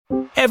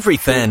Every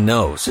fan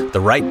knows the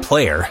right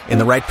player in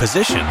the right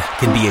position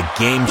can be a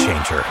game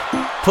changer.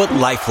 Put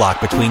LifeLock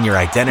between your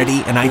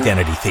identity and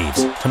identity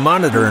thieves to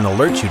monitor and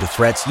alert you to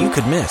threats you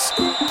could miss.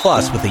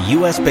 Plus, with a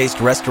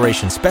U.S.-based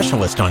restoration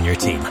specialist on your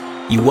team,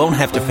 you won't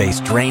have to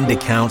face drained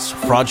accounts,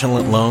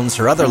 fraudulent loans,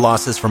 or other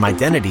losses from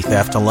identity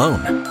theft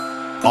alone.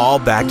 All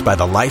backed by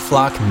the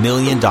LifeLock $1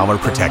 Million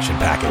Protection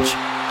Package.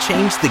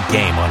 Change the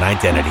game on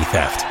identity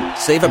theft.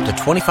 Save up to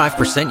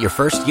 25% your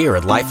first year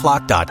at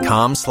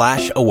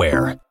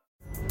LifeLock.com/aware.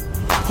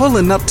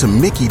 Pulling up to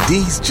Mickey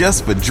D's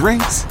just for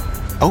drinks?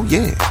 Oh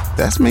yeah,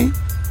 that's me.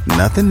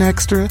 Nothing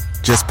extra,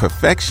 just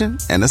perfection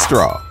and a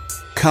straw.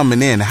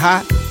 Coming in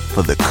hot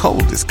for the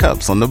coldest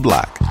cups on the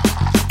block.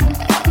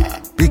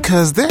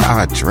 Because there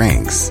are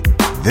drinks.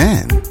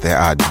 Then there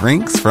are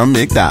drinks from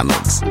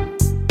McDonald's.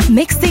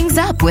 Mix things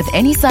up with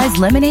any size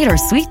lemonade or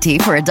sweet tea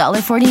for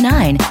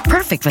 $1.49.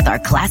 Perfect with our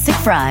classic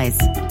fries.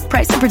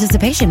 Price and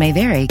participation may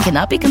vary.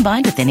 Cannot be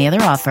combined with any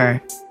other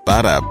offer.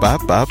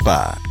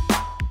 Ba-da-ba-ba-ba.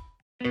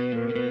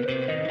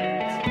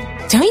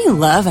 Don't you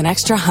love an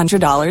extra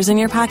 $100 in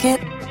your pocket?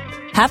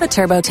 Have a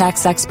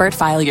TurboTax expert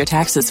file your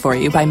taxes for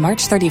you by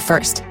March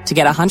 31st to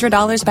get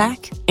 $100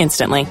 back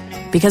instantly.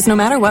 Because no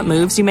matter what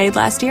moves you made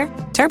last year,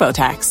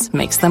 TurboTax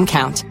makes them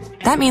count.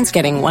 That means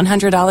getting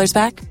 $100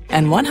 back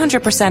and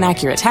 100%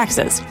 accurate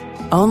taxes,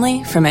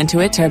 only from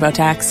Intuit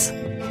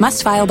TurboTax.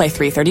 Must file by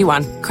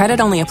 3/31. Credit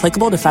only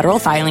applicable to federal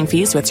filing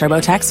fees with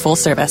TurboTax full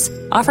service.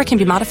 Offer can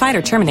be modified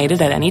or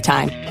terminated at any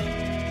time.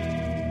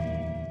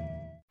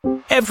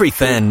 Every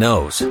fan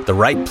knows the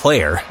right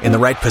player in the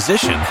right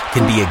position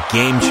can be a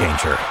game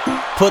changer.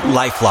 Put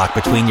LifeLock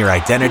between your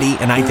identity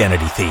and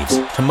identity thieves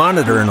to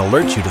monitor and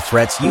alert you to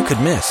threats you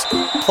could miss.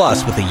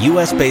 Plus, with a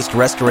U.S.-based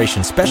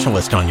restoration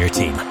specialist on your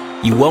team,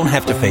 you won't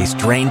have to face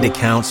drained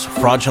accounts,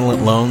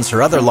 fraudulent loans,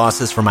 or other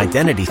losses from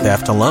identity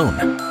theft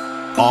alone.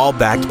 All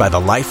backed by the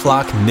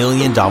LifeLock $1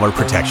 Million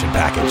Protection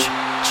Package.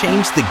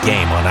 Change the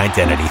game on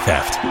identity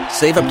theft.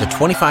 Save up to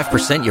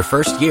 25% your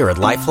first year at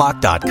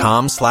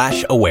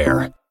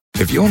LifeLock.com/aware.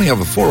 If you only have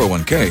a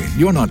 401k,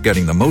 you're not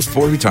getting the most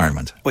for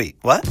retirement. Wait,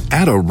 what?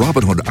 Add a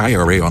Robinhood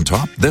IRA on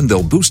top, then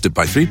they'll boost it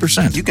by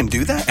 3%. You can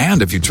do that?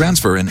 And if you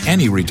transfer in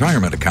any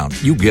retirement account,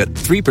 you get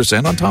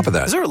 3% on top of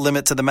that. Is there a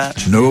limit to the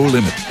match? No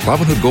limit.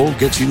 Robinhood Gold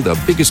gets you the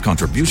biggest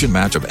contribution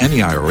match of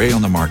any IRA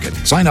on the market.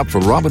 Sign up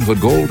for Robinhood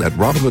Gold at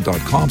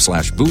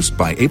Robinhood.com/boost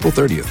by April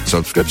 30th.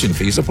 Subscription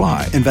fees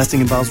apply. Investing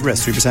involves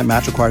risk. 3%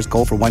 match requires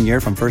gold for 1 year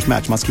from first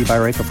match. Must keep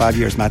IRA for 5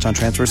 years. Match on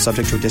transfers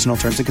subject to additional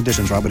terms and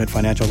conditions. Robinhood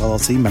Financial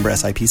LLC, member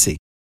SIPC.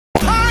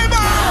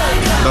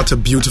 That's a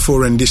beautiful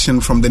rendition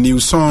from the new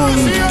song,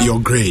 Your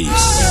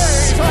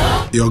Grace.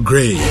 Your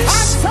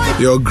Grace.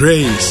 Your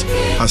Grace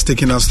has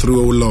taken us through,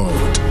 O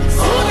Lord.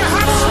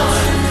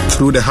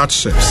 Through the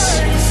hardships.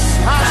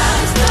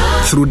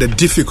 Through the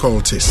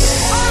difficulties.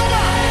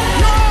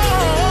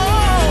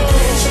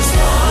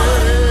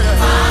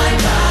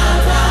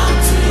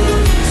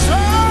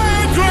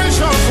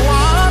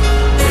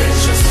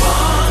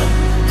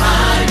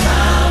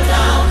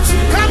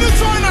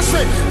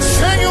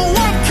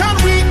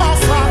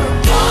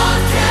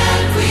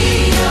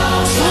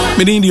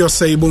 Medin your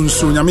say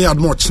bonsu nyame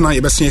admo chena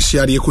ye besen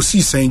hia de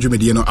ekosi san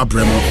dwumedie no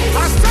abremo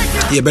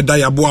ye beda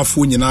ya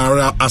boafo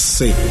nyinara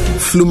ase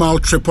Flumal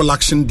Triple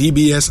Action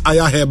DBS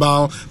Aya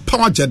Herbal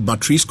Powerjet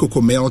Batteries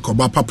Cocoa Milk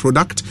Obapa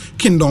Product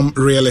Kingdom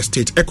Real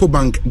Estate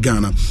EcoBank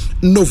Ghana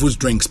Novus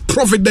Drinks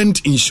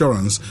Provident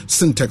Insurance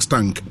Syntex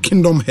Tank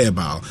Kingdom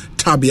Herbal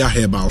Tabia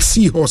Herbal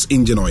Seahorse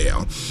Engine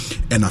Oil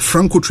and a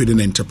Franco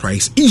Trading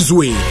Enterprise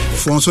Izwe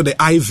for also the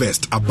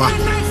iVest Aba.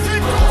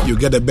 You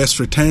get the best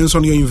returns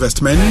on your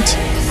investment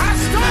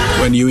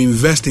when you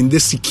invest in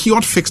this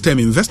secured fixed-term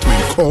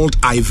investment called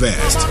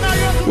iVest.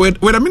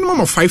 With a minimum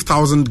of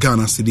 5,000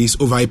 Ghana cedis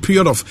over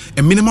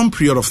a minimum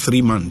period of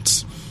 3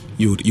 months,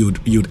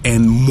 you'd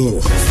earn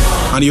more.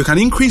 And you can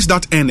increase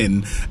that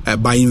earning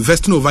by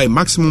investing over a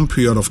maximum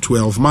period of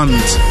 12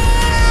 months.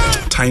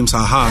 Times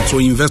are hard, so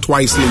invest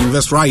wisely,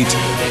 invest right.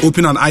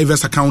 Open an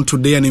iVest account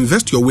today and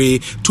invest your way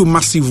to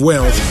massive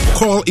wealth.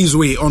 Call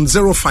Izwe on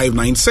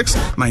 0596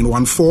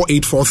 914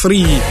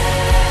 843.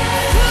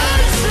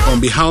 On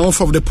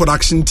behalf of the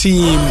production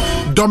team,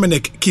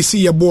 Dominic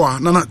Kisiyeboa,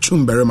 Nana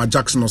Chumberema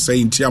Jackson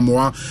Osei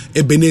Ntiamoa,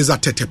 Ebenezer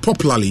Tete,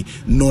 popularly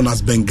known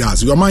as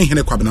Benghazi. Your mind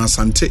Hene Kwabena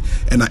Sante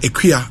and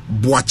Ekia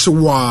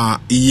Boachewa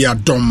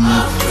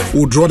Yadom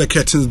will draw the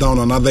curtains down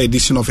on another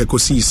edition of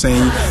Ekosi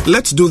saying,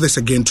 let's do this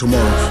again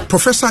tomorrow.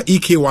 Professor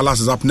E.K.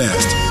 Wallace is up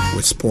next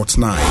with Sports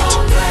Night.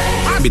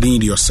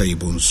 Bedin your say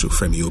Bunsu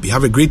from you.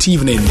 Have a great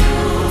evening.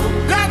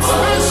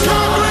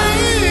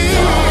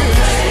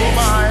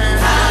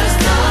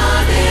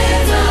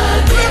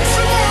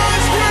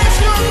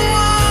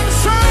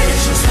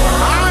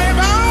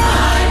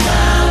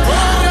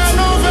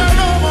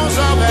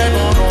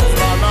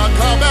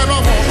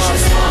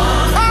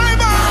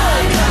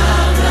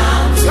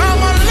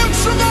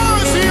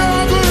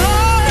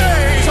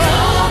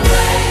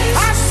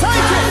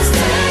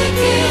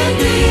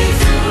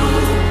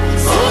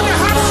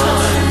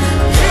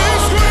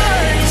 His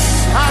grace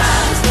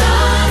has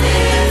done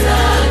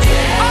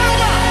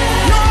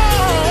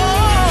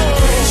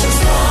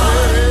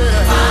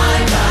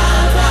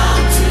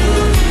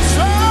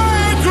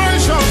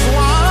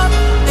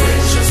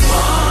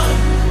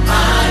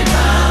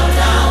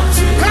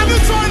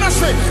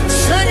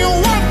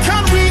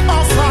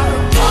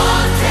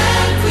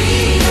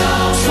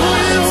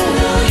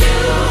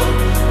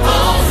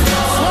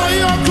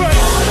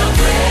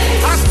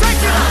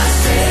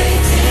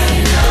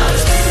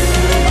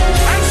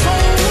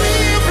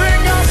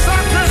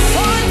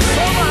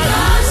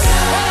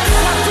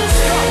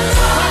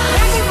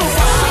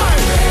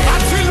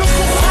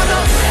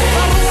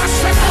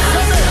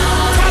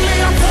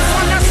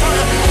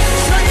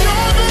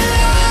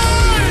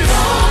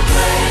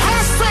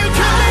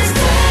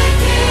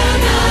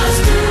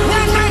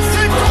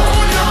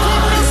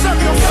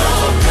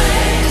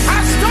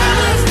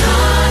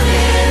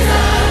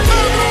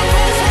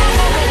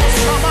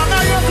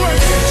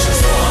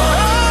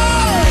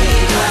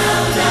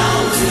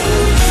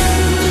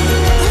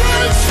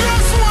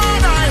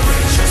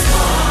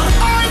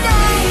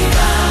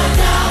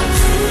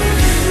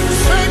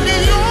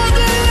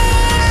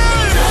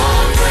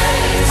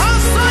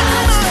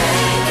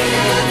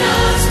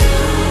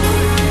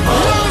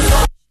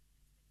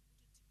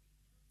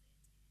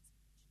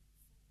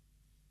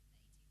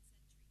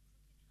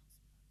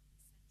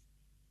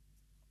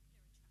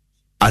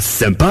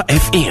Asempa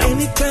FM.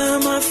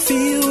 Anytime I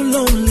feel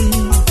lonely,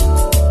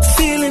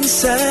 feeling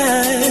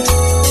sad,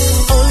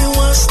 only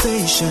one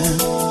station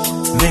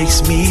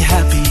makes me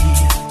happy.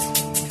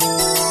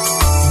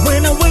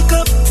 When I wake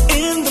up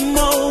in the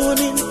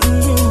morning,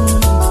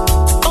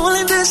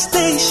 only this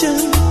station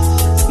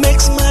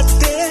makes my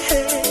day.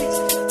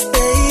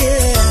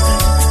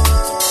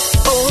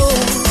 Oh,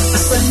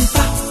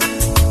 Asempa,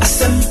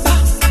 Asempa,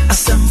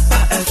 Asempa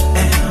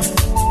FM.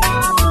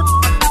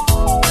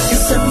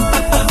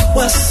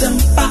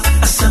 Asempa,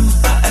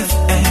 Asempa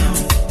FM.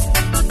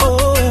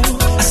 Oh,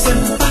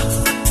 Asempa,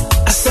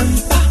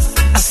 Asempa,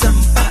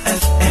 Asempa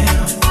FM.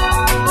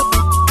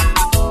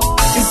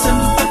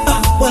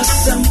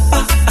 Asempa,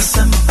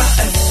 Asempa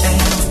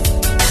FM.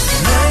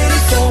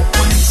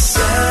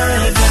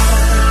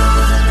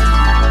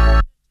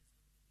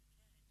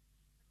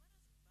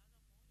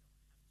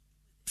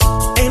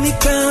 94.7.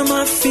 Anytime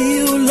I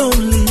feel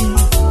lonely,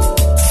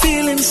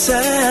 feeling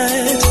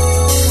sad,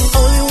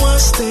 only one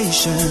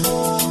station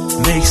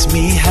makes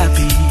me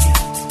happy.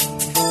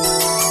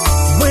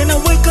 When I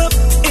wake up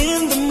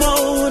in the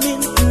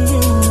morning,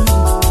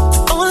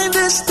 only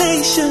this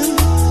station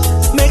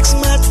makes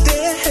my day.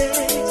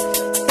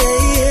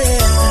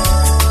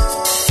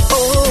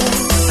 Oh,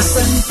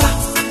 Asempa,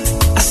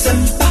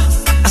 Asempa,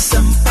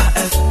 Asempa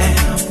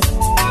FM.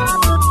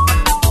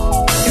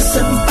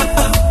 Asempa,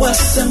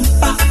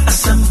 Asempa,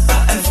 Asempa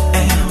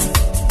FM.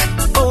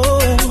 Oh,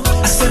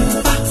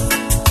 Asempa,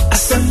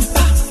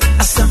 Asempa,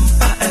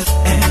 Asempa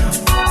FM.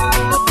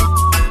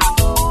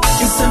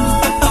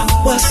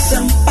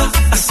 Asempa,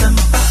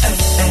 Asempa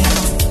FM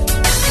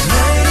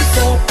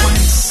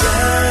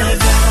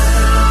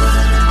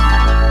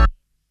 94.7.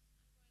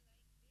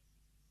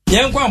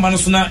 Young Kwamano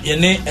Suna,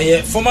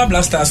 a former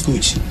Blasters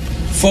coach,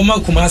 former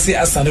Kumasi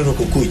Asante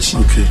Roko coach,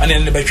 and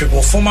then the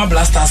Betrip, former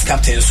Blasters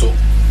captain. So,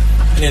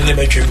 and then the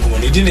Betrip,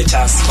 he didn't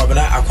chance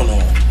Fabana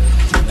Akono,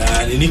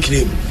 the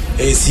nickname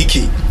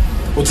CK.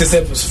 What is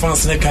it?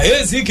 Fans Neka,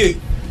 CK.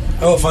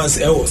 Oh, fans,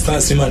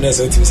 start seeing my next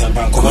team and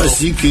bank.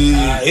 CK.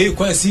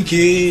 Quite CK.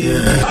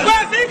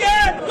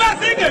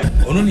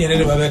 Onu ni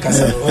ene baba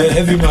kasa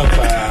heavy man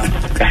pa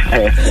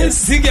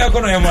sigi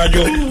akono ya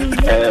majo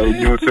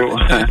so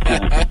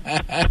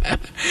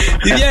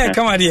yeah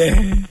come on here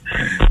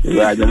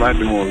yeah jama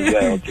demo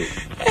yeah okay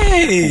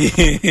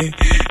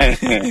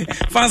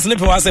fans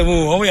sleep was say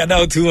oh we are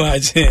down too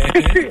much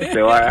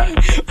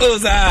oh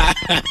za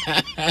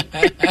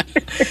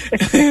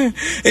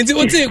enti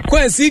what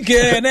kwa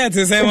sigi na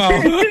te say ma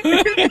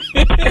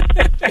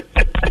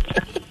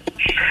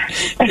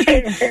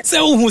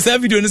so who say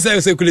video no say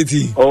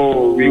security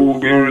we will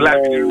be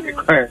live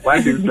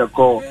what is the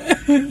call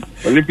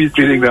Olympic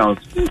training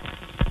grounds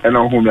and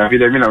on whom I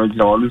feel I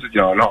lose it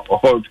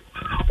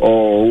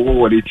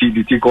what the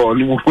TDT call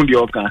no the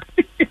oka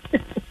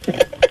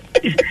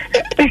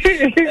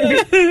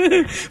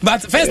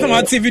but first time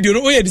I see video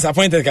no you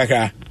disappointed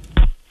kaka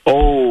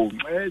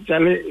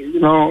Charlie, you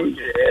know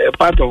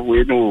part of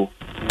we know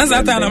as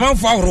that time I'm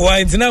for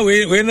white now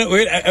we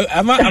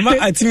I'm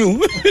at you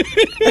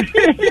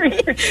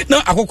no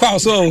akokwa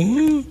so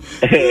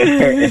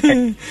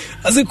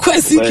as a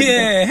question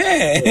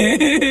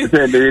hey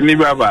the ni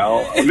baba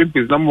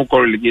Olympics no more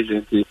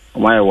relegation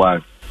my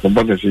work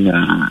but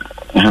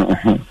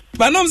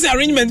no say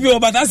arrangement be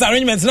but that's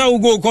arrangement now we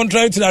go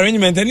contrary to the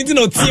arrangement anything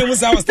no team we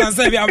say stand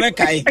say we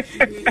abekai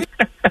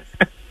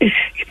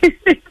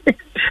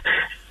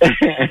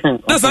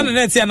that's on the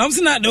net here. I'm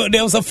saying that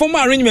there was a former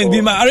arrangement.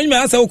 Be my arrangement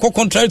has a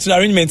contrary to the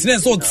arrangement.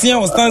 So Tia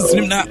was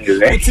standing now.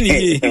 What's in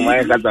here?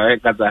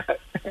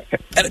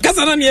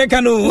 Kasa na niye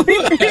kanu.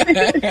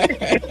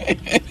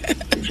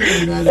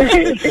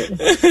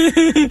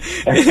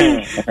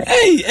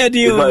 Hey,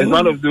 Eddie. It's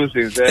one of those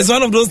things. It's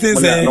one of those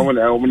things.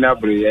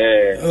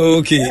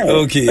 Okay.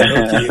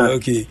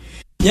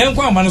 Young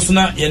Kwamano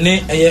Suna,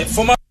 a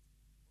former.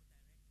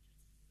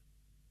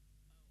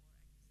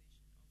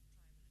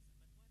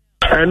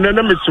 And then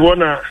it's one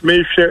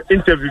may share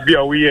interview be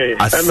away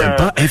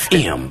Asempa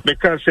FM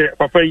because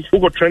Papa who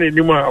got training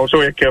you are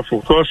also careful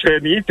because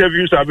the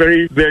interviews are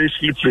very, very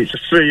slippery.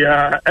 So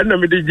and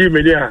the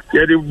media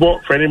the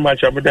bought friendly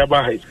match about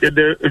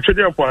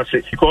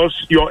the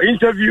because your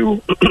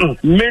interview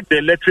made the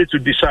electorate to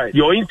decide.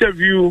 Your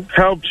interview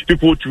helped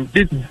people to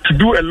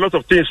do a lot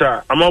of things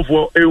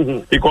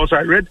because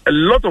I read a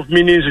lot of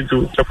meanings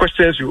into the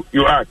questions you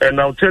asked,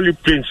 and I'll tell you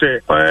plain say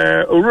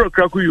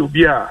you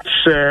be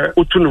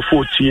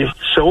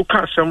so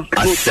some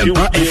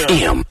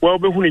well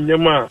be who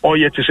nyama or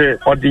yet to say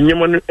or the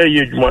nyama ne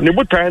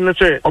buta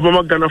say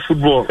Obama Ghana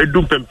football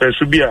edu pempe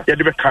so bia ye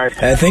de be kai.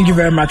 Thank you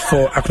very much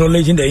for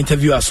acknowledging the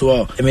interview as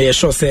well. May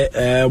sure say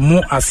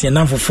mo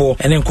asienam fofo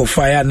ene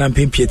nkofaya na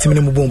mpempie timene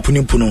mu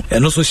bompunimpuno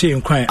eno so she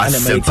nkwan ana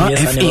ma tie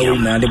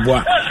na de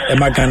boa e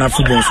ma Ghana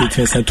football so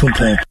twen say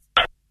tumpon.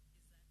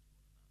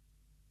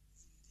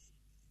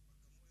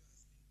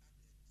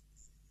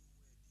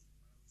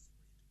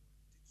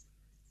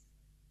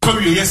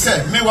 Yes,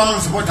 sir. Me one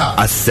supporter.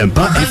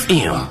 Asempa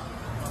FM.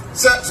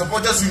 Sir,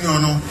 supporters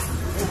union no.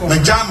 Na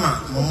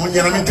jama mo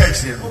nyana mi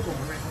text here.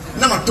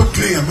 Number 2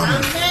 player,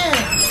 mama.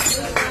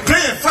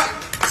 Player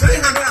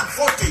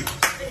 340.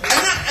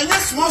 And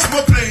that's small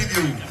player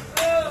you.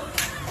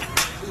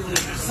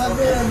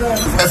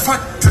 In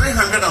fact,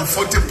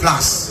 340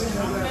 plus.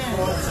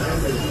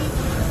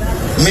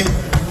 Me,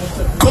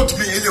 quote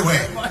me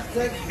anywhere.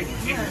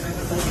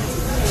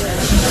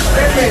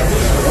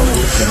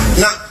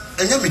 Now,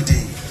 and you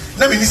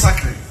let me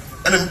sacred.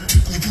 And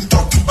you can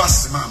talk to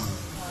bus, ma'am.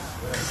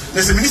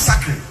 There's a mini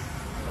sacred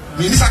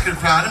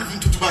crowd. I'm going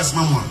to bus,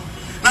 mama.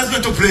 Now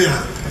go to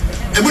prayer.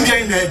 And when you're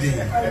in there,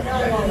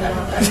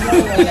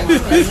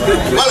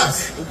 well,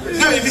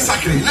 now in this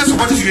sacred. Let's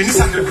support you in this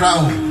sacred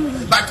crowd.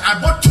 But I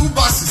bought 2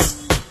 buses.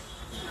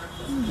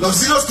 No,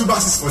 serious 2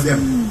 buses for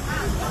them.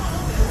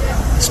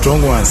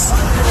 Strong ones.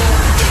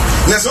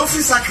 There's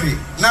office sacred.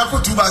 Now I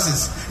put 2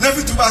 buses. Now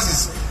 2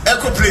 buses.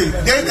 Echo play.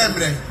 Then them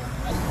there.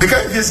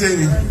 Because you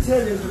say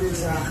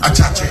a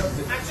chache.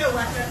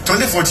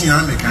 2014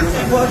 American.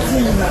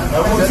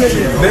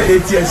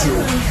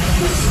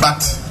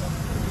 But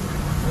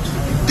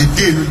the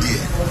day no day.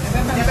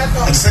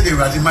 And said they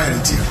were the my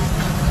auntie.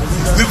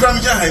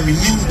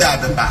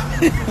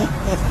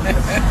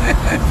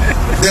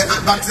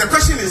 But the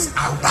question is,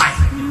 I'll buy.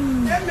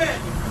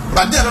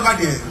 But they're over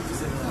there.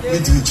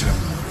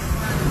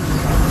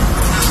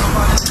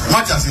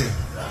 What I say?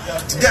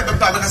 Today,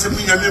 Papa, I said,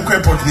 I'm quite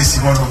important. This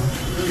is one.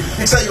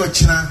 Say you're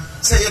China,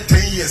 say you're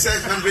 10 years, say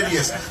 100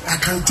 years. I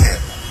can't tell.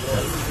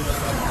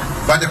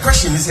 But the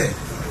question is,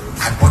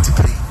 I bought a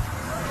plane.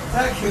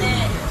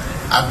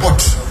 I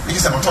bought.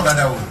 Because I'm talking about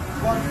that.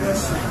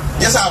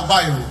 Yes, I'll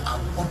buy you. I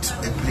bought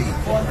a plane.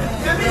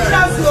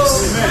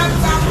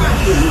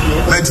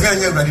 My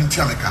friend, you're ready to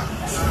Jamaica.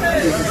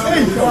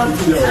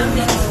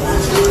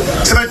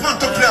 So my plan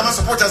to play, I'm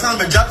supporters, I'm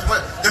a judge,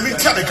 but they mean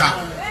Jamaica.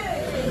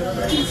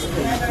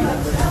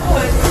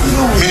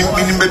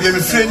 Meaning, maybe I'm a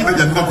friend,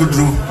 but I'm not good.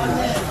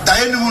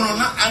 Diane,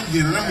 not angry,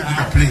 and I'm going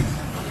to play.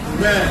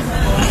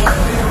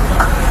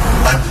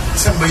 But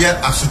somebody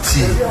else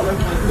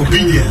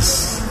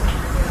obedience.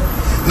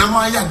 Now,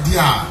 my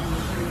idea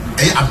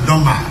is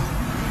abnormal.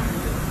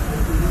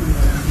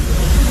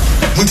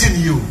 Within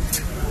you,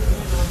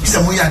 it's a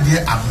way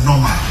idea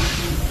abnormal.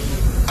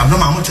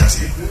 Abnormal, what I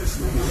say.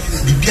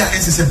 The beer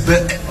is a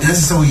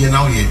necessary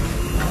now here.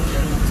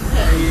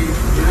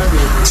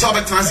 So,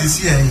 I transit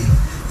here.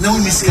 Now,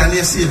 we miss can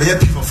see the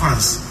people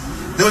fans.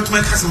 They want to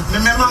make us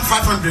remember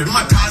 500,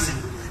 not 1,000,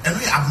 and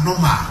we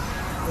abnormal.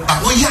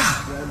 But oh,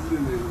 yeah,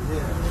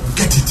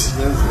 get it.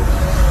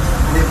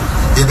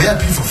 They bear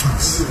people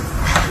fans.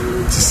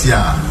 This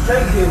year,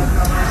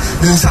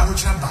 then some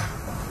chamba.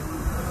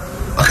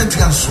 I can't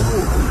tell so.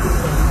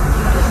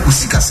 We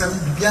see Cassam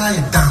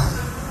behind down.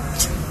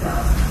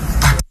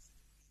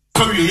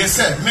 But yes,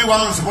 sir, me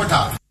one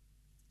supporter.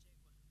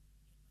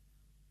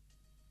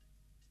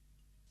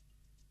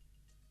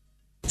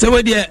 So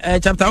we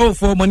chapter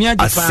 04 Monia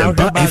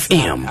Asempa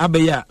FM.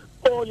 Abeya.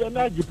 Oh, you're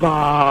not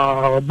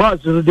bus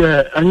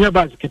there and your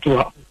basket.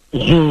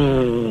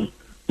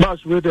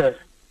 Bus with there.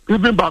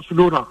 Even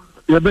Barcelona.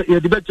 You're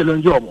the best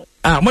challenge.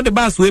 What the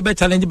bus we be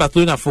challenge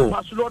Barcelona for?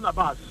 Barcelona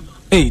bus.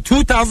 Hey,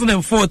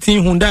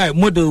 2014 Hyundai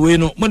model we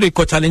no model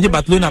ko challenge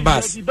Barcelona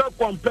bus. You don't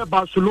compare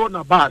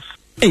Barcelona bus.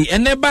 Hey,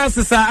 and the bus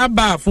is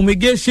about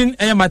fumigation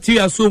and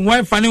material so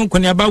why finding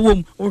Konyaba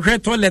room or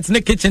toilets in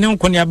the kitchen on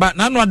Konyaba.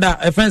 None of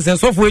that fence and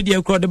software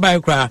dear crowd the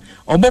bike cry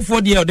or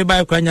before the other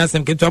bike cry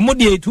Yasem to a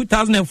Modi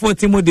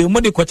 2014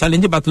 model ko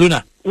challenge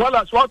Barcelona. Well,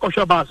 that's what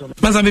Kosha Bas.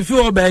 Mas I'm a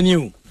few brand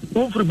new.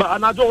 Me free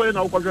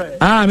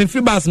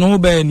bus no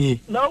Benny.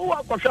 Now,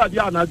 what Kosha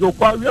Diana do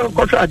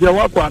Kosha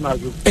Diana.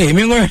 Hey,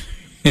 Mingo.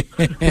 Hey,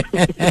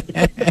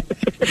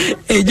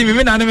 Jimmy,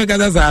 I'm not making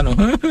that sound.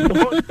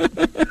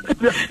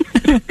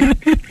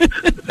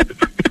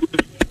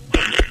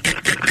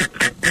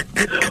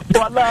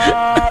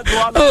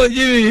 Oh,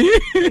 Jimmy.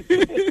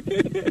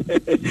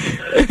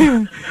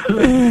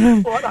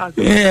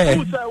 Yeah.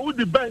 Who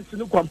the best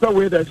in compare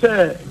with the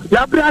say?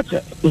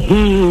 Yabrache.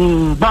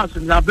 Bas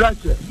in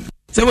Yabrache.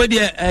 So, what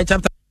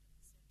chapter?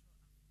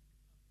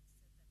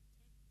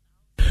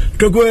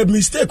 To go a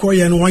mistake or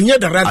you one year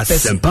the right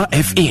person. Asempa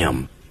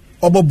FM.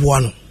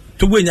 Obobuano.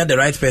 To go in the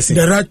right person.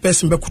 The right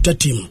person bekuta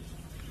team.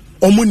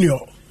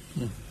 Omunio.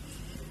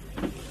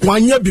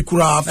 1 year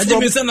bikura. I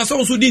didn't say na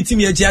so di team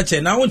ye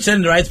chiache. Na won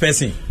chen the right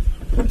person.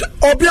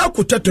 Obi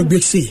akuta to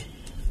gbese.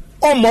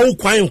 O ma wo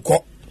kwan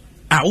nko.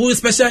 Who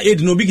special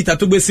aid no big kita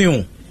to gbese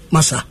o.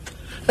 Masa.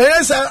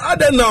 Yes, I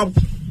don't know.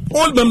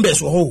 All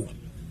members were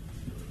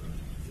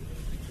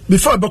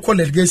before I call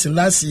delegation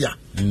last year.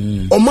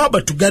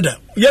 Omaba together.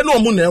 You know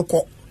mu na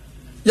ekọ.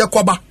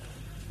 Yakoba.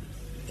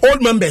 All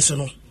members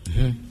no.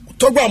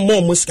 Togba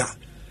more muska.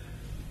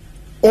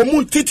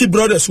 Omu Titi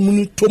brothers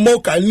munu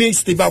Tomoka ni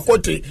Steve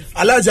Akote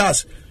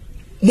Alajas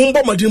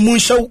mumba madi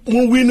munsha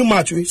mu win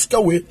match we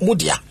ska we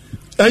mudia.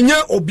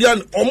 Anya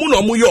obian omu na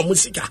omu yo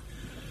musika.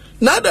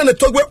 Na da na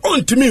togwe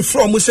ontimi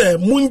from say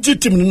munji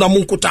team na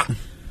munkuta.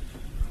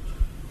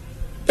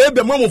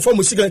 Ebe mamu from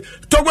musika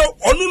togwe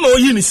onu na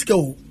oyi ni sika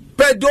o.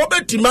 Pe do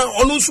betima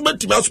onu su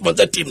betima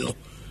sponsor team no.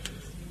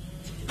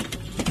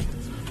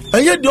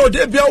 And yet, the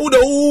other be out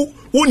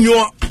who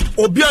knew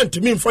Obian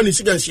to me for the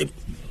citizenship.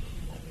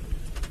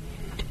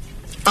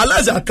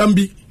 Alaza can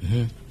be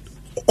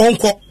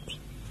Onko.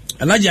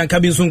 Alaji and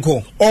Cabin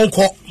Sunko.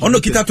 Onko. Ono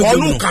kita to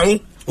Onu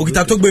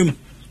Okita to bem.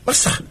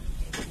 Masa.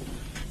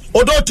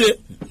 Odote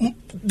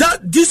that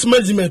this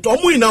management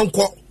omu ina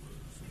nko.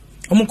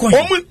 Omu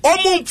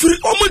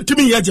to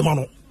me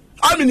yajimano.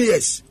 How many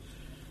years?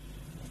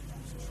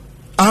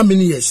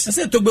 I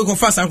said to go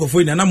fast and go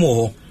for na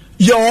mo.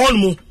 Your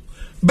own.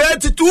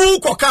 Bet two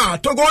koka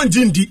to go on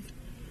jindi.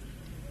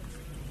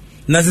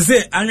 Na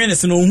se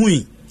anwene no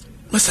hui.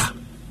 Masa.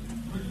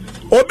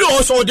 Obi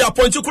also the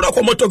appoint you could have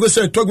come to go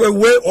say to go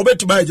way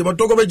obetima je to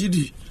go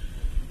gidi.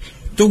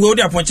 To go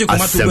the appoint you come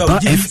to go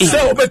gidi. Say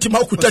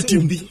obetima kuta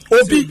timbi.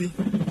 Obi.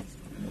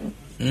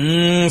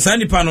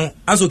 Sani pano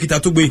aso kita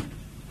to gbe.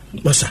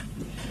 Masa.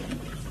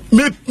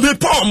 Me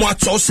pa mo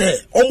ato say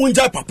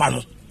omunja papa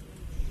no.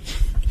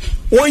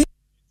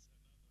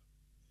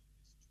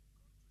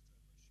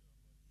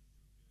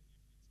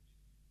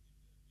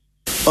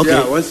 Okay.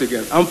 Yeah, once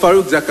again, I'm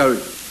Farouk Zachary.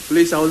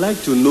 Please, I would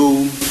like to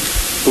know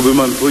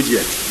Obiman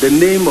project, the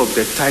name of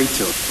the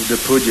title of the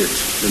project,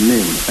 the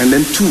name. And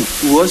then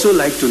 2, we also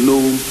like to know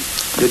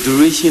the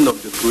duration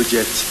of the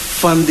project,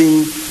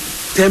 funding,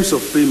 terms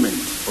of payment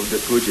of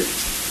the project,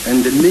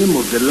 and the name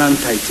of the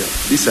land title.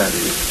 These are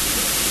the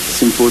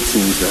simple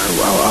things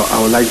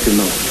I would like to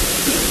know.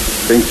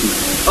 Thank you.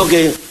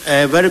 Okay,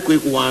 a very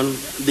quick one.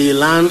 The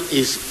land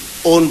is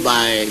owned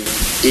by,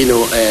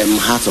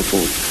 Heart of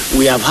Oak.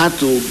 We have had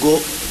to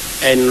go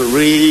and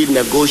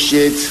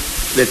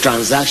renegotiate the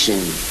transaction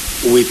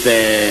with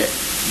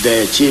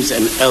the chiefs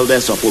and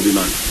elders of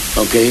Obiman.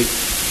 Okay,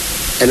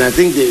 and I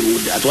think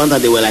at one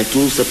time they were like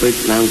 2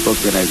 separate lands put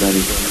together.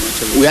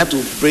 We had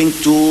to bring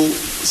 2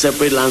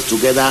 separate lands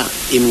together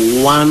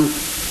in one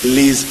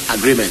lease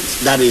agreement.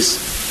 That is,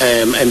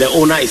 and the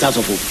owner is Heart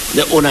of Oak.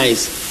 The owner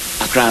is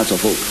Accra Heart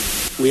of Oak.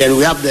 We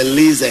have the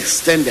lease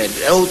extended.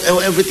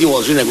 Everything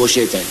was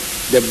renegotiated.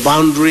 The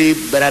boundary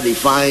better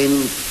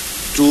defined.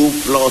 2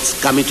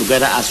 plots coming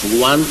together as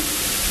one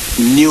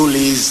new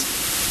lease,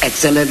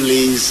 extended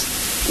lease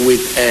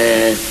with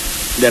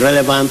the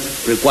relevant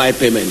required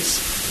payments.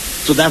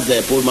 So that's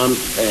the Pullman,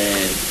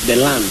 the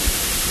land.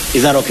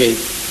 Is that okay?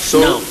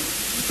 So now,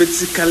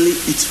 basically,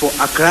 it's for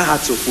Accra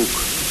Heart of Oak.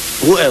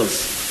 Who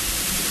else?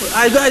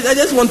 I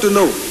just want to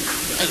know.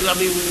 I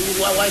mean,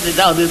 why is it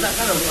down?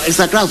 It's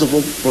Accra Heart of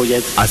Oak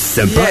project.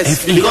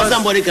 Yes, because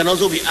somebody can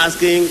also be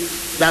asking,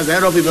 does the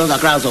head of people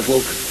Accra Heart of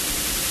Oak?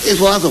 It's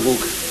for Heart of Oak.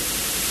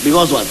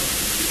 Because what?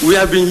 We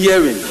have been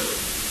hearing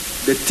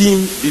the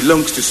team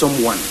belongs to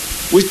someone.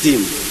 Which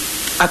team?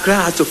 Accra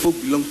Heart of Oak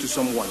belongs to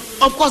someone.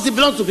 Of course, it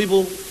belongs to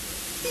people.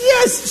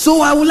 Yes,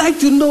 so I would like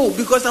to know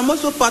because I'm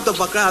also part of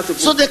Accra Heart of Oak.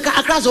 So the Accra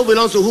Heart of Oak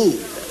belongs to who?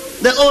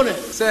 The owner.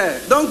 Sir,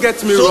 don't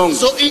get me wrong.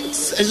 So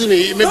excuse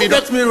me, maybe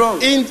don't get me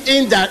wrong.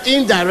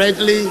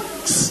 Indirectly.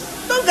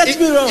 Don't get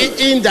me wrong.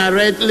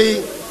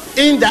 Indirectly.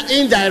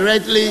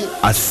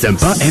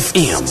 Asempa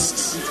FM.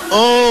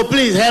 Oh,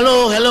 please,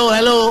 hello.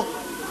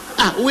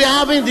 We are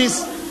having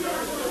this.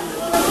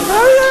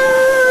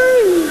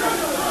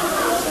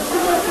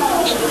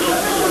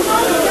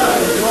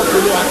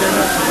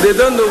 They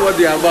don't know what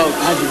they are about.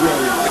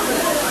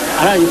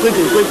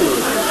 Quickly.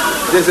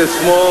 There's a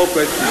small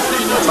question.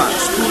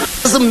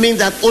 Doesn't mean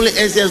that only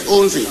SAS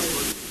owns it.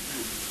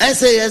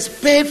 SAS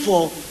paid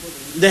for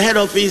the head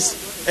office,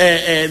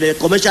 the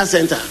commercial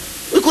center.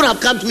 We could have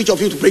come to each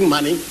of you to bring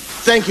money.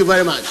 Thank you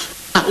very much.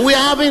 We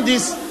are having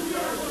this.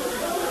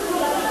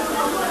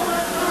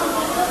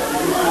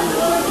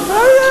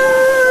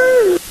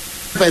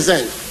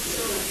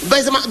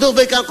 Though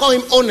they can call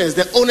him owners,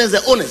 the owners.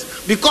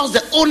 Because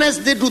the owners,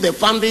 they do the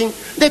funding,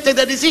 they take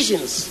the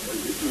decisions.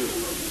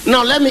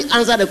 Now let me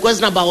answer the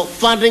question about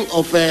funding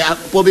of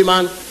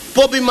Pobiman.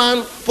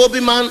 Pobiman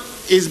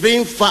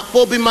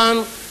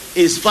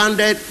is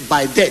funded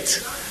by debt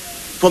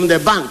from the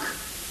bank,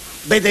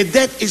 but the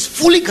debt is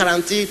fully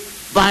guaranteed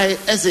by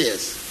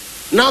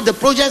SAS. Now the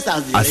project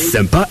has delayed.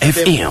 Asempa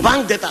FM. The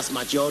bank debt has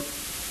matured.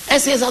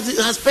 SAS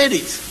has paid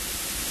it.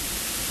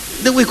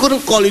 We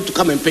couldn't call it to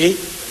come and pay.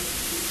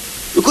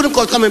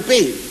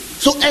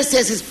 So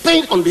SAS is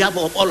paying on behalf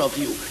of all of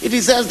you. It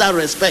deserves that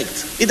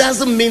respect. It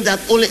doesn't mean that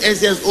only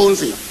SAS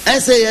owns it.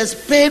 SAS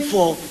paid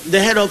for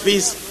the head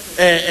office,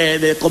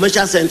 the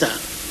commercial center.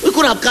 We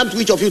could have come to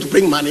each of you to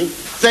bring money.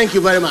 Thank you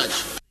very much.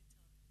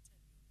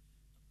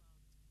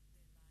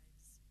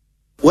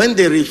 When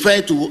they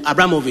refer to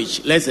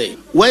Abramovich, let's say,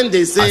 when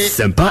they say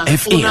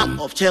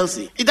owner of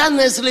Chelsea, it doesn't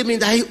necessarily mean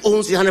that he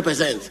owns it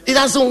 100%. It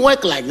doesn't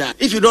work like that.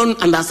 If you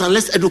don't understand,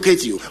 let's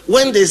educate you.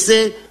 When they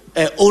say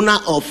owner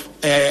of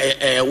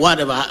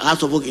whatever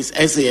House of Oak is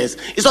SAS,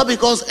 it's not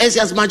because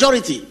SAS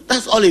majority.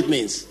 That's all it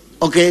means.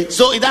 Okay,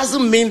 so it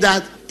doesn't mean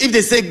that if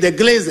they say the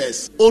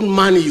Glazers own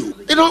Man U,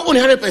 they don't own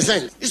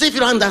 100%. You see, if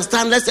you don't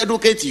understand, let's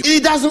educate you.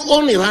 It doesn't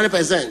own it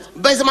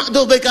 100%. But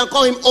though they can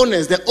call him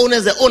owners, the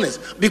owners.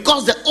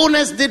 Because the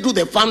owners, they do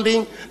the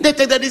funding, they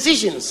take the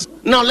decisions.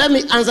 Now, let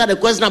me answer the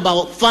question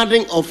about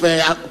funding of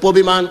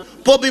Pobiman.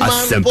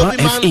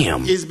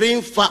 FM. is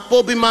being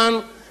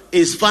Pobiman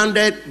is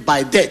funded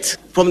by debt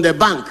from the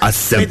bank.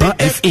 Asempa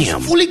FM.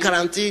 Is fully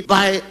guaranteed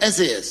by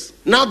SAS.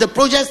 Now the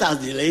project has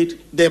delayed.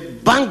 The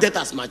bank debt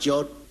has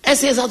matured.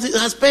 SAS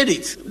has paid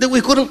it.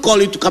 We couldn't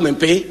call it to come and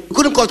pay. We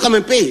couldn't call it to come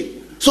and pay.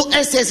 So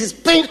SAS is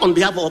paying on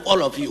behalf of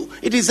all of you.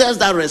 It deserves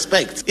that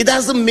respect. It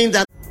doesn't mean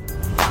that.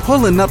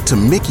 Pulling up to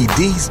Mickey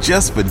D's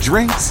just for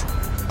drinks?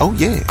 Oh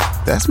yeah,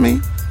 that's me.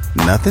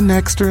 Nothing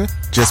extra,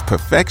 just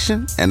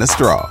perfection and a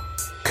straw.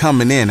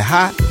 Coming in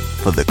hot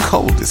for the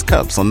coldest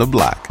cups on the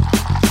block.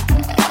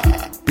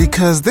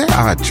 Because there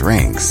are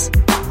drinks.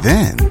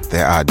 Then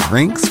there are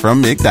drinks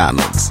from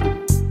McDonald's.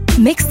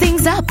 Mix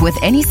things up with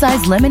any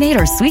size lemonade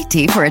or sweet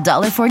tea for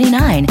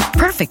 $1.49.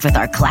 Perfect with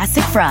our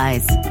classic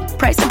fries.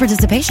 Price and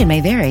participation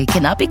may vary.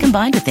 Cannot be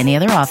combined with any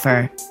other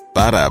offer.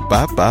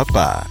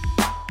 Ba-da-ba-ba-ba.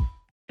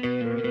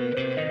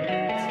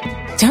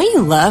 Don't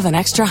you love an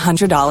extra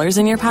 $100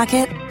 in your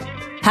pocket?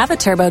 Have a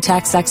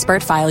TurboTax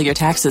expert file your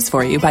taxes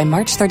for you by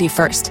March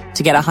 31st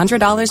to get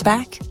 $100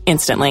 back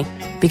instantly.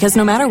 Because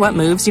no matter what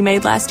moves you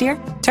made last year,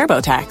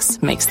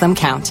 TurboTax makes them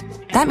count.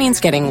 That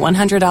means getting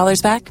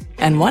 $100 back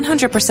and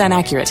 100%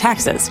 accurate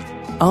taxes,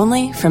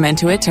 only from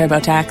Intuit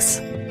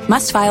TurboTax.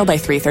 Must file by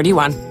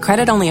 3/31.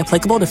 Credit only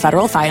applicable to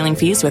federal filing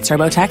fees with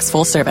TurboTax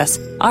full service.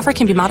 Offer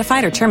can be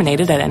modified or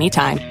terminated at any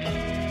time.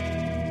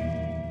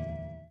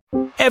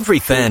 Every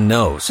fan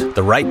knows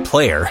the right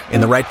player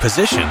in the right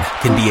position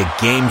can be a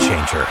game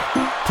changer.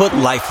 Put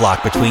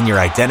LifeLock between your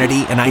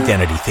identity and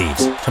identity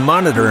thieves to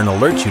monitor and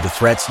alert you to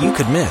threats you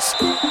could miss.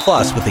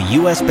 Plus, with a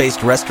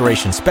U.S.-based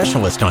restoration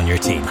specialist on your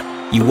team,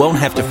 you won't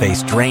have to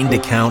face drained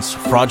accounts,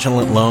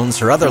 fraudulent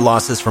loans, or other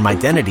losses from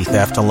identity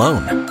theft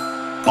alone.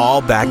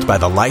 All backed by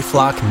the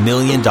LifeLock $1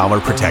 Million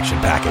Protection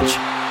Package.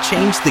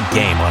 Change the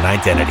game on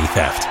identity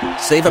theft.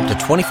 Save up to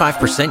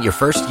 25% your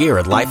first year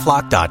at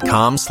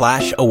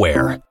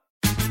LifeLock.com/aware.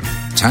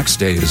 Tax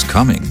day is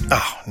coming.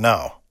 Oh,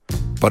 no.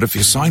 But if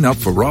you sign up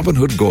for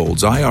Robinhood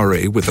Gold's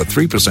IRA with a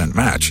 3%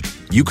 match,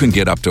 you can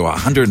get up to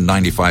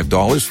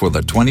 $195 for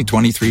the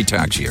 2023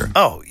 tax year.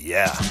 Oh,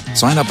 yeah.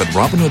 Sign up at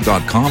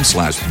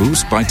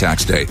Robinhood.com/boost by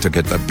tax day to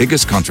get the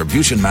biggest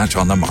contribution match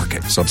on the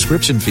market.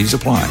 Subscription fees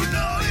apply.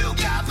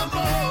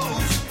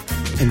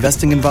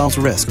 Investing involves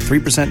risk.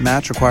 3%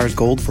 match requires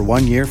gold for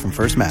 1 year from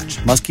first match.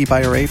 Must keep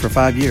IRA for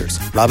 5 years.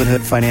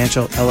 Robinhood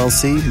Financial,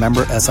 LLC,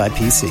 member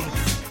SIPC.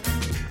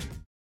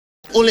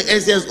 Only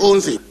SAS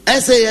owns it.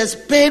 SAS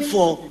paid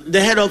for the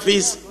head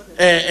office,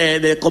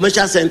 the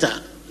commercial center.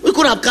 We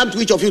could have come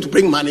to each of you to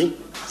bring money.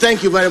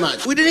 Thank you very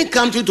much. We didn't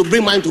come to you to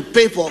bring money to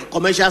pay for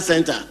commercial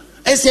center.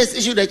 SAS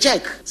issued a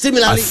check.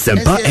 Similarly,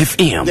 Asempa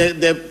FM.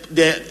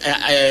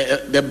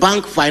 The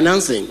bank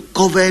financing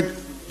covered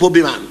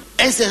Pobiman.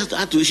 SAS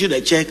had to issue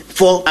the check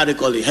for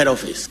the head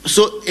office.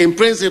 So in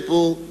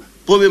principle,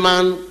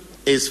 Pobiman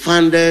is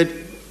funded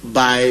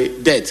by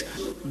debt.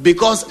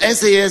 Because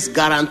SAS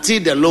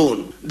guaranteed the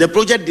loan, the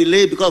project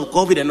delayed because of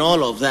COVID and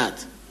all of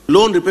that.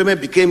 Loan repayment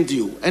became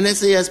due, and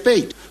SAS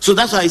paid. So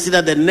that's why you see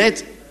that the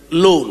net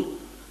loan,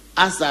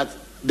 as at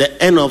the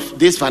end of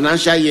this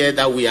financial year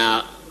that we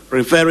are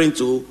referring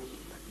to,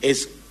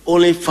 is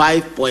only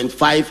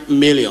 5.5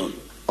 million.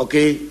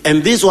 Okay,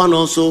 and this one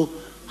also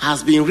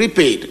has been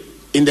repaid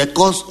in the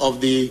course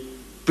of the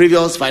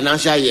previous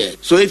financial year.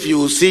 So if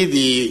you see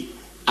the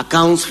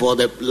accounts for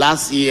the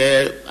last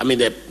year,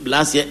 the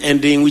last year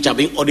ending, which are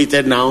being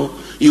audited now,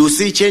 you will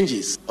see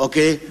changes,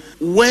 okay?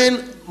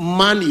 When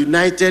Man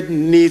United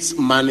needs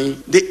money,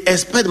 they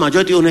expect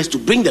majority owners to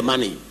bring the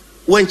money.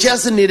 When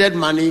Chelsea needed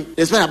money,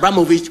 they expect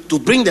Abramovich to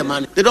bring the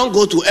money. They don't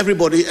go to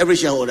everybody, every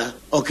shareholder,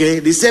 okay?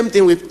 The same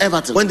thing with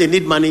Everton. When they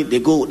need money, they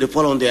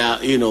fall on their,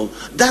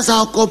 That's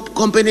how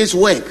companies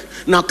work.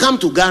 Now come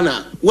to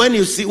Ghana. When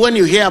you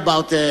hear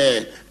about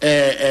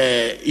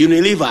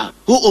Unilever,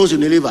 who owns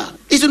Unilever?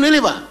 It's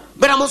Unilever.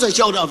 But I'm also a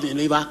shareholder of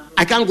Unilever.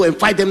 I can't go and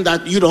fight them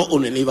that you don't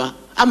own Unilever.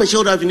 I'm a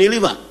shareholder of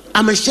Unilever.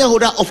 I'm a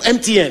shareholder of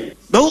MTN.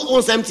 But who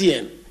owns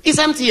MTN? It's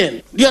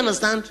MTN. Do you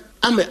understand?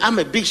 I'm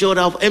a big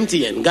shareholder of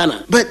MTN,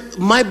 Ghana. But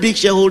my big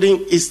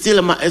shareholding is still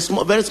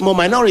a very small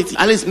minority.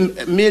 At least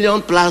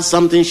million plus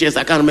something shares.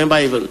 I can't remember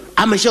even.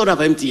 I'm a shareholder of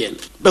MTN.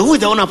 But who is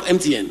the owner of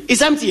MTN?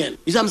 It's MTN. You know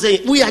what I'm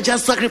saying? We are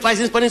just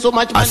sacrificing, spending so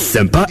much money.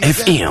 Asempa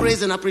FM.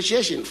 Praise and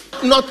appreciation.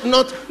 Not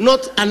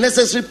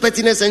unnecessary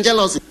pettiness and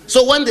jealousy.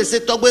 So when they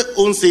say Togbe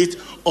owns it,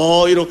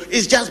 or,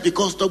 it's just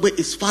because Togbe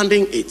is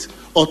funding it,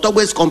 or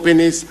Togbe's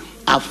companies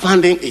are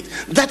funding it.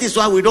 That is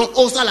why we don't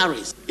owe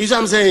salaries. You know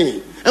what I'm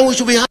saying? And we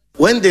should be happy.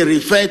 When they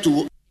refer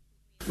to,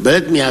 but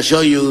let me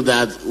assure you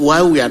that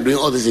while we are doing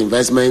all this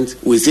investment,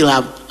 we still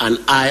have an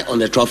eye on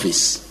the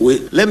trophies.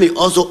 Let me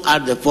also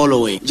add the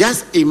following.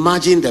 Just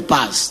imagine the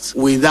past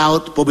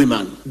without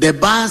Pobiman. The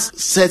bus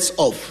sets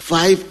off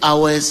 5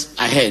 hours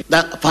ahead.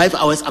 That 5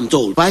 hours, I'm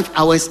told, 5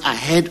 hours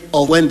ahead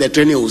of when the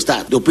training will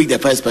start. They'll pick the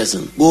first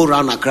person, go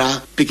around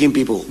Accra, picking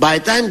people. By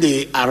the time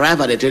they arrive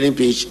at the training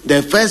pitch,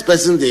 the first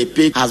person they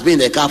pick has been in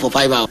the car for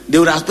 5 hours. They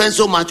would have spent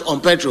so much on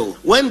petrol.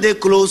 When they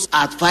close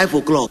at 5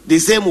 o'clock, the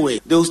same way,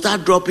 they will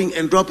start dropping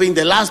and dropping,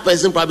 the last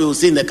person probably will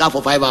sit in the car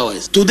for 5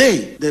 hours.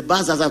 Today, the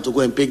buses have to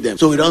go and pick them.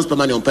 So we don't spend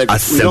money on petrol.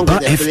 We don't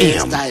get the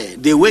players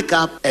tired. They wake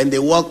up and they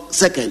walk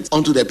seconds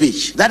onto the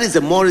pitch. That is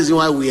the more reason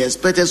why we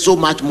expected so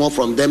much more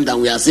from them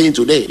than we are seeing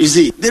today. You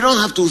see, they don't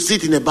have to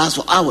sit in a bus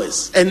for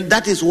hours. And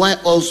that is why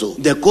also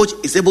the coach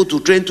is able to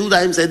train 2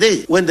 times a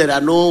day. When there are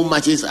no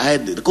matches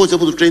ahead, the coach is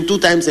able to train 2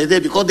 times a day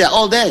because they are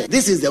all there.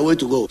 This is the way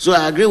to go. So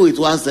I agree with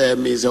what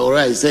Ms.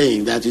 Ora is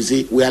saying, that you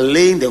see, we are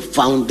laying the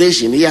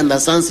foundation. He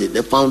understands it,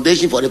 the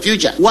foundation for the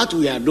future. What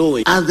we are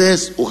doing,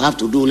 others will have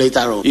to do later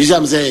on. You see what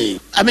I'm saying?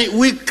 I mean,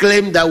 we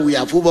claim that we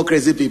are football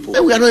crazy people,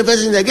 but we are not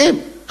investing in the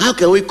game. How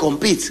can we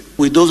compete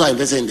with those who are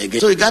investing in the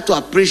game? So you got to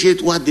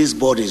appreciate what this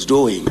board is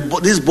doing.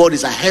 But this board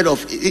is ahead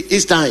of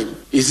its time,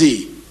 you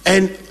see.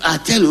 And I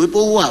tell you,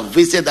 people who have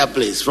visited that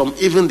place from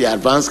even the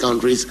advanced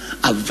countries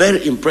are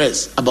very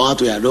impressed about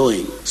what we are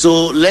doing.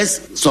 So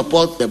let's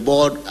support the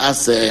board,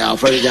 as our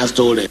friend just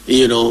told it,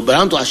 you know. But I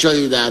want to assure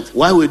you that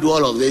while we do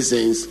all of these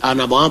things, our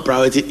number one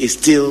priority is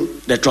still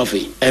the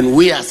trophy. And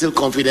we are still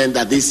confident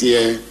that this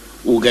year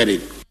we'll get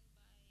it.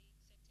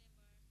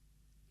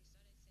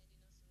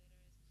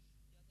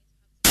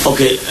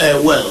 Okay,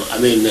 well, I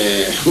mean,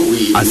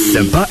 we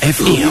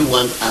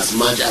want as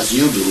much as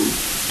you do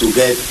to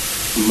get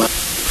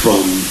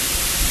from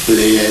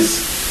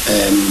players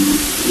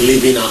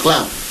leaving our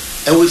club.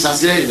 And we've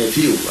succeeded in a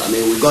few. I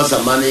mean, we got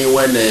some money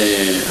when,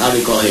 how do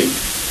you call him?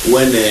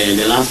 When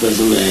the last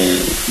person,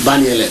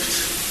 Barnier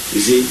left, you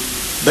see.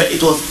 But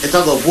it was a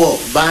tug of war.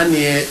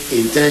 Barnier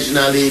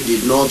intentionally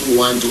did not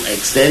want to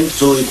extend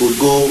so he could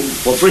go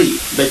for free.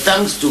 But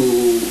thanks to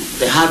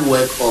the hard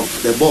work of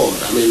the board,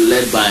 I mean,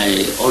 led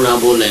by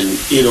Honorable, and,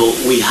 you know,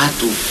 we had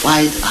to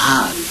fight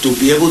hard to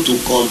be able to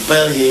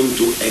compel him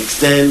to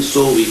extend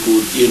so we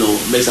could, you know,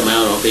 make some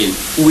out of him.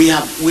 We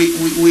have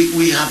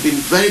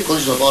been very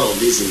conscious of all of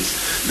these things.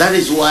 That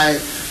is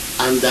why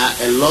under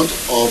a lot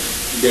of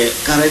the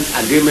current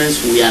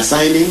agreements we are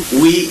signing,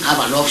 we have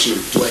an option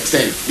to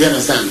extend. Do you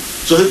understand?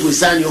 So if we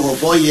sign you for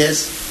 4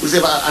 years, we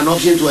have an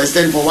option to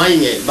extend for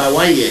 1 year, by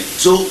 1 year.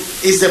 So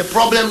it's a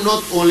problem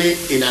not only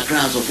in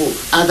Accra as a whole.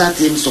 Other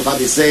teams suffer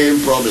the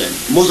same problem.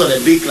 Most of the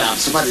big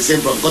clubs suffer the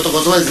same problem.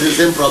 Kotoko is the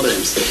same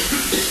problems.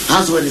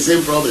 Has the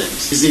same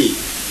problems. You see,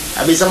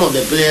 I mean, some of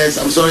the players,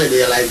 I'm sorry,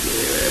 they are like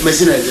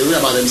mercenaries. They worry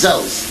about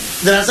themselves.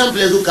 There are some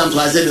players who come to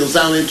us and say they'll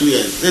sign in 2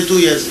 years. Say 2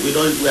 years, we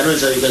are not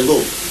sure you can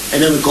go.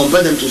 And then we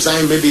compel them to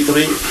sign maybe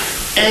 3,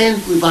 and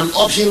with an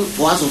option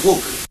for us to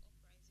folk.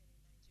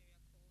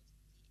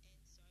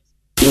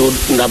 You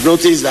would have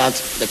noticed that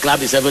the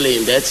club is heavily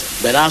in debt,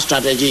 but our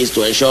strategy is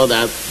to ensure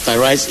that the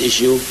rights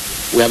issue,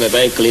 we have a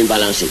very clean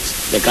balance sheet.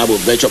 The club will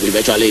be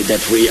virtually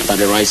debt-free after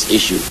the rights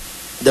issue.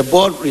 The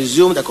board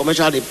resumed the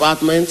commercial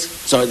department.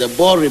 The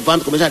board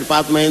revamped the commercial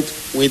department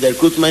with the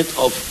recruitment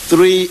of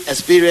 3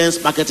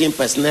 experienced marketing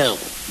personnel.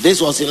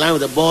 This was in line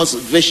with the board's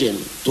vision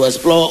to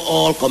explore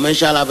all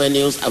commercial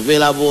avenues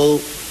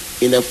available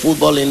in the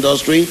football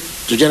industry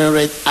to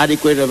generate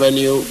adequate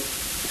revenue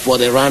for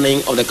the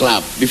running of the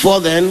club.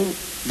 Before then,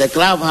 the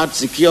club had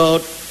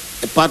secured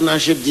a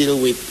partnership deal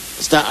with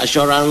Star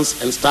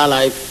Assurance and Star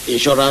Life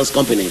insurance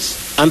companies,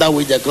 under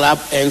which the club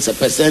earns a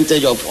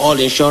percentage of all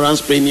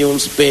insurance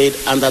premiums paid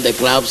under the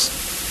club's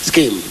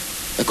scheme.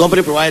 The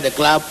company provided the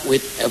club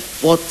with a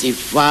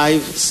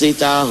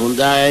 45-seater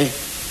Hyundai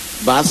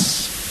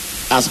bus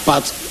as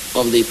part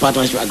of the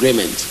partnership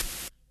agreement.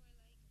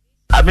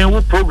 I mean,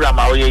 we program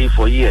our year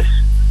for years.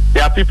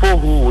 There are people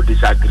who would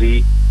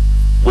disagree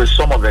with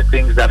some of the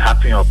things that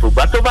happen in our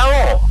program. But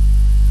overall,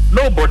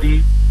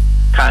 nobody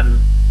can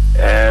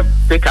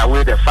take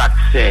away the fact,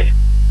 say,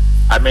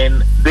 I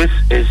mean, this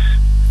is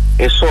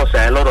a source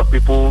that a lot of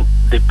people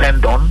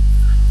depend on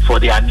for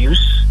their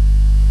news.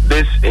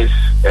 This is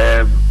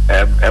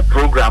a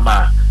program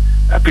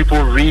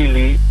people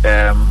really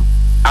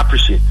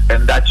appreciate,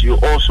 and that you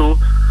also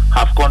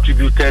have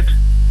contributed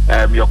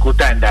your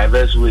quota in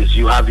diverse ways.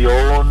 You have your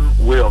own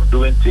way of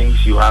doing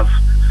things. You have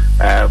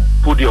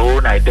put your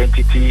own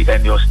identity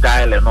and your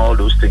style and all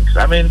those things.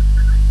 I mean,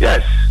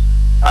 yes.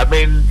 I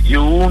mean,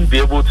 you won't be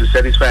able to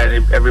satisfy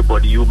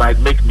everybody. You might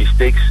make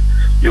mistakes.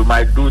 You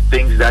might do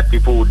things that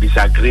people would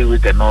disagree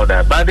with and all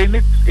that. But in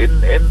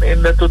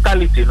the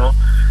totality, you know,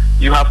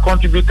 you have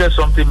contributed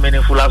something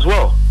meaningful as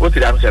well. What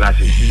did I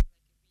say?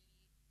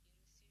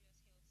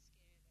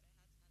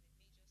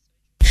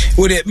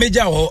 With the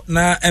major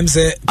na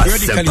say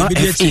periodically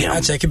immediately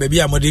I check baby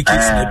amode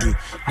kids na do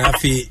na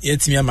fi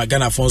yetimi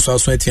amagana fon so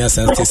aso atia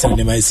sense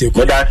ne mai say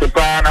ko da se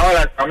pa na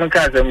wala am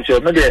kan say me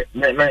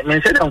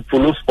me say dem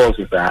full sports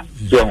that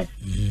so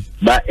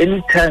but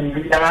anytime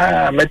we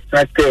are met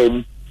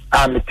time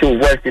am to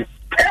work it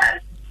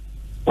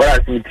what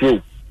I see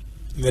you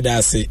me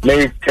da say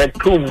me check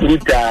to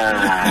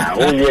bruta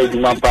o ye di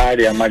ma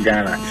party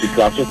amagana it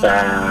was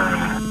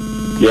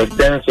your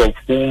sense of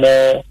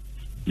humor,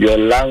 your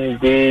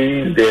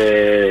language,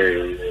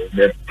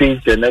 the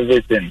pitch and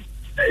everything,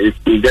 it's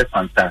just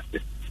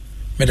fantastic.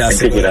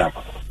 That's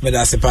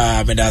Medase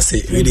pa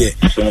medase we dey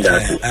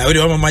we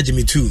dey mama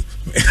Jimmy too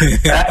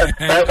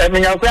I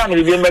mean you can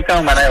be make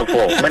am man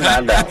for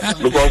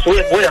because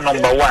we are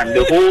number 1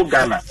 the whole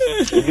Ghana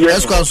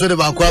let's go so the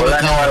back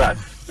wala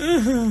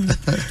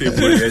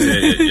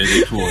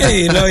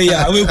hey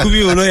lawyer we could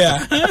be lawyer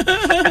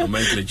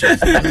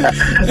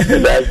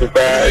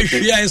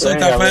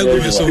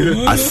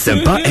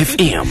Asempa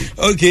FM.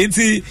 Okay,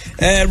 nti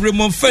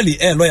Raymond Felly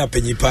lawyer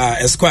penyipa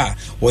Esquire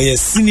we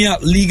senior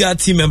legal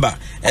team member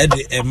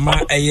the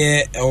Emma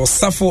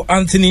Osafo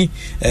Anthony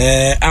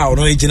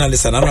no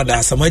journalist and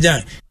another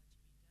Samajan.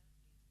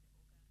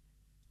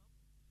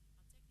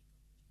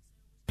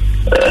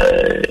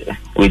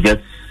 We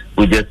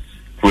just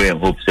pray and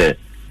hope say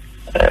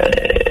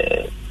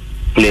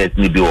players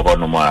need to be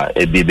on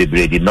a baby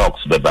Brady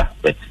Knox beba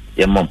but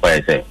your mom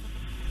say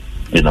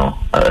you know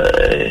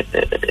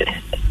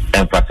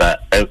emphasize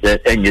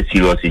any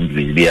serious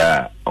injuries we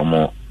are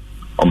on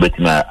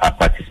betima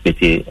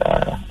participate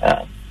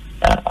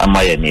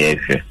amaya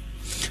near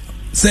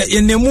say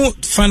in the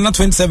mood final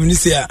 27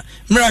 this year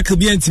miracle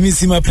be antimi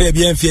see my player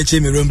be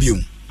fear me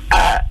rombium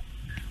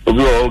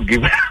we all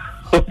give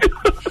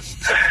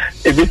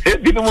if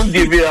you don't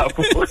give it up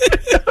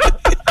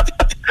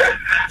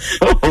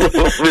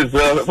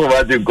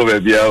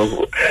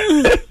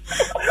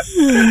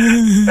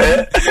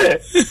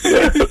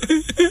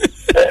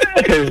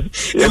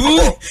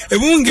it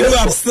won't give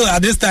up still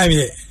at this time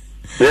here.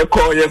 You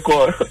call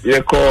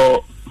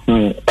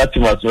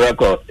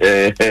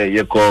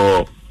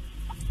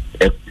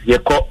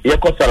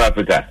South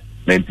Africa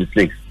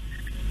 96.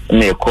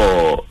 You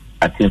call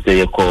I think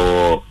you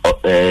call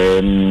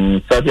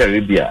Saudi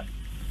Arabia.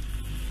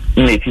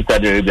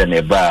 Saudi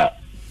Arabia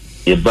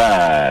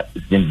Eba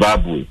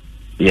Zimbabwe,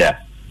 yeah.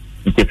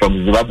 It's from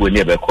Zimbabwe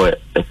near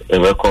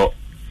Beko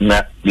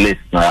na list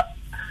na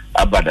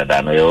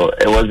Abadadano.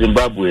 It was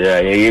Zimbabwe,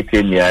 I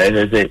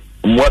say,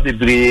 what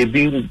did we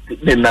be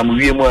the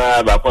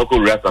Namuimo Bapako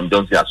Rasam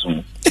don't say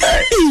assume.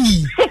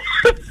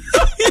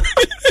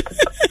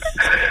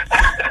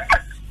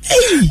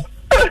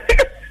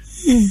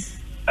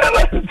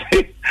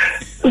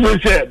 So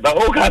say the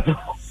Okato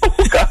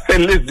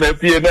list na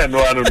PNN no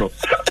I don't know.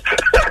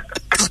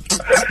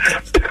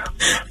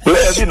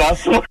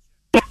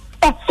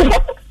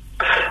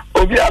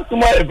 Obi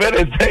asuma e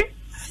very thing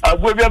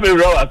agbo be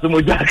raw asumo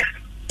jack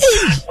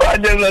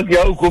anje no ki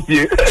au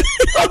kopie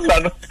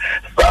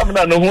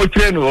samna no ho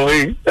train o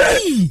yi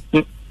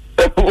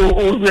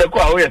o se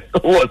kwa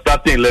o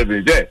starting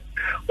level je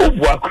o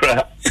bu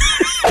akra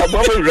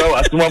agbo be raw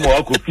asuma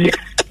mo kopie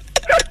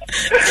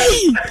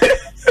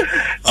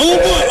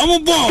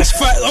I'm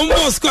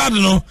boss squad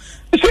no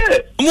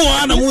mo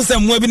ana mo se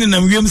mo bi ni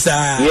nam wiem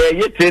sa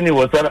ye training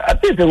was I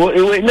think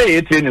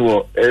we training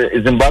was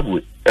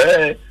Zimbabwe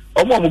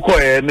omo mo ko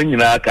no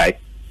nyina kai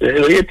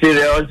ye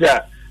training o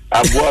ja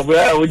abo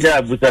o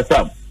ja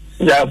busasam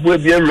ja abo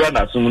bi ewura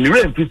na so ni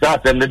rain fi sa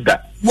attend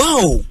that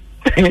wow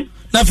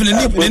na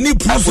feel ni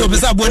proof so be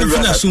sa abo ni fi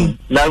na so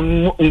na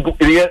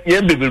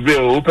ye bebe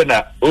open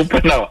abo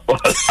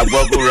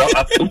ra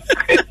aso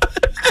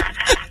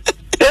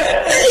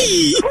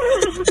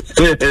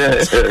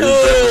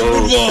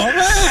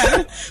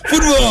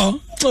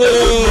football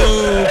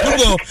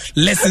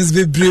lessons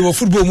be brave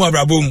football mo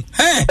abrabom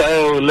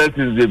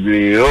lessons be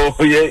brave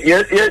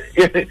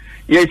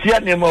yes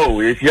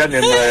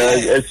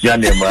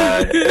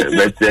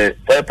but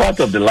part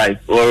of the life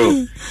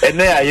or and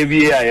now I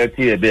be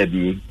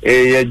baby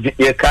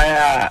ye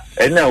kaya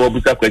and now what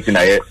buta question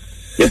I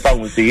if I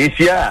would say it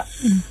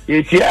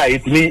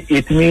me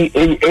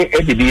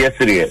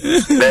yesterday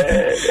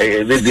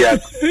maybe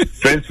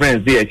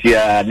friends there she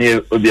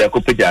near the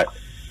Kopija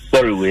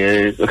sorry we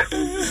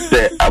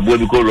say I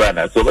won't go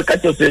runner so I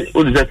catch you say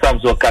what is some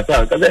so cut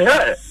out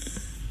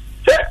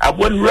say I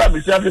won't run me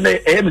something I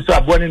so I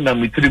born in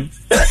my trip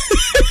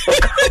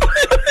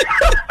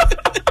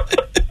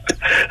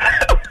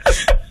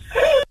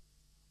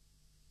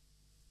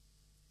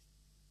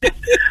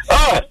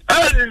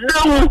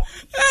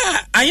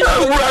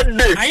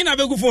I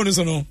never go for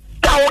so no.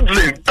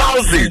 Thousand.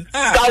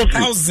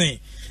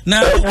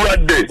 Now, what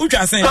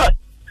you saying?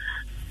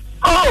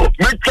 Oh,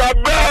 Mr.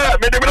 Bear,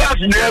 me the last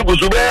year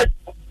was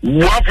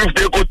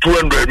 150 or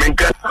 200.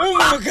 Minka. Oh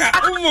my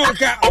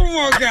God.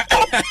 Oh,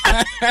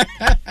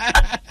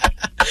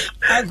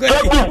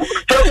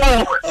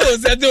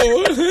 Zado.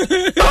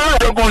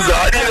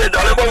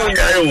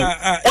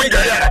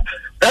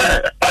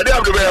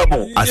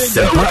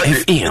 Asempa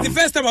FM. The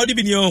first time I did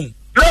be young.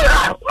 No,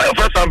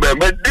 first time,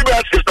 but did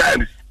 6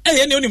 times.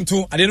 Hey, I know him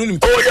too. I didn't know him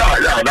too. Oh,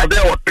 yeah, now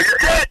there was.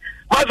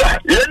 Mother,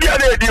 you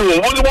did it.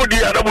 What's more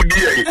dear? I would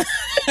dear.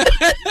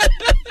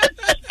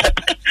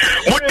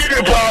 What did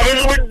you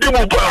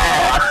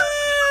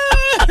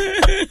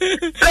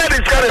that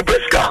is kind of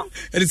pesca.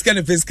 It is kind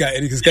of pesca.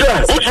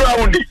 What's wrong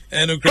with it?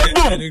 And a great.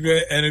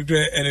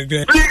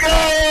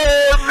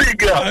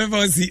 I'm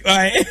going to see.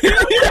 Why?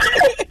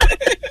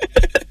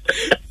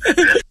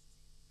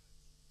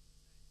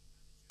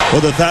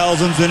 For the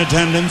thousands in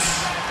attendance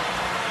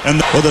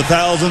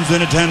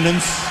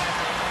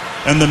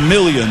and the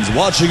millions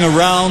watching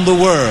around the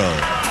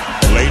world.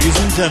 Ladies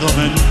and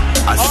gentlemen,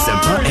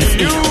 Asempa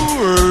FM.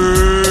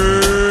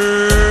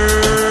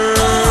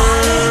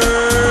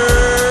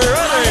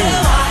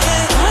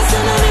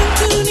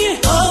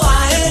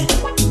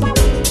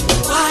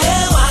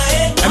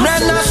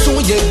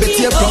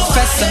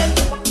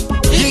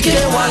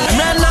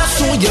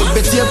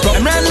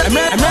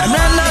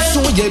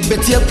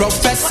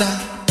 Professor,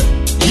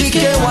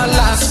 Ike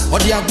Wallace, or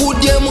the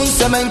good year moon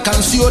semen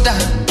can see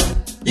that.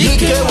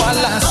 Ike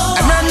Wallace,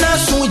 Amrana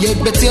soon ye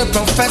better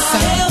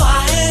professor.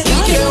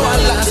 Ike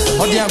Wallace,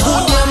 or the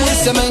good year moon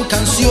semen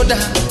can see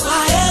that.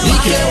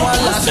 Ike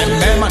Wallace,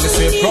 and man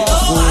say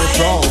profu.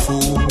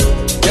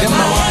 Them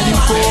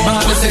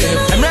man say,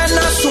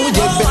 Amrana soon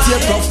ye better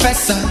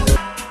professor.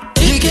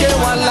 Ike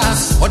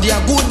Wallace, or the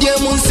good year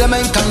moon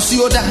semen can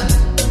see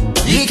that.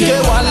 Ike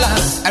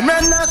Wallace,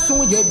 Amrana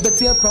soon ye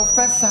better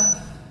professor.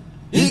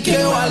 Ike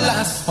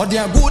Wallace, or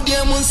the good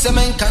year moon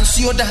semen can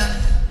see that.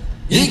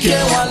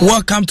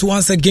 Welcome to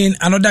once again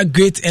another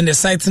great and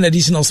exciting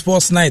edition of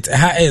Sports Night.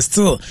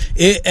 Still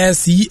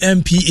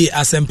ASEMPA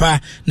Asempa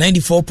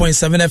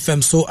 94.7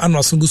 FM. So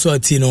Anwasunguso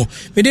Atino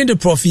within the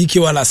Prof Ike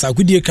Wallace. I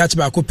could catch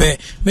back up.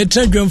 Me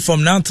trend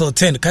from 9 till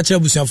 10. Catch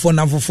up with your phone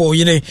number 4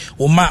 yene.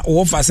 Oma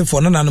offer for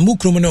none and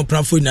mukrumo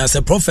prafu na se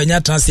prof nya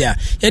transia.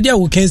 Yedia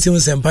we can see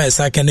Sempa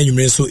second and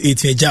you so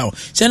 8 jaw.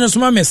 Channel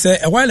Suma me say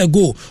a while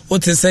ago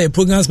what to say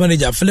programs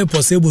manager Philip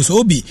Osebus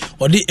Obi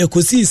or the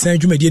Ekosi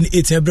Saint Median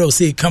 8 bro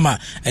say come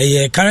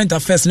current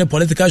affairs ne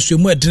political show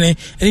mu edene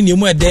ene ne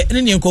mu ede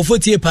ene ne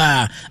nkofotie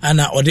pa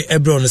ana ode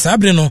ebro no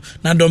sabre no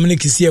na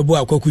Dominic Siebo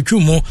akwakutwu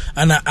mu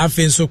ana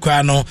afi nso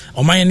kwa no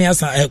oman ne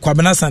asa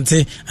kwabena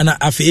sante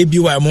ana afi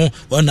ebiwa mu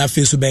ona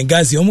afi so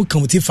Bengazi omu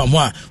kamuti famu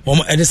a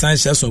omu ede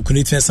sanhye so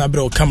kuniti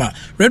sabre kama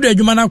radio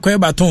adwuma na kwa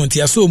baton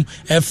ti asom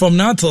from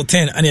now till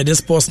 10 and the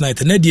Sports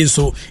Night na die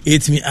so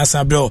 8 mi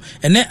asabre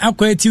ene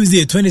akwa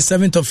Tuesday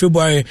 27th of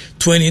February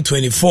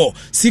 2024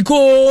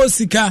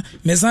 sika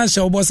mesanhye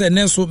obo se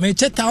ne so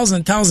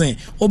 1,000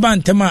 oba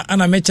ntema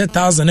ana meche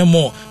 1,000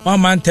 more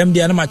one man tem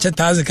dia na mache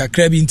 1,000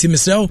 kakra bi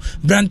ntimisrew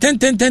brand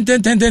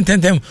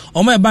 10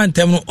 omo eba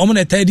ntem no omo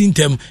na tadi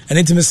ntem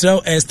ene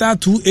ntimisrew star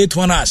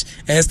 281 hash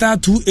star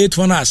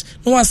 281 hash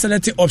no one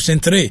select option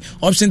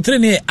 3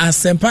 ne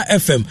Asempa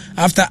FM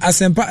after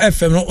Asempa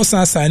FM no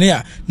osan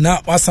sane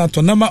na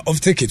wasanto number of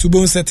tickets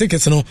ubo set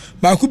tickets no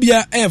ba ku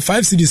bia 5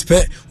 cedis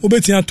per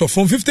obetia to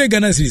from 50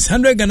 Ghana cedis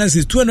 100 Ghana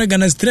cedis 200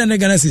 Ghana cedis 300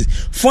 Ghana cedis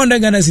 400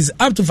 Ghana cedis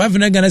up to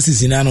 500 Ghana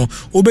cedis inano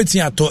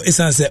obeti ato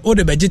esanse o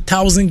de beji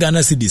 1,000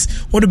 Ghana cedis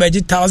o de beji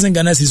 1,000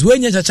 Ghana cedis we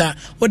nya chacha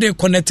o de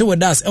connect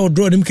with us e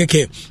draw nim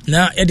keke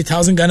na e de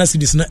 1,000 Ghana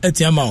cedis na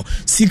etiama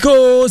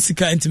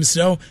sika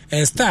intimsrew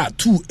star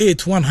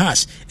 281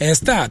 hash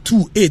star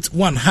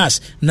 281 hash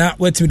na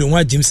wetimi do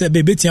wa jim se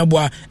be betia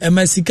boa e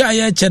ma sika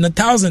ya che na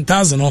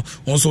 1,000 no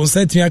onso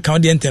setimi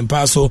account de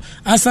ntempa so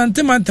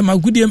asante mantama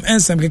gudiem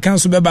ensem kekan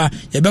so beba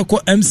ye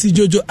beko MC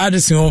Jojo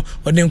Addison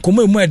o de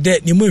nkomo emu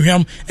ede ni mu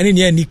hwam ene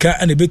ne anika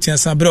ane betia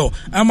sabrel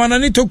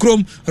amanani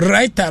tokrom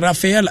writer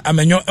Rafael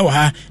Amenyo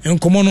ewa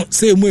nkomo no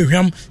se emu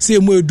ehwam se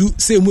emu edu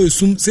se emu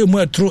esum se emu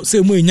etro se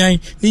emu enyan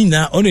ni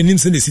na ono nim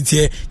se ne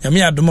sitie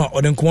nyame adoma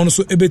o de nkomo no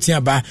so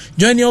ebetia ba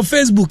join your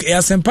Facebook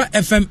Asempa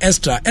FM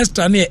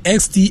extra ne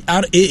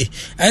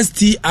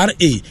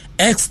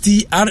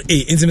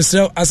XTRA into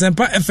Mr.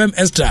 Asempa FM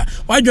extra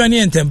wajoani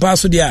entempa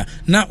so dia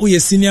na uye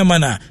senior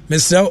mana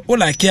Mr.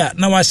 Olakia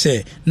na wa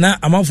share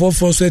na amanfo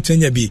so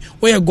etenya bi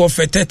we go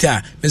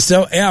feteta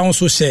Mr.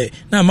 also share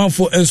na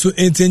amanfo enso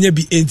entenya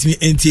bi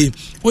enti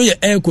we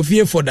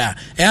Kofie Foda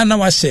na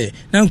wa share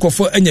na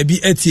nkofo enya bi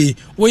etie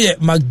we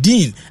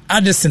Magdine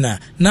Addison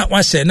na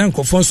wa share na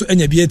nkofo so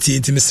enya bi etie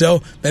enti Mr.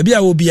 baabi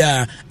a wo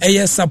bia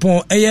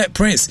Sapon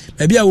Prince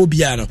baabi a wo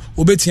bia no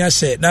obetia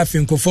share na afi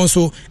nkofo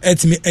so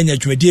etimi enya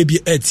dwumadie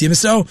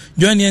so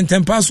join the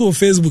Tempaso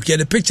Facebook here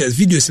the pictures,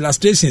 videos,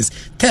 illustrations,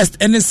 text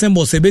any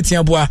symbols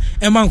betia boa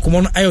eman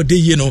komo no ayo de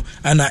ye no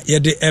ana ye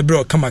de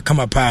ebro kama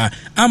pa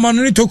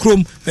amanoni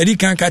tokrom bedi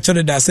kan ka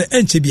chode da se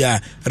enche bia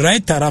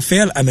right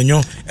Rafael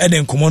Amenyo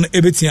eden komo no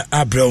ebetia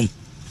abro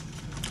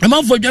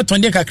Emma for your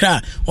Tondia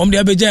Kakra, the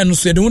Abeja and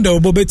said, Wonder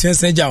Bobetian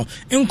Sanjao.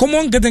 In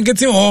common getting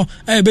or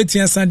I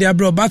betian Sandia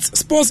bro, but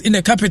sports in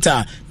the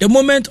capital, the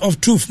moment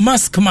of truth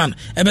must command.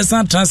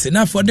 Ebesan transit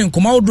now for them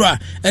Comaudra,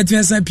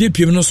 Etian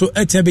PP, no so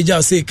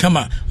Etiabija say,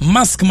 Kama,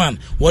 mask man.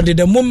 What did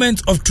the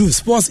moment of truth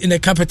sports in the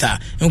capital?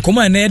 In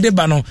command near the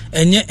Bano,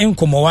 and yet in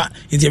Comoa,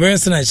 in the very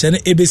San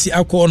ABC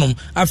Aquanum,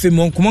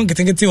 Afimon, common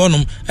getting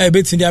onum, I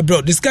bet in their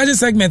bro. Discussion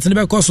segment in the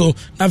Bacoso,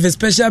 have a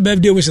special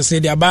birthday wish to say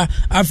their bar,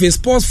 have a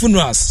sports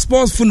funerals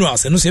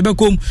funerals and no se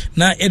bekom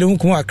na ede ho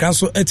ko akra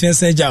so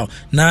etense jaw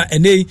na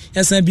ene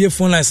yasan bie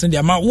phone lines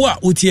dia ma wo a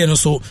otie no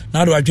so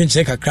na do adwen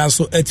check akra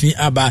so etun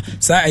aba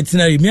sa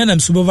itinerary me na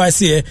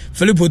supervisor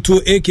Philip Oto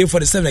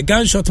AK47 the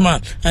gunshot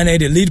man and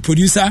the lead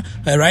producer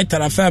right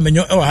Tarafa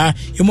Menyo ha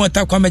imo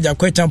takwa meja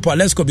kwetampo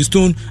let's go be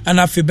stone and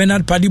afi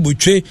Bernard Padi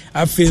Butwe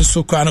afi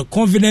Sokano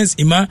confidence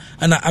ima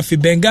and afi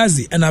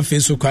Bengazi and afi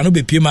Sokano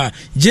bepima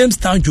James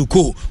Town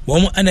Joko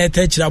wo ana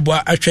etechirabo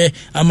ahwe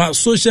ama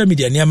social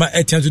media niama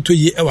etiantoto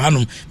yi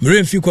hanom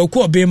Mrenfi Kwaku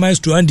Obe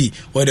Maestro Andy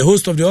or the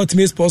host of the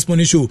Ultimate Sports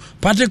Morning Show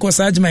Patrick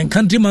Wasajman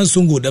Countryman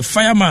Songo the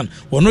fireman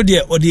wono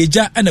de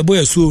odeja and the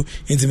boy so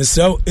into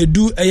Mr.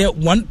 Edu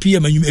 1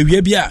 p.m.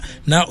 ewia bia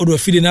na odo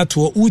fide na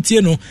to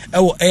utie no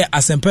ewo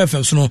Asempa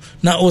FM so no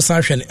na o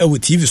sanhwe ewo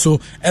TV so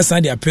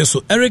esan dia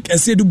peso Erik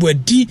Esedu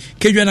Boadi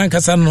Kedwana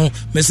nkasa no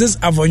Mrs.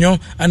 Avonyon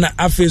ana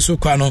afe so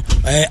kwa no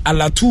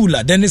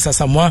Alatula Dennis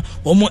Asamoah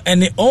omo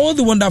ene all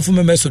the wonderful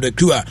members of the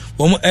crew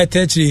omo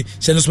etechiri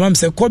Shenosmam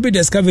se Kobe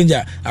the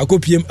Scavenger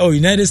akopiem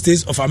United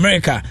States of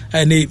America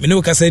ene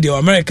mene ka say the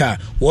America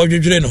wo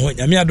dwedwere no ho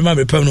nyame adoma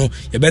brepam no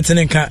ye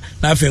betene nka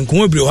na afe nko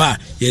obiro ha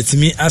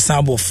yetimi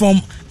asabo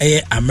from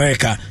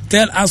America.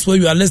 Tell us where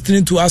you are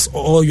listening to us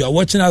or you are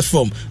watching us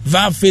from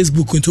via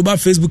Facebook into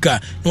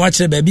Facebook no watch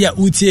baby a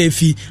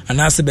UTF and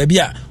ask baby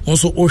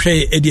also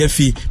ohwe EDF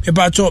me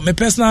pacho me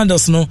personal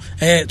handles no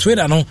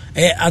Twitter no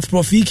at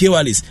Prof EK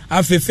Wallace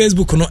afi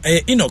Facebook no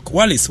Enoch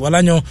Wallace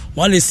walanyo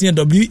Wallace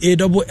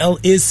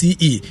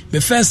WALLACE my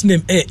first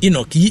name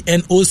Enoch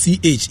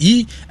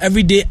ENOCH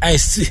every day I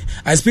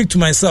speak to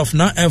myself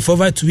now and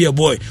forever to be a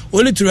boy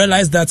only to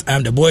realize that I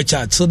am the boy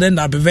child so then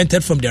I'm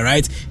prevented from the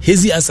right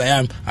hazy as I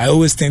am I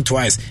always think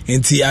twice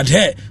until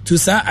adhere to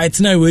sa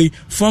itinerary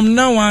from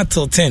now on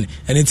till 10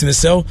 and into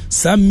myself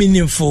some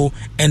meaningful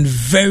and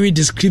very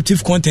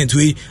descriptive content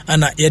we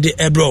and yede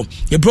ebro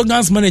the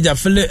programs manager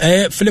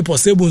Philip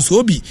Osebun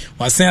Sobi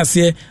was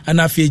saying and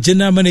afi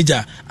general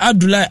manager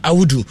Abdullah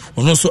Awudu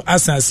ono so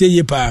asan say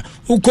yepa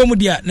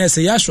ukomudia na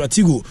say Yashua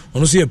Tigo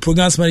ono so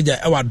programs manager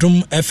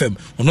Ewadum FM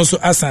ono so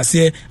asan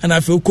say and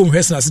afi ukom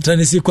hwes na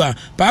sitanisi kwa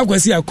pa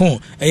akwasi akon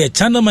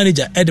channel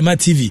manager Edma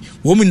TV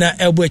womina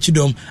elbo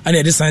echidom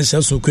and the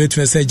sanction so create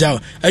say jaw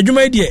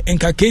adwuma die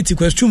enka keti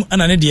question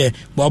anane die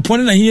bo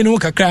opone na hie no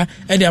kakra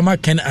e de ama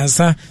ken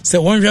ansa se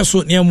wonhwe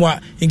so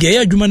niamwa nge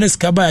ya adwuma na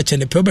sika ba ya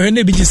chene pe be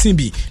na bigisin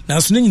bi na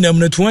so nyinam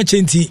na tuwa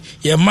chenti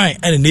ye man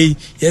anane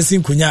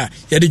yesin kunya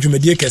ye de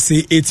dwumadie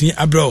kese 18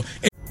 abro.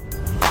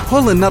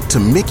 Pulling up to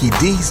Mickey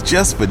D's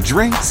just for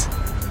drinks?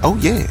 Oh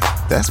yeah,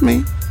 that's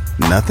me.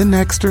 Nothing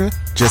extra,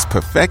 just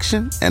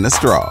perfection and a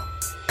straw.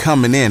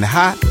 Coming in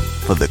hot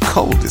for the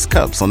coldest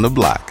cups on the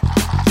block.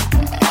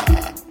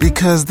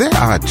 Because there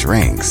are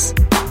drinks.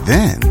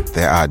 Then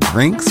there are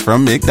drinks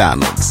from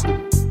McDonald's.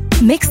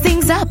 Mix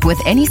things up with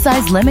any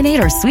size lemonade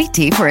or sweet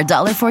tea for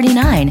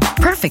 $1.49.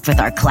 Perfect with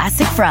our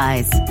classic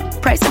fries.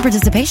 Price and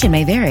participation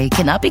may vary.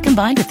 Cannot be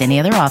combined with any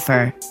other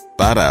offer.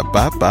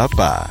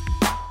 Ba-da-ba-ba-ba.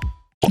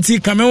 Ti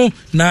kameo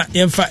na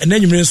yemfa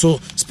enanyumre so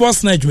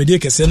sports night media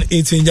kese no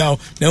 18 jaw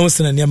na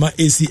wosena niama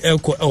ACL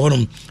ko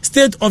ehonum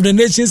State of the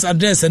Nation's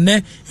address and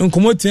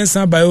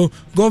nkomotiensa bio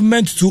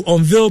government to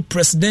unveil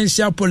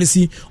presidential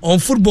policy on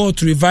football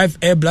to revive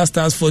Air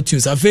Blasters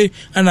fortunes afi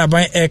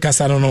anaban Air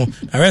Kasano no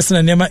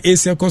wosena niama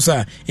ACL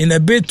kosa in a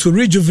bid to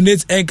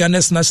rejuvenate Air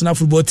Ghana's national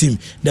football team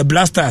the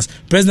Blasters.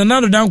 President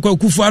Nando Dankwa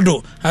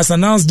Akufo-Addo has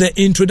announced the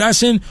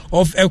introduction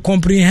of a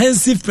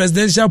comprehensive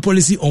presidential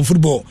policy on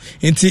football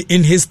in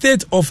his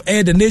State of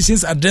the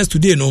Nation's address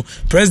today. No,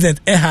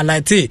 President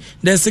highlighted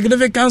the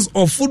significance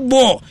of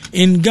football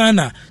in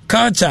Ghana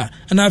culture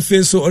and I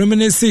feel so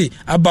reminiscing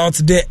about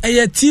the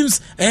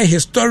team's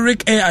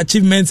historic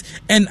achievements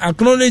and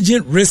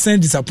acknowledging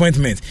recent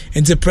disappointment.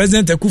 And the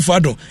President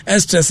Akufo-Addo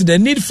stressed the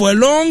need for a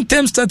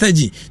long-term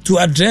strategy to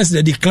address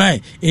the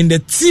decline in the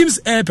team's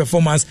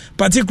performance,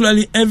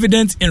 particularly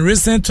evident in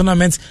recent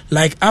tournaments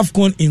like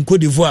AFCON in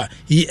Cote d'Ivoire.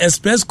 He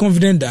expressed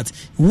confidence that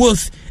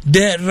with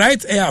the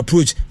right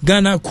approach,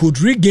 Ghana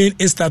could regain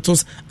its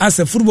status as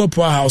a football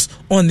powerhouse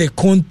on the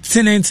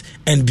continent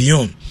and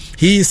beyond.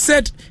 He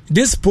said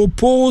this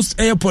proposed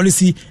air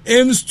policy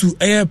aims to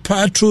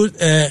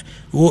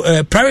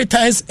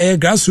prioritize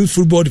grassroots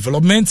football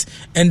development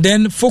and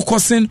then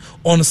focusing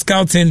on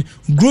scouting,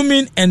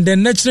 grooming, and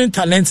then nurturing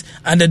talent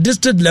at the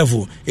district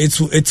level. It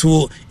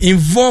will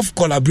involve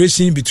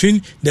collaboration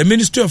between the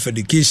Ministry of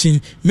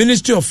Education,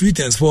 Ministry of Youth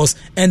and Sports,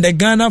 and the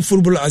Ghana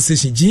Football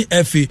Association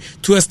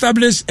 (GFA) to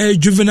establish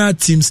juvenile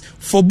teams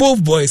for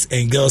both boys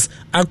and girls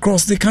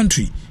across the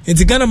country. In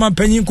the Ghana man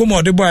penyin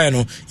komo de boy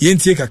no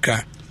yentie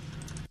kakra.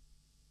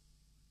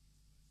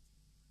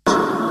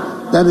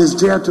 That is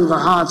dear to the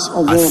hearts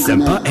of all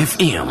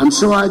Ghanaians. And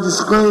so I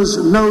disclose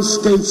no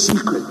state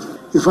secret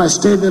if I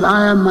state that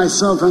I am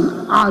myself an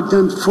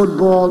ardent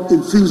football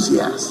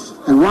enthusiast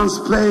and once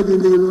played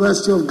in the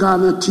University of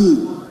Ghana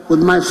team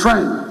with my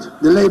friend,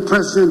 the late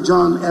President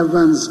John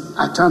Evans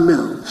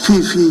Atamil,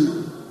 Fifi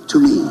to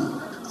me.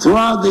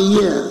 Throughout the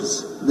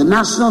years, the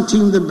national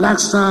team, the Black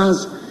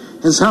Stars,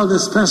 has held a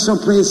special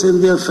place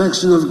in the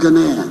affection of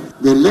Ghanaians.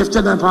 They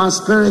lifted up our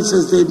spirits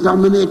as they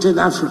dominated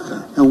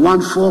Africa and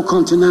won 4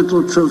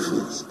 continental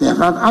trophies. They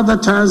have at other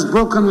times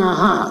broken our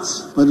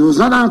hearts, but it was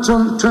not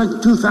until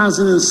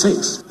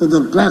 2006 that the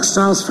Black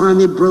Stars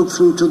finally broke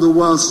through to the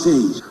world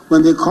stage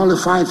when they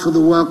qualified for the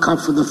World Cup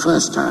for the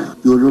first time.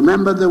 You'll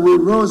remember that we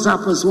rose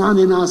up as one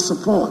in our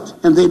support,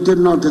 and they did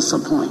not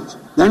disappoint.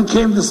 Then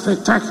came the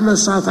spectacular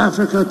South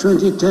Africa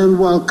 2010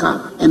 World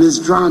Cup and its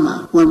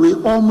drama when we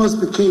almost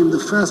became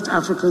the first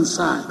African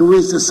side to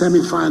reach the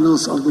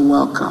semi-finals of the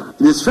World Cup.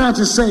 It is fair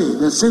to say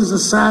that since the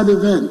sad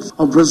events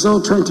of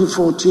Brazil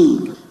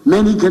 2014,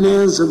 many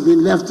Ghanaians have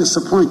been left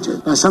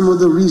disappointed by some of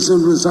the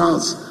recent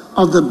results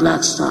of the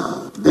Black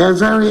Stars. Their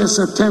various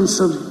attempts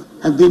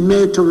have been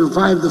made to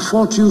revive the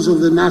fortunes of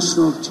the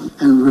national team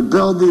and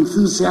rebuild the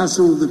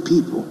enthusiasm of the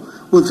people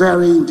with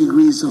varying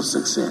degrees of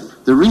success.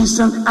 The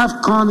recent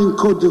AFCON in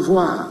Cote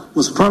d'Ivoire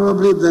was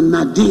probably the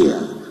nadir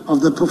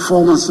of the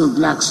performance of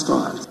Black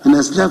Stars and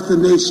has left the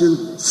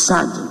nation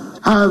saddened.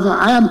 However,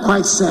 I am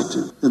quite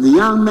certain that the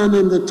young men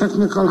and the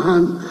technical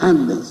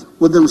handlers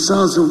with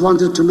themselves have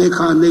wanted to make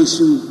our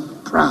nation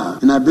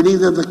proud. And I believe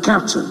that the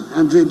captain,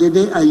 Andre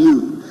Dede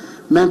Ayew,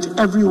 meant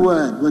every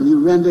word when he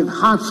rendered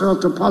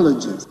heartfelt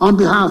apologies on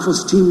behalf of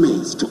his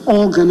teammates to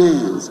all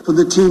Ghanaians for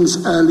the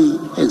team's early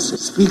exit.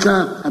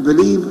 Speaker, I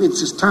believe it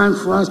is time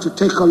for us to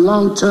take a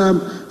long-term,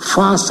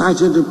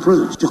 far-sighted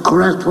approach to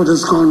correct what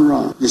has gone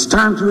wrong. It is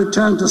time to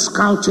return to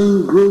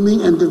scouting,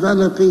 grooming, and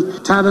developing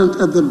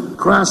talent at the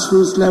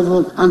grassroots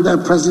level under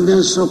a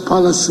presidential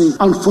policy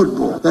on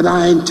football that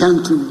I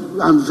intend to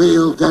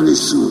unveil very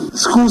soon. The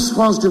School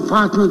Sports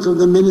Department of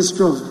the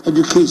Ministry of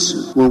Education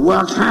will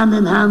work hand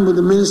in hand with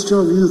the Ministry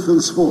of Youth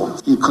and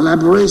Sports in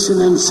collaboration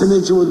and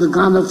synergy with the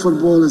Ghana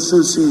Football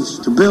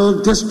Association to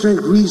build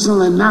district,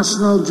 regional, and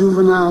national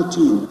juvenile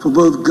teams for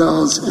both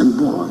girls and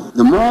boys.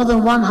 The more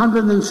than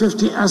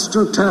 150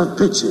 AstroTurf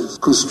pitches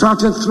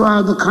constructed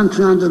throughout the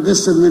country under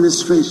this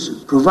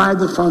administration provide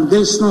the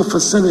foundational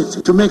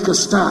facility to make a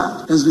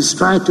start as we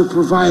strive to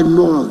provide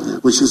more of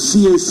them. We should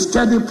see a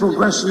steady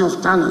progression of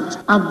talent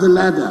up the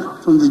ladder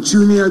from the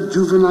junior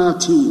juvenile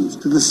teams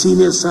to the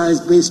senior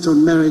sides based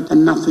on merit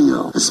and nothing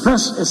else.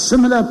 A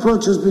similar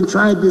approach has been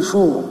tried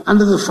before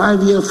under the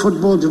 5-year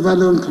football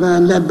development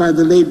plan led by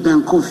the late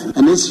Ben Kofi,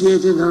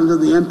 initiated under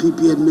the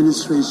MPP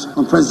administration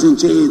of President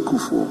J.A.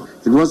 Kufuor.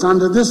 It was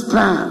under this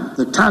plan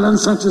that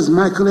talents such as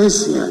Michael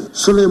Essien,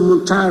 Sule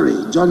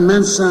Muntari, John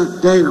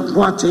Mensah, Derek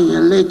Boateng,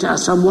 and later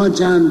Asamoah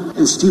Gyan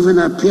and Stephen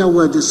Appiah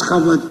were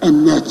discovered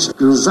and nurtured.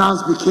 The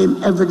results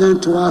became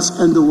evident to us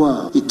and the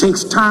world. It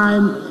takes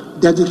time,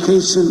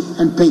 dedication,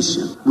 and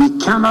patience. We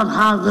cannot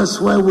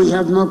harvest where we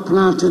have not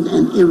planted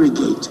and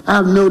irrigate. I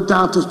have no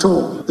doubt at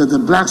all that the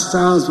Black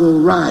Stars will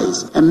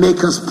rise and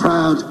make us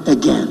proud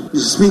again. Mr.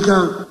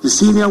 Speaker, the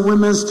senior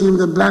women's team,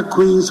 the Black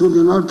Queens, who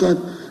do not get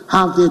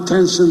half the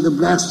attention the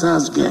Black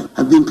Stars get,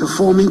 have been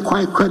performing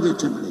quite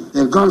creditably.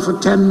 They've gone for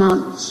 10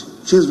 months.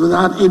 She's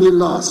without any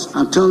loss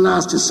until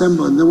last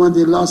December, and then when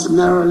they lost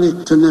narrowly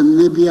to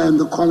Namibia in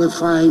the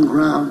qualifying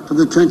round for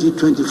the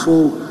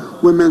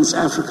 2024 Women's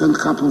African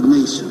Cup of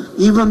Nations.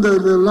 Even though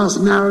they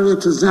lost narrowly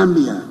to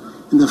Zambia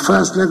in the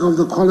first leg of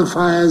the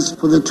qualifiers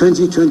for the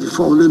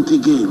 2024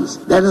 Olympic Games,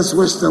 let us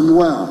wish them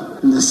well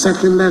in the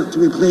second leg to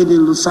be played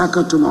in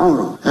Lusaka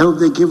tomorrow. I hope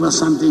they give us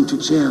something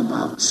to cheer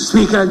about. Mr.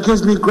 Speaker, it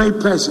gives me great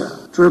pleasure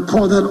to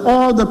report that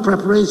all the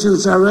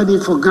preparations are ready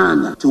for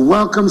Ghana to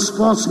welcome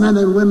sportsmen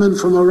and women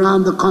from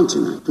around the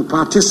continent to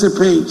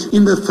participate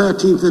in the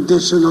 13th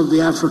edition of the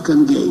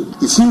African Games.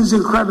 It seems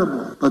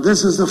incredible, but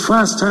this is the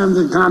first time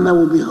that Ghana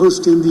will be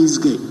hosting these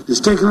games. It's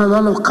taken a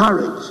lot of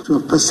courage to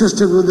have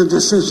persisted with the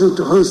decision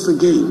to host the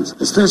games,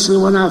 especially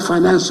when our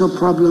financial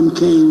problem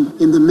came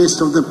in the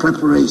midst of the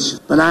preparation.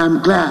 But I am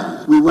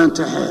glad we went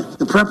ahead.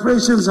 The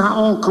preparations are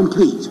all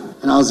complete.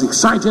 And I was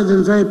excited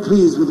and very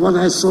pleased with what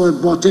I saw at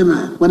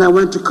Botima when I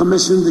went to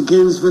commission the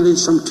Games Village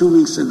some 2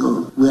 weeks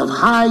ago. We have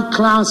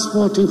high-class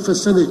sporting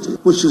facilities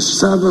which should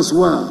serve us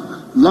well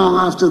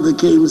long after the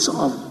Games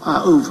are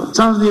over.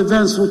 Some of the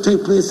events will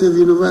take place at the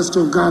University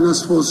of Ghana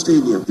Sports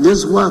Stadium. It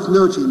is worth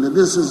noting that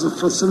this is a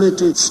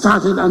facility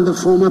started under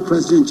former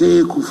President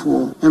J.A.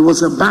 Kufuor and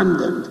was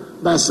abandoned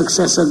by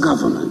successor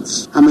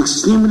governments. I'm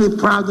extremely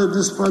proud that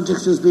this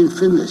project has been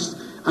finished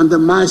under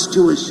my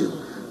stewardship,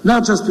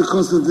 not just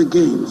because of the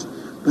Games,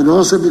 but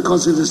also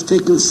because it has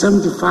taken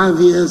 75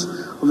 years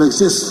of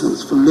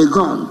existence for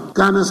Legon,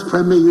 Ghana's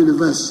premier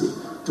university,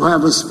 to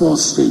have a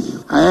sports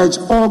stadium. I urge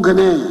all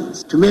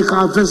Ghanaians to make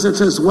our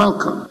visitors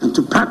welcome and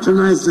to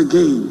patronize the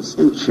Games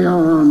and cheer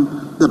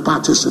on the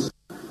participants.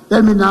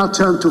 Let me now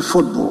turn to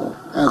football,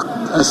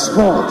 a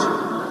sport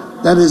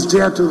that is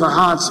dear to the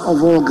hearts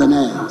of all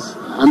Ghanaians.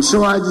 I'm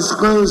sure I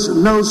disclose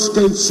no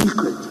state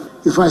secret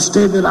if I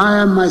state that I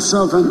am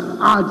myself an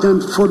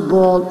ardent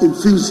football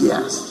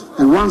enthusiast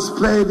and once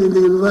played in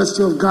the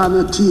University of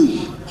Ghana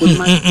team with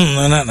my...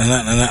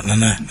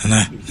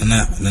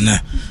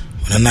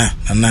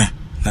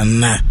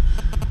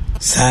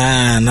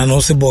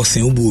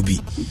 boxing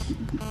ububi.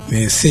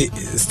 Me say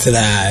still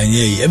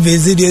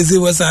every day say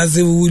was I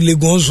say we le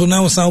gon so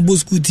now some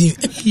school team.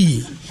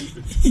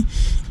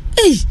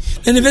 hey,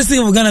 the University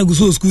of Ghana go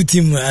so school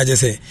team I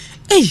just say,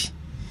 hey,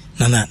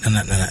 nana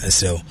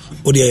so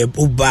odi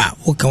oba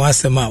o kan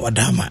wasema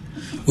wadama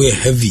we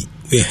heavy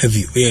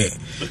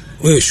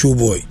we show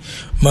boy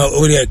ma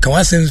odi kan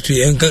wasem to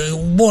enka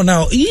bo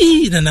now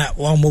nana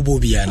wa mobo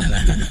bia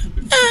nana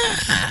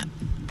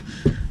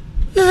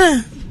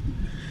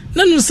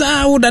nanu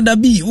sa wo dada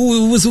bi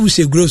wo so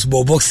she gross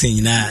ball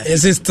boxing na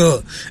yes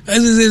still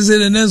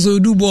as so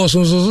do ball so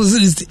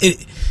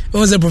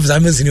was a professor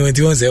Messi went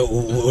to say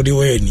odi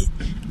we ni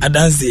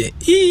adanse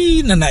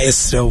nana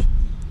esrew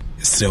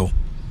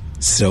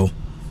so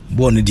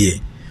born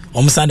dey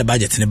almost the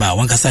budget ne ba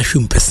wan kasa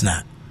hwem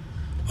personal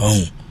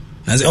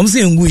na say almost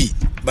ngui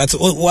but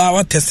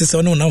wa test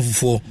so no na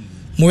fufo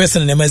mo wese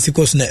na ma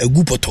sikos na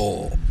egu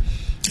poto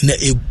na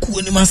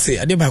egu ni ma say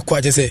ade ba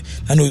kwa je say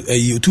na no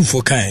you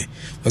for kan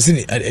was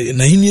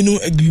na hini no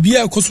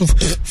bibia koso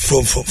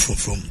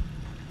from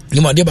ni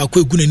ma de ba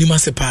kwa egu na ni ma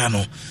say pa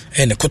no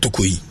ne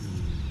kotoko yi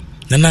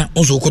na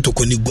onso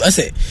kotoko ni gu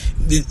ase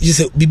you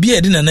say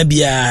bibia de na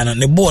bia no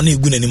ne ball na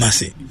egu na ni ma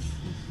say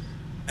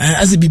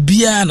as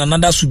bibia na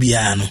nada so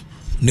bia no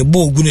ne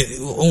ball gu ne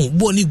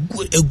ball ni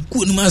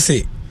egu ni ma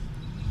say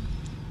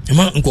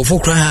ema nkofo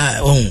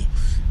kra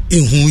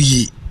ehu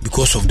yi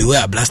because of the way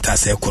a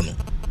blasters ekono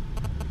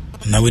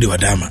na we de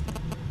wadama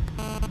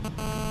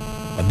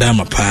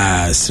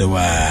pass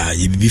wa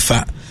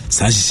yibifa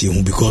sanshi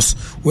hu because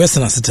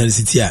western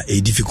city are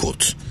a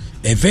difficult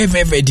a very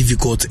very very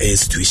difficult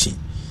situation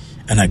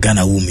and a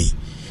Ghana woman.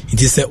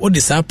 It is all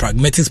these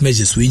pragmatic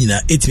measures we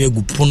nyina etime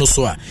gu pono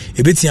so a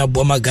ebetia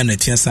boma Ghana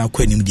tiansa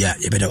kwa nim dia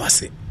yebeda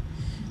wase.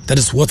 That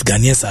is what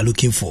Ghanaians are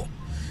looking for.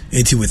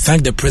 And we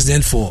thank the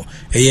president for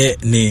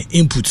ne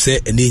input say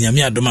ne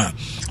nyame adoma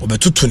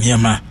obetutu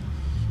niama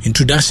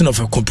introduction of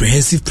a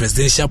comprehensive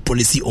presidential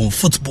policy on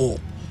football.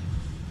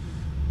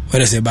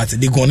 What I say about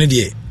the gone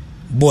there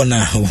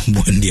bona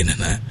bondi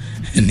na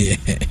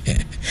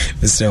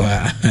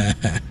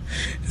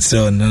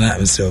so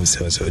nana so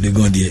they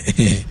gone there.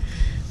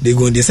 They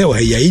go and say why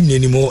you ain't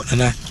anymore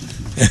nana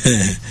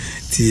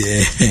ti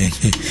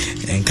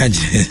encourage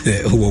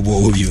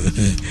obo you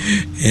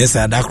yes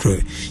adakro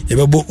you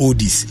be bo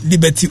oldies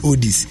liberty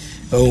oldies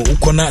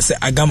ukona say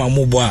agama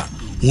mobo a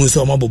won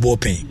so mabobo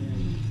pen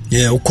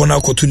yeah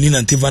ukona kotuni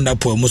na Van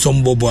Poel mo so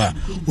mobo a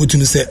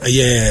utumi say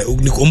yeah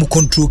omu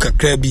control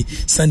kakra bi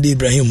Sunday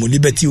Ibrahim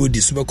liberty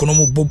oldies be kono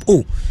mo bob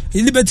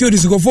liberty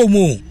oldies go for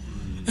mo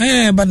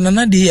but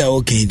nana dey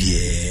okay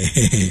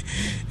there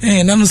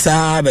nanu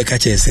sa be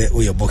kache say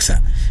o your boxer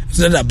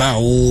so that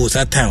about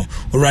that time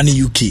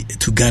running UK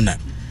to Ghana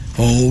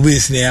we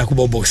say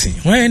yakubo boxing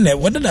when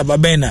what that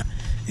about na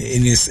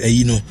in his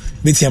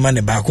betiama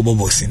ne ba yakubo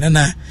boxing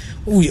nana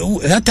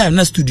that time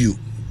na studio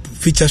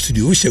feature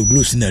studio we show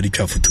gloves na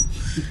retwa photo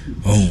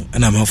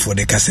and am for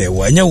the kase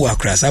wa anya wa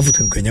cross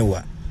photo nkanya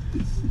wa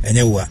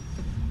anya wa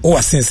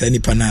o sense any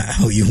pana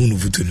you hunu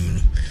photo no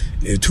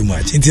too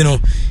much intino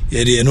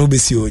ye no be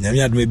si o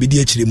nyame adoma be di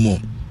akire mo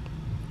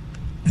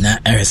na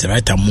RS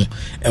right amu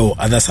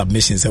other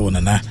submissions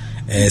na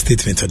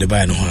statement of the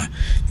buy no ha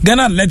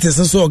Ghana Athletics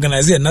also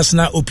organize a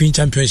national open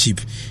championship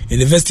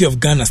University of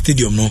Ghana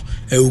Stadium no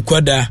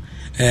ukwada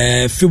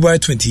February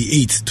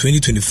 28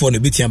 2024 no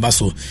betiam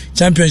baso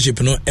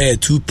championship no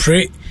to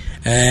pre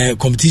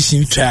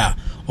competition trial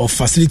of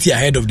facility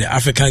ahead of the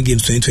African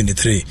Games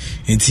 2023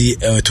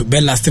 until to be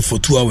lasted for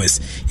 2 hours.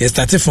 It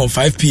started from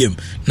 5 p.m.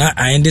 now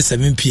I ended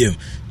 7 p.m.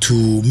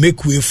 to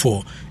make way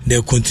for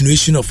the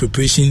continuation of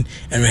preparation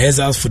and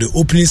rehearsals for the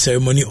opening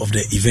ceremony of the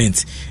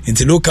event.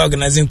 Into local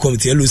organizing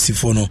committee LOC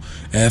for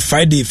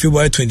Friday,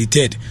 February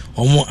 23rd,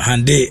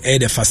 hand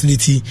the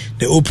facility,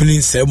 the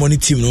opening ceremony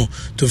team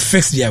to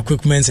fix the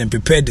equipment and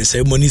prepare the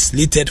ceremony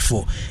slated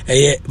for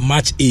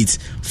March 8th,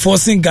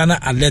 forcing Ghana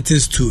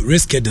Athletics to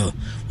reschedule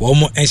one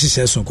more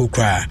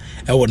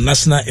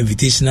National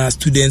Invitational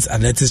Students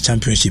Athletics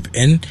Championship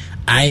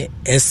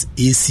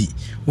NISAC,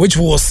 which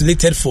was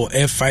slated for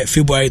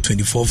February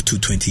 24th to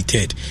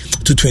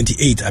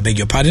 28th. I beg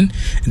your pardon.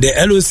 The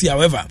LOC,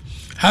 however,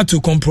 had to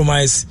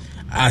compromise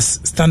as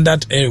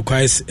standard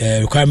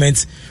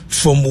requirements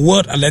from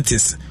World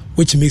Athletics,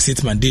 which makes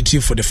it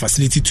mandatory for the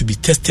facility to be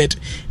tested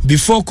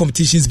before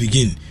competitions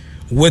begin,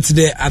 with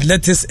the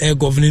athletics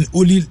governing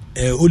only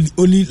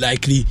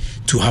likely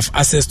to have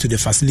access to the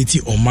facility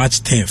on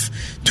March 10th,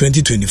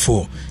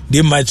 2024.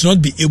 They might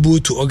not be able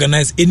to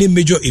organize any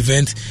major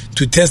event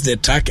to test the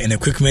track and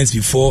equipment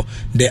before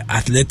the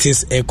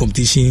athletics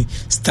competition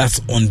starts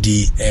on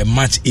the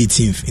March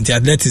 18th. In the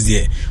athletics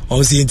there,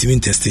 obviously to be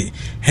tested.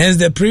 Hence,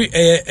 the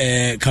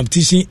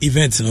pre-competition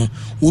event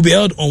will be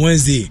held on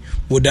Wednesday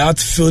without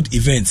field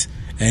events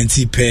and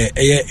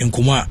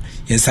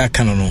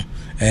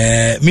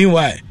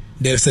meanwhile,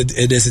 the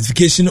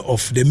certification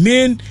of the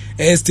main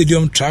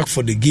stadium track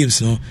for the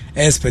games is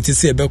expected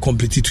to be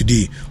completed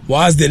today,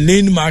 whilst the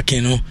lane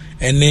marking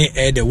and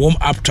the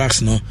warm-up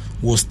tracks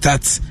will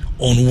start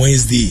on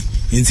Wednesday.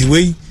 In the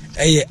way,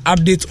 a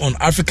update on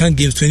African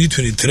Games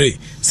 2023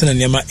 sena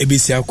niema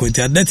ebesi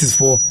akwenti. That is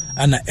for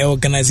ana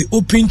organize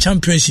Open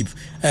Championship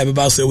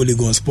beba so we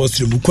go sports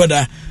room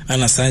kwada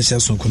ana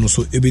Sanchez Sonkono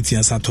so ebeti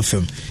ansa to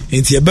fam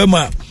enti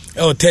ebema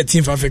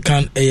 13th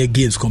African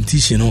Games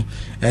competition no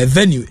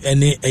venue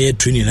any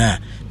training na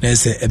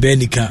say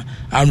ebenika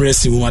arm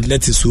wrestling room,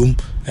 athletics room,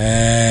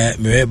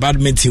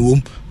 badminton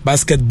room,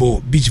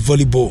 basketball, beach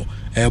volleyball,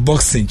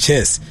 boxing,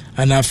 chess,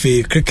 and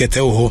afi cricket,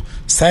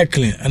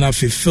 cycling, and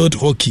afi field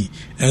hockey,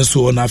 and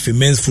so on afi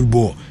men's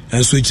football,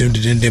 and so each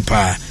the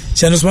power.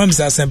 Channels 1 is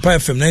Asempa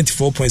FM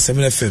 94.7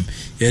 FM.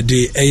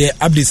 The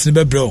updates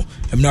in bro.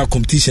 I'm now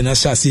competition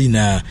as I see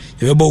na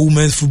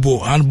women's football,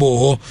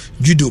 handball,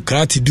 judo,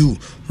 karate do,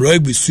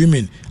 rugby,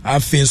 swimming,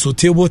 afi so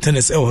table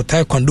tennis,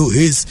 taekwondo,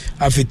 his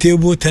afi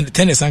table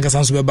tennis and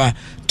kasanso beba,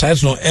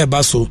 triathlon, air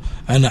basso,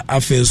 and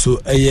afi so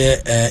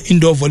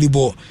indoor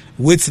volleyball,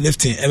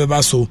 weightlifting, air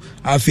basso,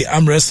 afi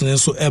arm wrestling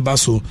so air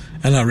basso,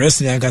 and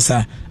wrestling and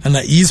kasa, and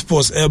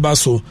e-sports air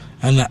basso,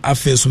 and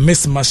afi so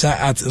mixed martial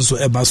arts and so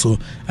air basso,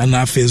 and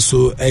afi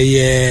so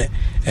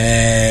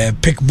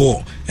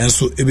pickball and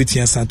so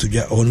ebetian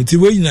santuja onuti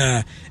we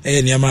na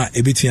niama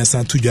ebetian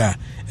santuja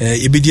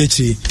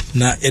ebediachi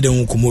na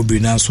eden nkomobi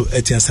na so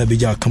etian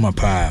sabeja kama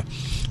pa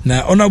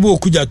na honorable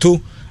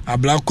Okujato a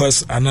Black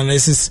Cross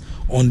analysis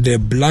on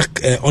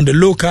the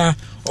local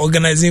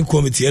organizing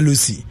committee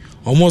LOC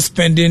almost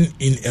spending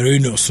in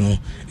arenas no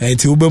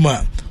enti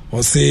ubema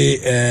or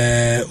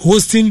say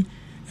hosting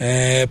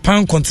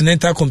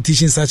pan-continental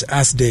competitions such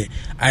as the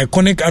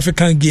iconic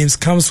African Games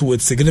comes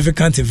with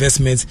significant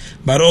investments,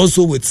 but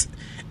also with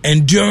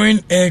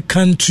enduring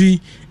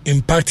country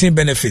impacting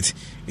benefit.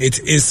 It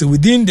is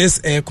within this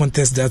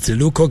contest that the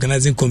local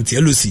organizing committee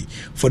LOC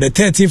for the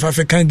 13th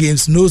African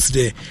Games notes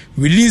the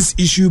release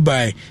issued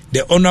by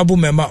the Honourable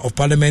Member of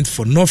Parliament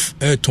for North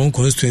Tone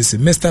Constituency,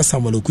 Mr.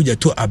 Samuel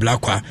Okujato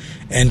Ablakwa,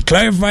 and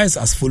clarifies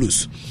as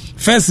follows.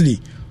 Firstly,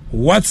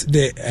 what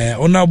the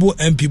Honourable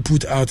MP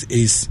put out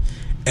is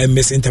a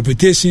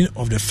misinterpretation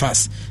of the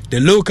facts.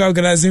 The local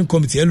organizing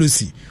committee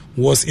LOC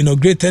was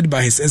inaugurated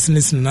by His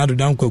Excellency Nana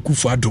Dankwa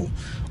Akufo-Addo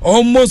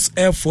almost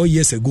 4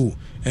 years ago,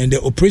 and the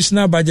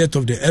operational budget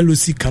of the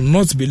LOC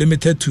cannot be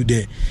limited to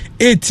the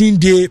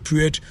 18-day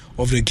period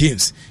of the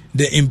games.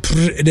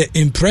 The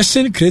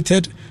impression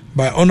created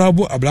by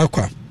Honorable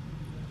Ablakwa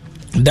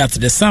that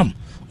the sum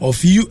of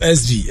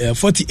USD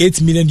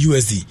 48 million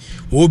USD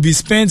will be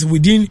spent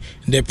within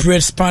the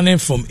period spanning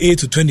from 8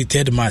 to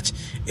 23rd March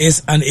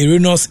is an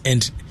erroneous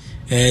and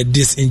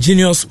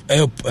disingenuous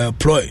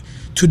ploy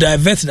to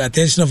divert the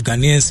attention of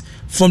Ghanaians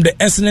from the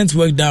excellent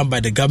work done by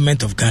the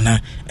government of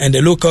Ghana and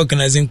the local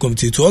organizing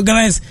committee to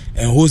organize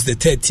and host the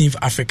 13th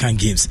African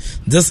Games.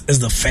 This is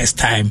the first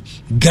time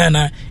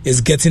Ghana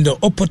is getting the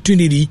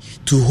opportunity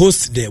to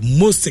host the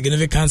most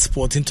significant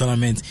sporting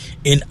tournament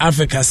in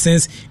Africa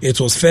since it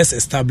was first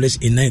established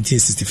in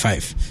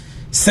 1965.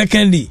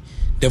 Secondly,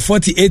 the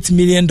 $48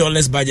 million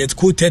budget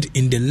quoted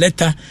in the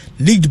letter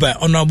leaked by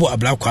Honorable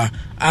Ablakwa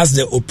as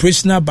the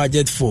operational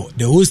budget for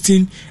the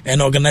hosting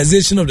and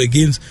organization of the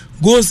games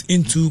goes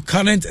into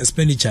current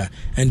expenditure,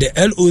 and the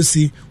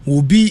LOC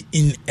will be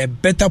in a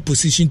better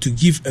position to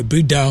give a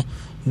breakdown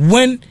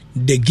when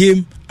the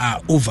games are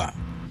over.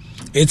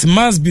 It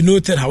must be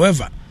noted,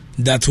 however,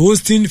 that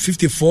hosting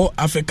 54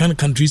 African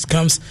countries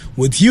comes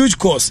with huge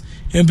cost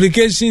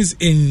implications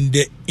in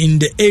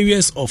the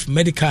areas of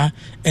medical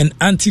and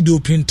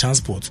anti-doping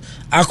transport,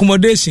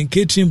 accommodation,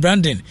 catering,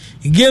 branding,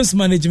 games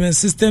management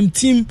system,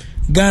 team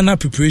Ghana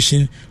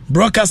preparation,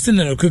 broadcasting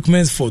and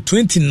equipment for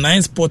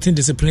 29 sporting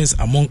disciplines,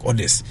 among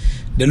others.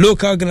 The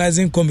local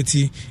organizing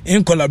committee,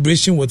 in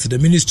collaboration with the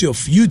Ministry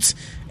of Youth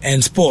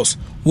and Sports,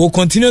 will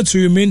continue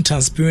to remain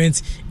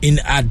transparent in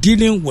our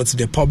dealing with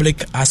the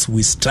public as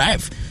we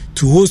strive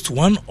to host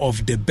one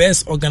of the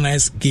best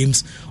organized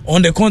games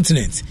on the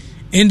continent.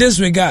 In this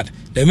regard,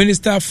 the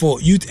Minister for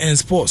Youth and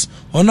Sports,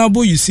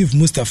 Honorable Yusuf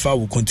Mustafa,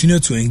 will continue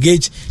to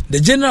engage the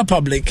general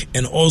public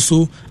and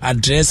also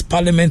address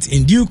Parliament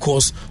in due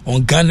course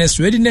on Ghana's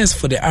readiness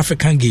for the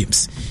African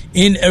Games.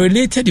 In a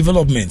related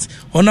development,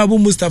 Honorable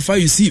Mustafa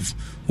Yusuf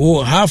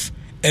will have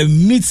a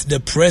meet the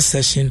press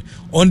session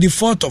on the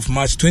 4th of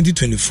March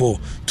 2024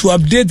 to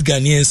update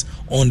Ghanaians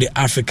on the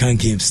African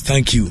Games.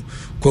 Thank you.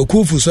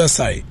 Kwaku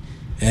Fusasai,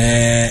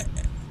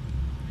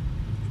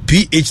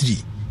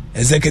 PhD,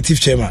 Executive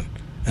Chairman,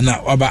 and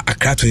now about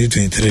Accra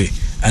 2023,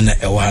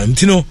 and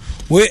Tino,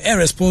 we a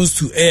response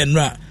to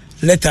A&R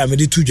letter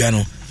made to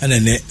Jano and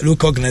then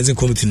local organizing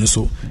committee no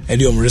so a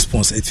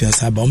response at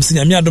Fiasaba.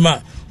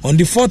 On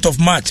the 4th of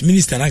March,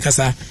 Minister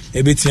Nakasa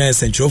Ebetia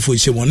Central for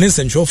one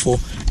Central for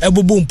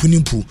Ebobum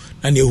Punimpu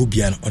and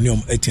Yehubian on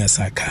Yom Etian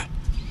Saka.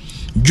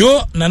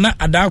 Joe Nana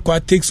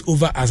Adakwa takes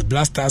over as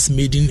Blasters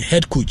maiden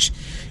head coach.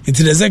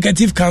 Into the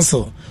Executive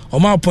Council,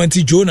 Omar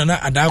appointed Joe Nana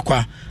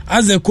Adakwa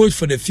as the coach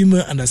for the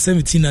female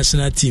under-17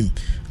 national team,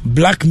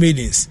 Black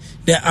Maidens.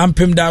 The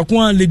Ampem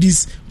Dakwa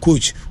ladies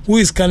coach, who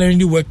is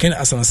currently working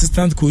as an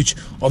assistant coach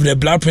of the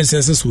Black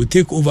Princesses, will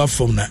take over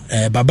from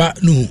Baba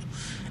Nuhu.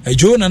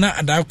 Joe Nana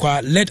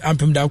Adakwa led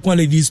Ampem Dakwa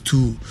ladies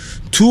to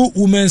 2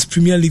 Women's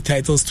Premier League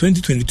titles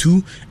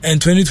 2022 and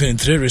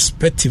 2023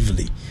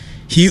 respectively.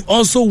 He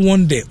also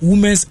won the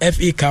Women's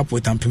FA Cup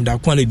with Ampem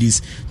Dakwa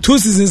ladies 2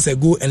 seasons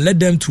ago and led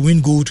them to win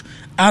gold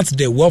at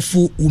the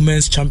Waffle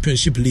Women's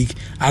Championship League,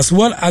 as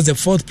well as the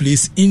 4th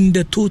place in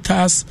the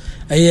Total's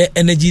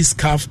Energy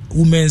Scarf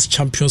Women's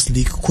Champions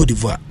League Cote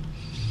d'Ivoire.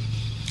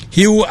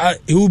 He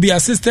will be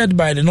assisted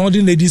by the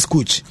Northern Ladies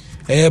coach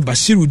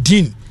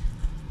Bashiruddin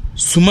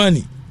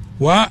Sumani,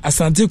 while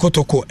Asante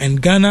Kotoko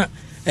and Ghana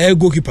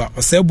goalkeeper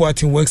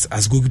Oseboatin works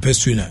as goalkeeper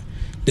trainer.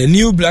 The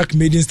new Black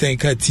Maidens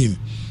Tanker team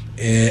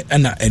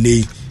Anna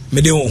Ene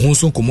Mede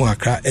Honson Komo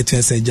Akra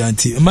Etense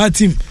Janti. My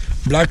team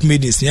Black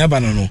Maidens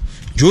Nyabana no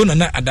Joe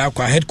Nana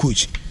Adakwa head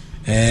coach,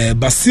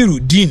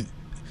 Bashiruddin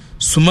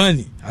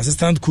Sumani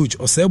assistant coach,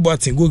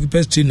 Oseboatin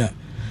goalkeeper trainer,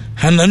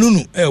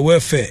 Hananunu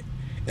welfare,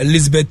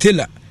 Elizabeth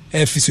Taylor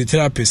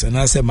physiotherapist, and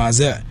I say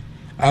Maza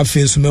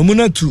Afin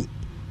Sumamuna to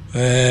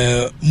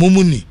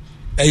Mumuni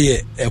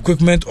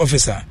equipment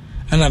officer,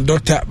 and a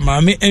doctor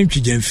Mame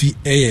Mchi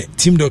Jenfi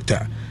team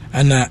doctor,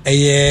 and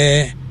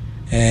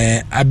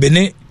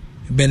Abene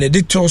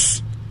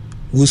Benedictus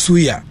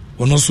Wusuya,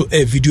 and also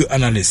a video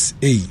analyst,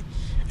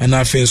 and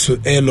I feel so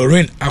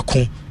Lorraine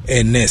Akon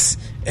nurse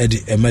at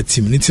the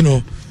team.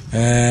 Nitino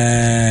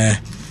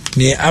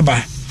near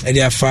Abba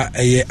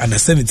Ediafa under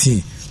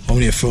 17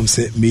 only from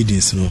say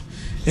maidens no.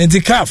 And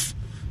the CAF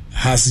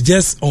has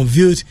just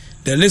unveiled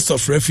the list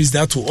of referees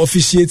that will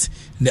officiate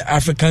the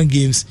African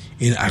Games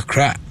in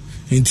Accra.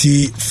 From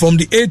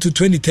the 8th to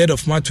 23rd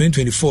of March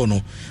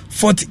 2024,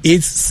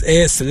 48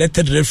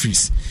 selected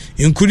referees,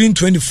 including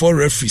 24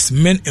 referees,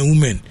 men and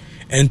women,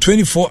 and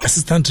 24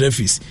 assistant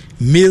referees,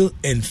 male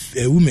and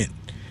women.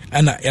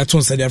 And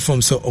Yaton said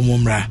from so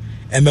Omomra,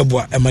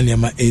 Emeboa,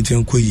 Emaniama,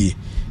 Entenkoye.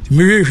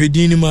 Miri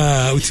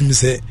Hedinima, which me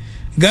say,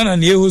 Ghana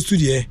near host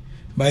studio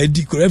by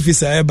the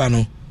referees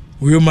Ebano.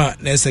 Roma,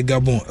 Nessa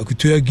Gabon,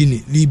 Equatorial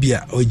Guinea,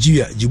 Libya,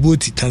 Algeria,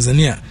 Djibouti,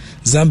 Tanzania,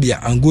 Zambia,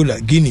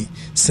 Angola, Guinea,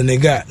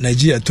 Senegal,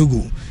 Nigeria,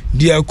 Togo,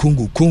 DR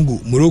Congo,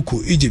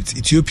 Morocco, Egypt,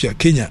 Ethiopia,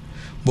 Kenya,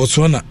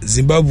 Botswana,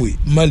 Zimbabwe,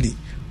 Mali,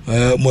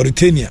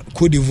 Mauritania,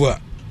 Cote d'Ivoire,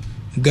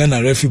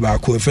 Ghana, referee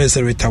Bako, first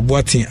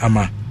Retabuatin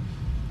Ama,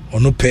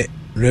 Onope,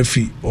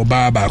 referee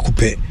Oba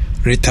Bakupe,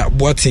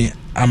 Retabuatin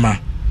Ama,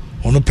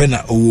 Onope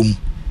na Owum,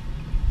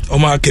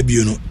 Oma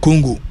Kebiono,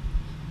 Congo,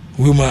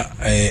 Wima,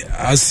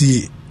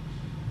 Asi,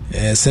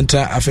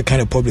 Central African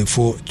Republic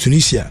for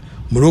Tunisia,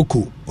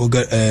 Morocco,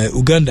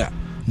 Uganda,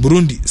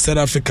 Burundi, South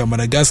Africa,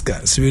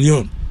 Madagascar, Sierra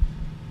Leone,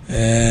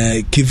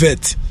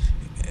 Kivet,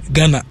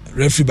 Ghana,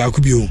 referee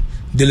Bakubio,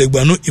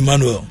 Delegbano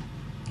Emmanuel,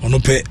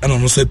 Onope, and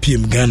also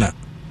PM Ghana,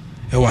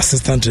 our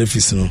assistant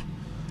referees, no,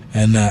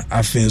 and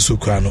Afen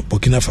Sokrano,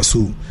 Burkina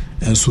Faso,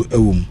 and so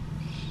Ewum.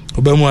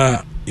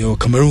 Obama, your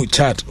Cameroon,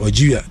 Chad,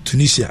 Algeria,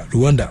 Tunisia,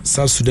 Rwanda,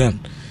 South Sudan,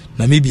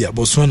 Namibia,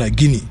 Botswana,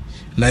 Guinea,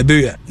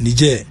 Liberia,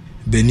 Niger,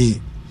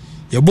 Benin.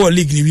 Your boy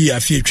league ni we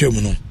afie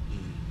twem no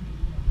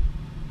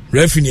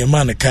referee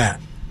man car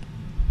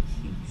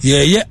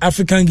yeah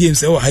African Games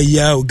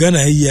haya Ghana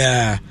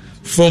haya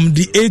from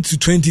the 8th to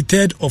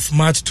 23rd of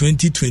March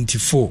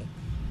 2024.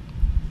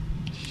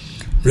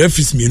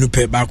 Referees me no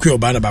pe ba kwe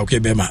oba na ba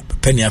kwe be ma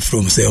penny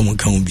from say o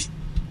kan bi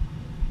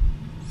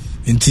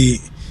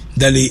nti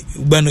dali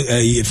gbanu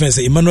friend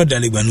say Emmanuel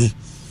dali gbanu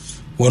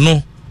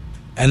wono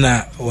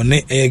ana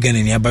wone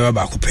Ghana ni aba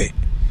ba ko pe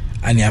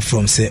ani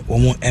from say o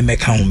mo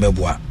emeka ho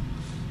beboa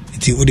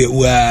ti ude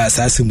uwa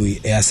sasimu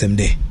asem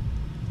de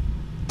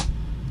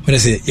when I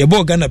say your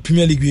boy Ghana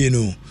Premier League you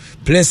know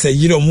place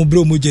you know mo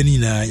bro mo jani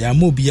na ya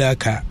mo bia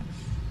ka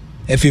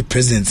FA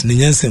president ni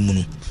nyansem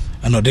no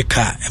ana de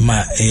ka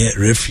ma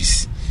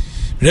referees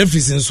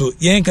nso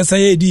yen kasa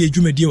ye di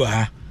edwumadi wa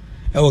ha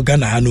e wo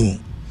Ghana ha no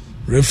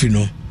referee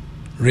no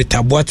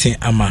Retabuatin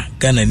Ama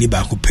Ghana ni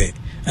ba ko pe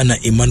ana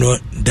Emmanuel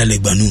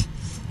Dalegbanu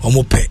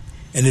omo pe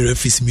any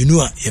referees minu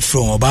a ye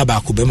from oba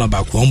ba ko be ma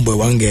ba ko omboy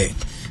wange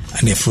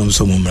and from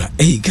somewhere.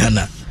 Hey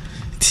Ghana,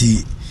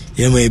 ti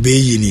yema ebe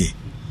yi ni.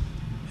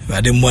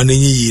 Bade mwane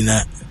yi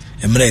na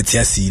emra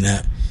etiasi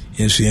na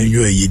enso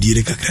enyo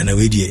yedire kakra na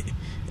wedie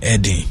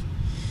eden.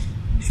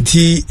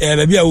 Ti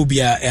baby a obi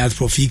a at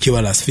Profike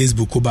Wallace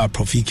Facebook oba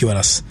Profike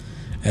Wallace.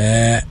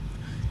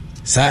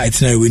 Sa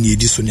itina we ni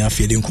edi so ni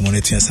afede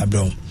community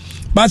asabra.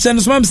 But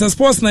and so Mr.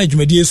 Sports Night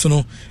dwumadie so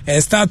no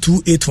star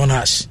 281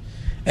 hash.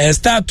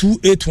 Star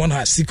 281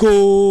 hash.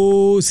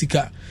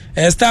 Sika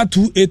star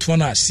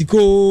 281 hash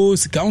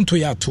sika onto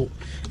ya to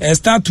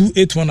star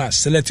 281 hash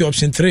select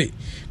option 3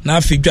 na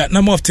figure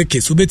number of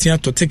tickets obetia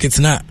to tickets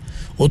na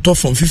auto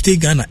from 50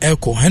 Ghana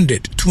echo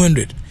 100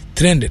 200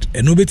 300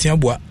 and obetia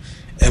boa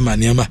ema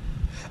niama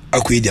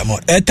akwedi amo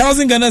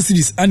 1000 Ghana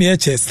cedis ani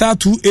eche star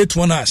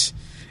 281 hash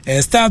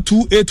star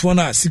 281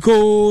 hash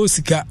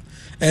sika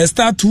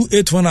star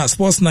 281 hash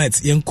sports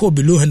night yenko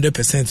below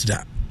 100%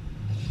 da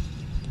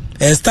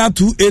star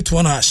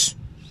 281 hash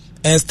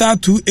star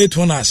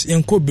 281 hash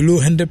yenko below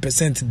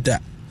 100% da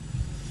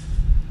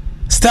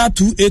star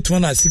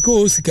 281 hash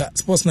sika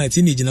sports night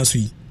ni jina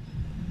sui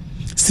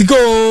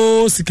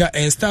Sika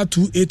star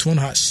 281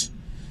 hash.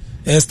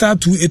 Star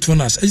 281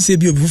 hash. I say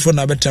be before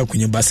na better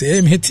kunya ba say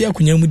em hetia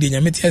kunya mu de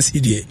nyameti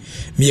asidi.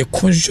 Me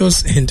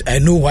conscious and I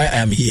know why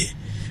I am here.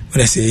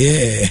 When I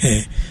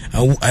say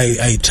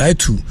I try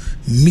to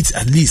meet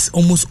at least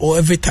almost all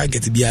every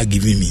target they are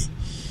giving me.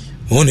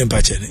 One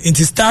empathy. It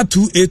is star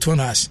 281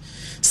 hash.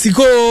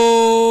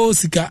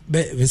 Sika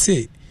be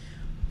say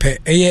per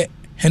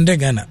 100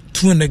 Ghana,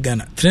 200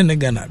 Ghana, 300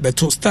 Ghana, but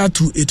to star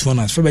 281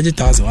 hash for budget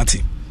 1,000 what?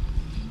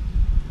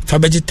 For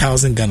budget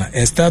 1,000 Ghana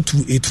and star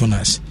 281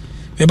 hash.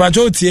 Me ba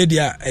jo tie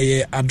dia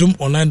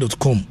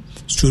adumonline.com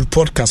street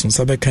podcast on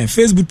Sabekan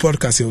Facebook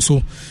podcast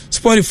also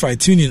Spotify,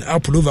 TuneIn,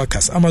 Apple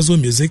Overcast,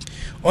 Amazon Music,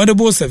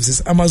 Audible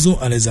Services, Amazon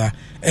Alexa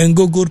and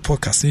Google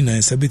Podcast ni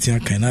na sabeti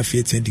kan na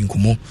fie tending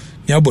komo.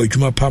 Nya boy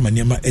dwuma pa ma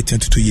niam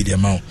 822 ye dia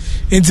ma.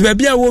 Enti ba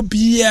bia wo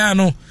bia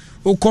no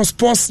o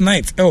sports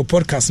night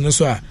podcast no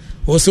so a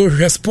also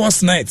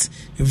sports night.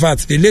 In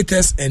fact, the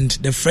latest and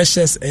the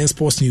freshest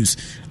sports news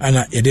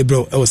and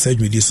bro so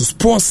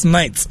sports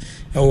night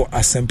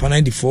Asempa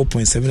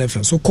 94.7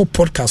 FM so co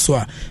podcast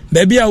so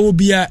baby I will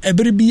be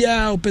every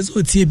bia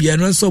episode tie bia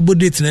no so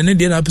bodate na ne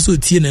na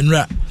episode tie na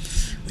nra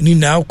ni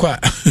na kwa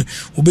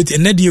obeti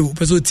na de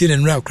episode tie na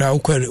nra kra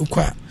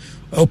kwa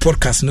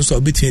podcast no so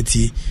obeti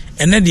tie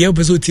ene de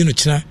episode tie no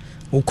kina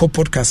wo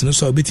podcast no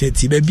so obeti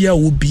tie baby I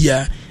will be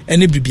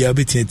ene bibia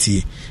obeti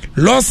tie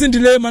loss in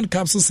delayman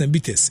capsules and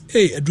bitters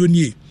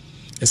adronie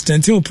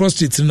extending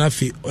prostate na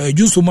fi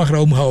juice o mahra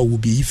o ha wo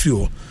bi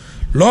ifi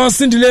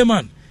loss in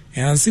delayman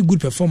and see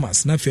good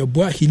performance na fi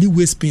boa hili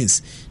waist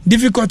pains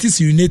difficulties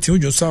urinating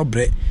ojo so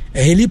bre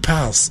a heli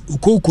pulse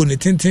ukoko ne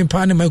tenten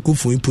pa ne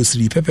microphone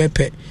posiri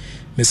pepepe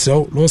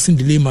mesel loss in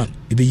delayman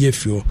e be ye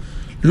fi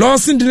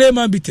loss in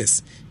delayman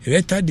bitters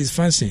erectile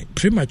dysfunction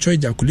premature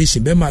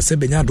ejaculation be ma se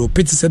benya do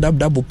peti se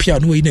double pia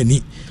no yi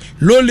nani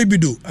low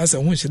libido as a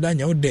won sheda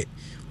nya wo de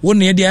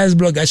won ye the ice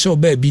blog a show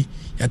baby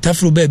ya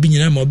tafro baby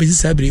nyina ma obesi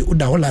sabre wo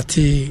da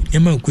holate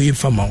nyama nkoyi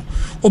fama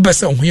wo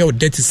bese ho ye wo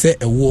dirty se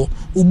ewo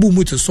ubu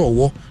mutu so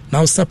wo na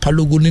wo sa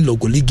palogo ni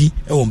logo ligi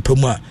e wo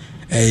mpamu a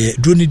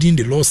drone din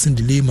the loss in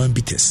the layman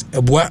bitters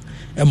eboa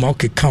e ma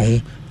okeka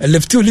ho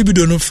left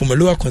libido no from a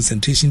lower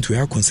concentration to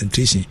higher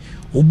concentration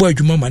wo bo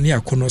adwuma mane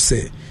akono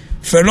se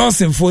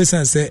ferrosin voice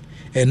and say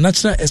a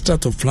natural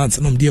extract of plants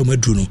no mde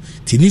amadru no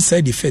tini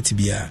side effect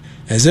bia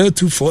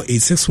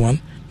 024861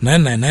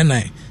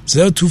 9999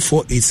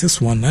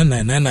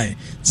 0248619999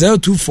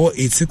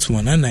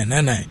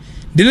 0248619999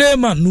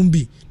 Dilemma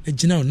numbi na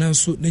gina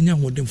onanso na nya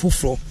hoden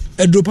foforo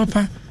edro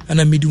papa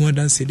ana medi won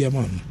dan se dia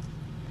ma no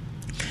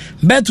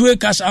Betway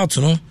cash out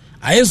no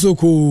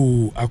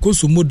ayesoko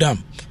akoso modam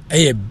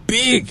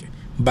big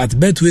but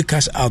Betway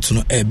cash out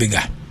no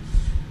bigger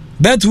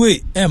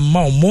Betway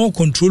more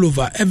control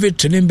over every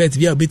training bet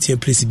via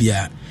BTN place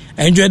bia.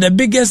 Enjoy the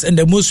biggest and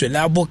the most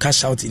reliable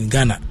cash out in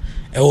Ghana.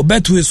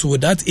 Betway so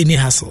without any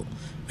hassle.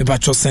 Maybe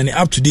just sign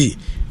up today.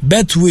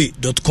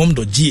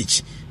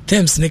 Betway.com.gh.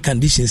 Terms and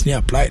conditions ni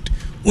applied.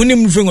 Only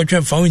moving on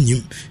trend found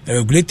you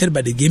regulated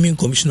by the Gaming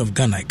Commission of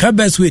Ghana. Ka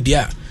Betway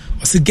dia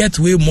or say get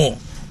way more.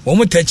 One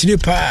more touch the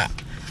pa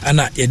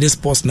ana this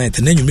sports night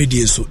and then you made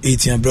so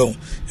 18 bro.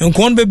 And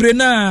kon bebre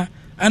na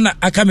ana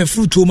akame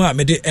fruit ma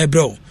me de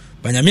bro.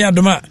 Banyame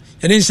adoma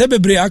yede nse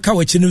bebre aka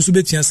wachi no so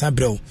betia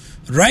sabrɛw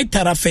right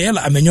Rafael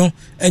amenyo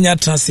enya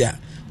transia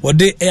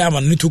wode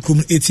aman no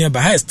tokum 18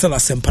 ba high still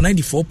Asempa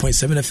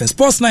 94.7 FM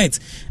sports night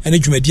ene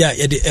dwumadi a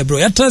yede ebro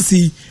ya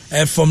transi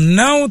from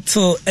now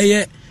till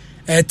 10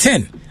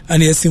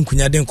 and yesim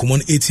kunyade nkomo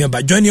 18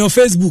 ba join your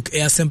Facebook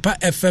Asempa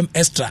FM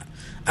Extra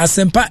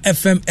Asempa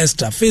FM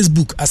Extra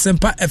Facebook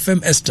Asempa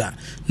FM Extra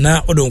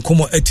na odon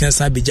komo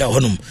etiensa bija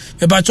honum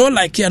me ba cho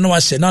like ya no wa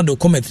share na do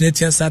comment na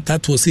etiensa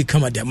tato si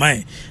kama dia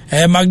man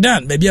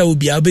Magdan baby a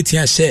obi a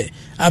obetia share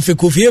afi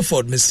Kofi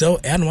Ford Mr.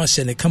 e no wa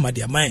share ne kama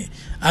dia man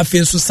afi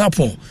nso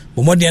sapon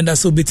bo modi anda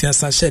so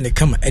obetiensa share ne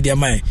kama e dia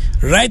man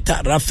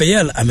writer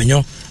Rafael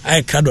amenyo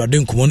ai krado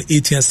adon komo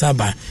etiensa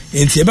ba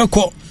enti e be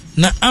ko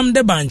na am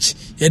the bench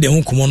ye de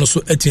hu komo no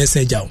so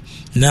etiensa jaw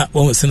na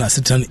won se na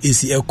setan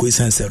ACL ko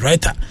isanse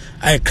writer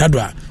ai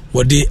kadwa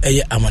wode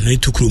eye amano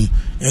tukrum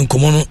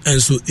enkomo no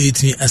enso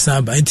 18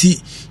 asaba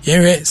nti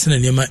yehwe se na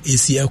niam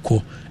ACL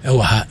ko e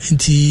wa ha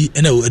nti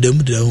ena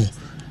adamu dira hu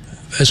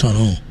first one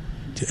no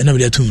ena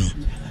me atum no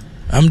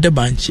am the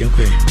bench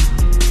yakwe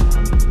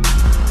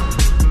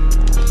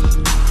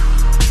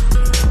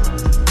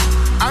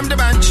am the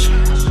bench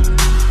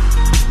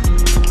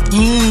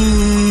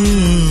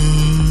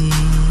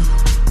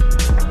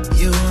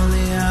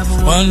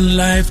one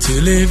life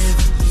to live,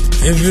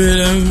 if you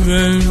don't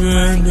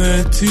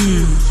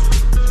two.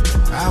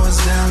 I was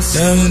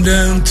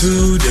down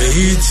to the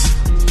heat,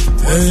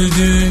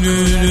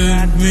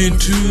 me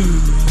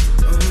too.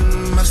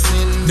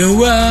 The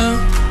world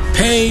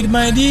paid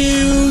my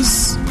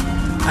dues,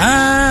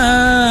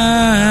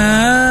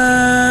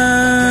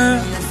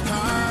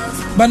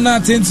 but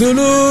nothing to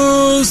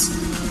lose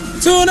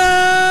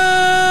tonight.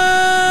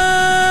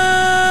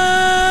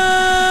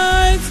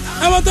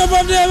 I'm on top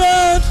of the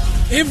world.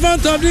 In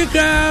front of the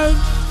crowd,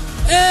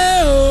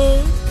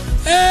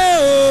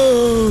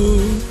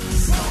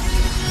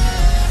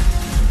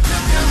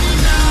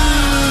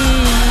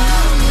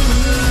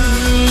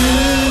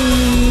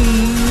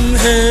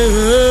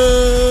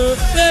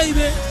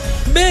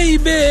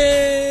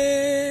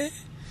 baby.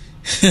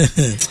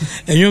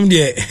 And you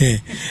dear,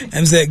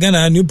 I'm saying,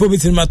 Gana, new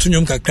puppet in my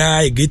tunium cacra,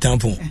 a great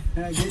tampon.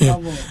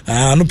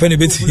 No penny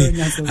bit,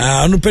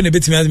 no penny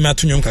bit me as my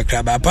tunium cacra,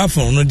 apart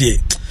from no day.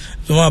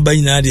 So my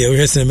buying idea, we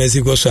have some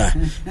Mexico, sir.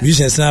 We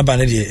shall snap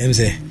an idea, and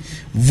say,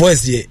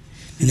 voice dear.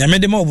 I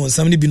made them all,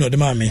 somebody be not the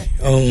mammy.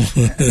 Oh,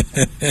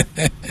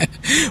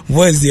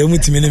 voice the only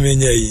to me,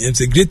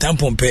 it's a great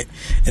tampon pet,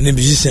 and the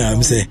musician,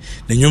 I'm say,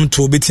 the young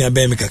to bit in a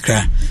bear make a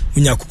cry.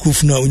 When you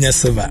cook no, when you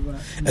server.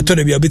 I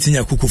thought be a bit in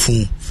your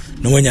cuckoo.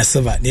 No, when you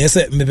server. Yes,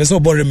 maybe so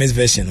boring Miss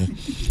version.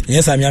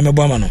 Yes, I'm a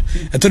bomber.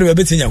 I thought be a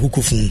bit in your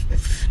cuckoo.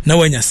 No,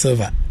 when you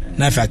server.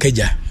 Nafa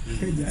keja.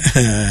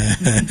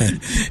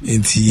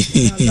 Inti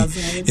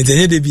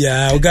nye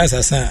debia ogas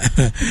asa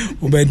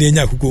obede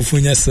nya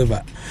kukofunya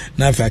server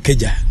nafa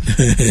keja.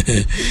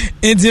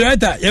 Inti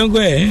right yango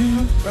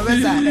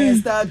Professor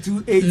star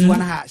 281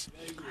 hash.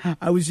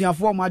 I was your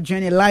former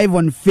journey live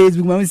on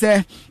Facebook when we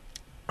say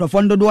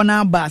Profondo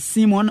Dona ba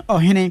Simon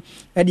Ohene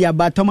Edia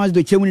ba Thomas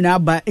do Chemuni na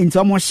ba into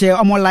almost share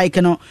almost like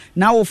no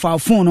now for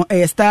phone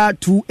star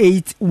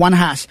 281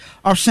 hash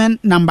option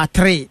number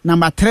 3 no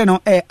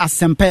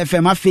Asempa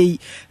FM afi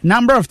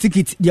number of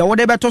tickets the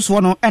order beto so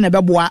no ene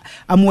beboa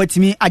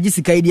amwatimi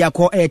agisika idia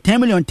ko 10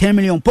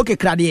 million poke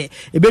krade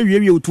e be wie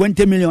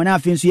 20 million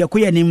afi nso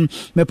yakoye nim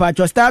me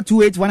patcho star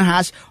 281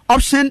 hash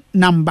option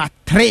number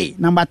 3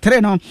 no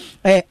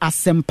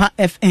Asempa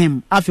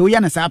FM afi wo ya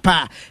na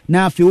sapa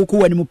na afi wo ko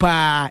wani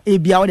pa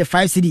ebia wo de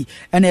 5 cd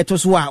ene eto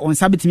so a on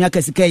sabetimi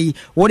akasika yi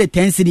wo de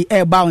 10 cd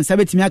e ba on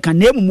sabetimi aka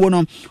na emumo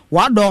no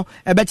wado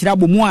e be kira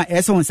bomu a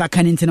ese on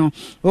saka nti no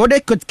wo de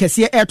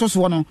kese eto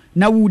so no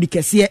na wudi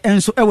kese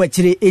enso e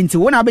wakire enti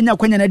wo na abenya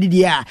kwanya na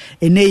didi a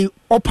enei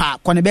opa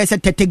kone be se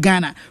 30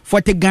 Ghana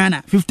 40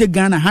 Ghana 50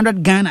 Ghana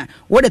 100 Ghana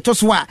wo de to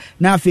so a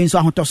na afi nso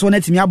ahotoso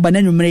na timi aba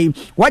na nwumre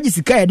waji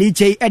sika ya de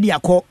chei e de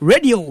akọ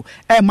radio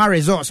e ma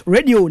resource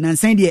radio na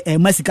nsan de e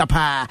masika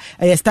pa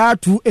e star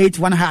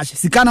 281 hash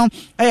sika no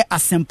e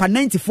Asempa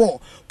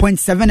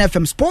 94.7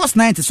 FM Sports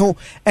 90 so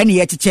any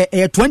eche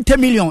 20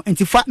 million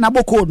intifa na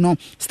bo code no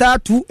star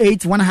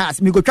 281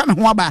 hash mi go twa me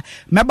ho aba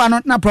meba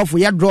no na prof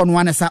ya draw no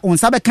anasa on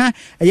sabeka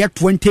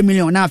 20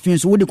 million na afin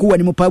so wo de ko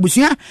wani mo pa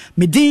busua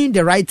me din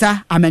the writer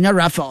Amenya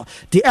Rafael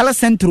the L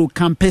Centro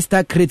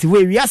Campesta Creative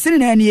we asini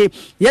na anie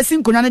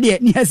yesin kunya na de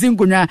ni yesin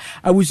kunya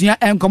abusua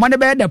enkomande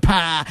be de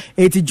pa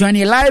it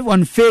journey live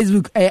on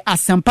Facebook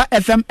Asempa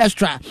FM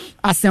Extra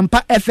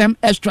Asempa FM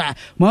Extra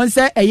mo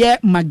say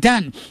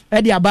Magdan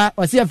Eddie Aba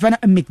or say a friend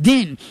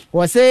McDean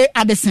or say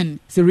Addison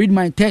so read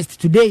my text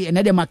today and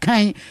Eddie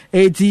Makai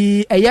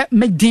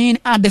McDean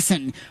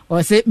Addison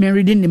or say me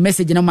reading the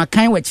message na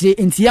Makai wachi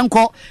enti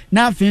yanko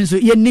na afin so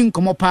ye nin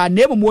komo pa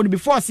na emo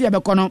before see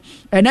abekono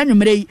and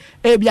anwumre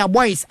ebia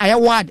boys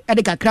ayaward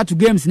Edika Kratu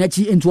games na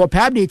chi into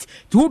update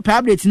to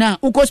update na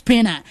uko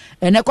Spain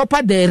and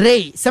Copa del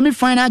Rey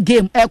semi-final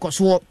game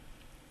ekoso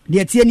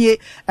de tienie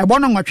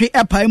ebono nwatwe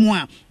epai mu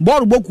a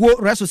ball bokuo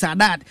Real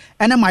Sociedad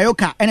ene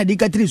Mallorca ene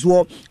Dicatris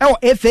wo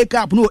e FA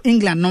Cup no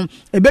England no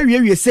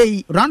ebewie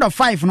sei round of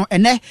 5 no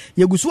ene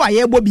yegusu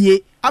aye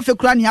bobie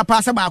afekura ni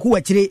apasa ba ko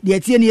wachire de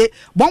tienie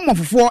bommo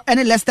fofo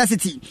ene Leicester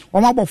City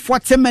o mabo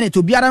 40 minutes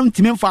obiara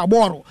ntimi mfa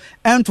ball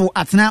ento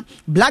atena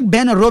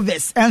Blackburn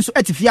Rovers enso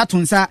etifia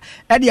tonsa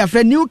e de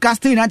afre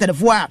Newcastle United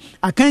fo a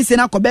akanse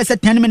na kobese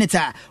 10 minutes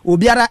a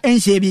obiara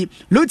enhyebi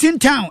Luton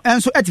Town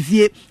enso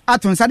etifie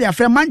atonsa de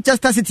afre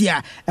Manchester City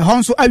a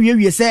honso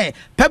awiewie se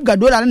Pep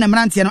Guardiola na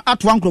mrantie no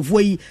ato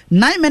ankrofo yi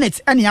 9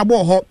 minutes ene ya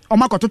ball ho o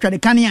makototwa de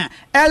kane a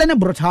Erling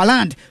Brot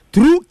Haaland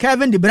through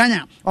Kevin De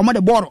Bruyne omo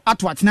the ball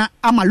ato atena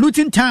ama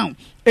Luton Town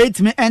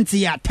 8 minutes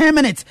 10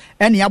 minutes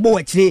and yabo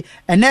wachire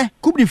ene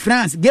Coupe de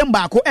France game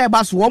baako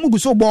eba so wo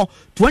muguso bo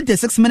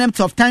 26 minutes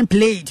of time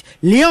played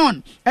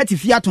Lyon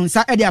etifia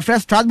tonsa e dia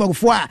first Strasbourg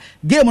fo a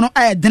game no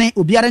ayedene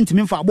obiara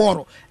ntimi mfa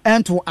ball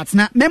ento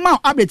atena mema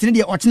update ni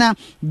de otena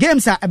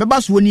games a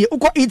ebeba so ni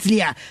uko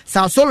Italy a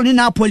Sassuolo ni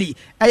Napoli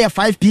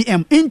 5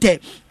 p.m. Inter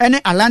ene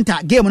Atalanta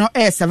game no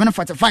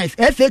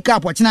 7:45 FA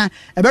Cup otena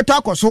ebeto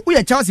akoso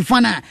uye Chelsea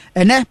fan a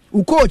ene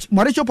u coach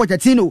Mauricio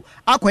Pochettino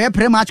akoye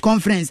pre-match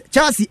conference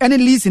Chelsea ene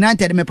Leeds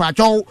United me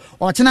pacho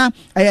otena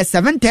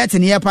 7:30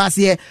 near pass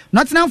here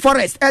Nottingham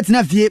Forest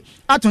etna vie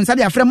atonsa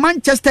de afre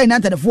Manchester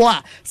United fo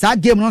a sa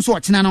game no so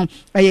otena no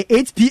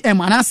 8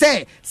 p.m. ana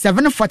say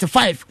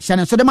 7:45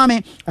 shana so de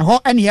mame ho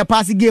ene here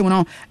pass game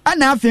no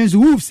ana afenso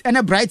Wolves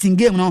ene Brighton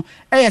game no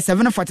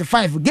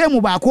 7:45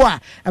 game ba ko a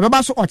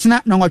ebeba so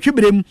otena na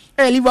nwatwebrem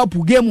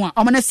Liverpool game a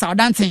omane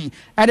Southampton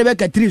ade be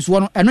katris wo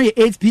no eno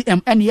 8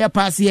 p.m. ene here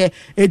pass here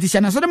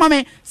shana so de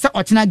mame sa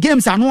otena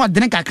games ano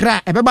odene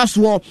kakra ebeba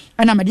so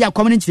ena media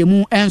community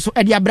mu enso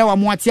ede abrawa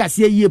mu ate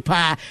ase yie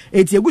pa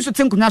eti eguso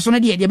tenkunya so ne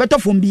de beto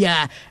fom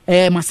bia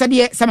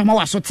masade sama ma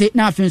wasote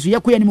na afenso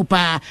yekoya ni mu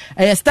pa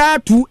star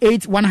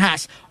 281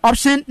 hash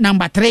option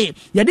number 3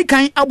 yedi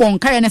kan abon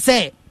kan ne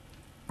se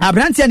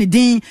Abrantia ni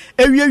din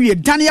ewie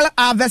Daniel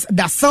Alves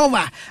da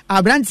Silva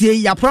Abrantia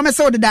ya promise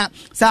that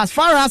so as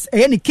far as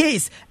any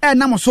case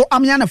na so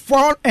amya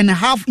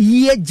 4.5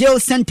 year jail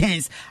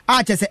sentence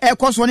chese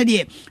cost one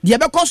dey the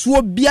be cost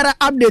wo biara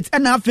update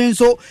na afen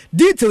so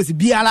details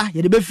biara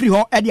ye de be free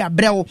ho e de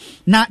abrew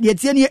na de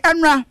tie ni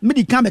enra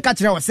medical be ka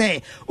kire wo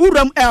say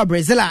uram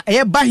Brazil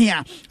ba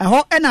hia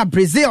ho na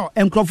Brazil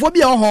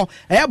enkrofobia ho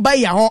ba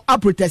ya ho a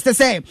protest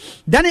say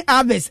Dani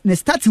Alves ne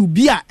statue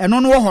bia eno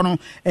no ho no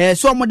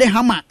so mo de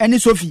hammer any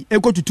Sophie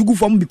eko tutugu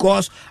form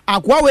because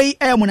akwa we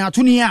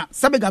monatuni a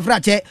sabe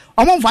gafrache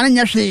omomfa ne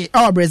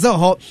nyehwe Brazil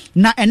ho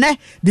na ene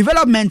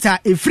development a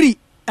free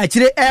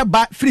akire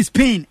ba free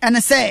Spain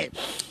and say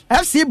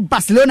FC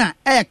Barcelona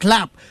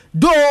club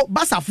do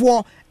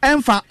basafo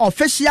enfa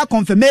official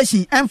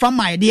confirmation enfa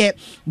my dear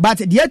but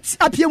the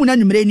appear mu na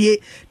numere nie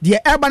the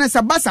urban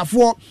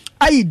basafo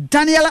ayi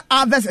Daniel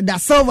Alves da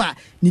Silva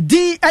ni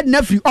din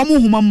edna free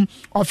omuhumam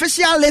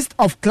official list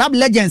of club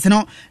legends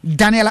no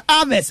Daniel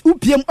Alves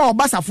upiem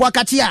basafo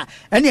akachi a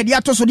ene de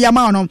atoso de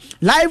ama no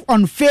live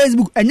on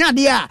Facebook enya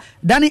de a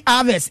Dani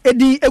Alves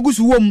edi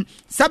egusu wom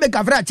sabe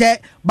kafra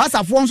che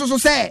basafo nso so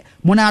se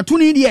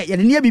monatuni de ye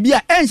de ne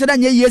bibia enhye da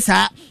nye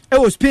yesa e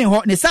wo Spain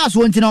ho ne sa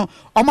so ntino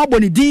omabo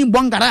ni din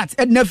bongarat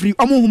edna free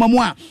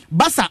omuhumamu a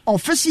basa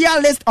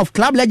official list of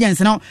club legends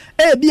no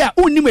e bia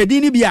unnim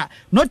edin ni bia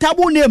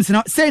notable names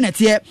no say na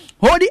tie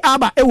Hodi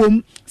Aba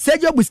ewom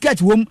Sergio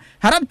Busquets wom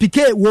Harad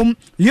Piqué wom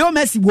Leo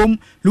Messi wom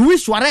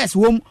Luis Suarez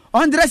wom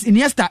Andres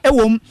Iniesta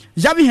ewom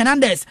Xavi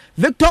Hernandez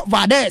Victor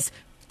Valdez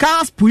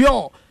Carlos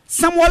Puyol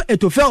Samuel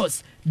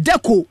Eto'o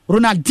Deco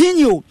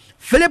Ronaldinho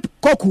Philip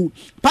Cocu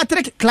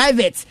Patrick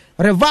Kluivert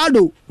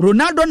Rivaldo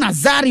Ronaldo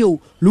Nazario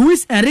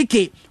Luis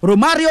Enrique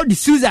Romario de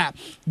Souza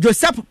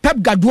Josep Pep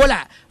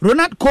Guardiola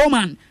Ronald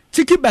Koeman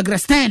Tiki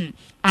Bergstein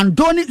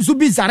Andoni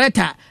Zubi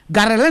Zareta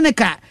Gary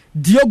Lineker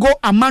Diogo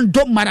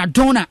Armando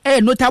Maradona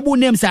notable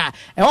names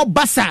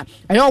Basa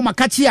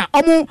Makachia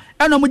omo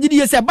eno gidi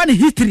yese ba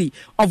history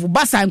of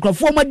Basa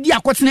nkrofo ma di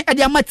akotene e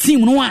de ama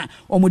team no a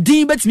omo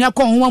din betimi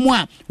akọ ho mu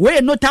a we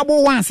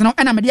notable ones no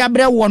na me de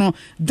abre wo no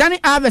Dani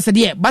Alves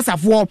de Basa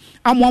fo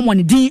amo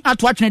ne din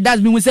ato atwene das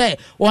bi mu se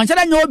won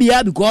chara nya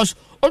obia because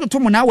ototo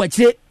mu na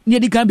wachire ne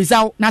di kan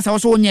bisaw na sa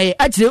so onye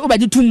achire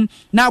obaji tum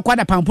na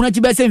akwada pampuna ti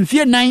be se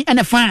mfie 9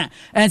 ene fa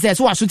ense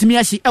so asotimi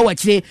ahyi e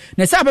wachire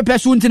na sa pepe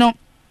so ntino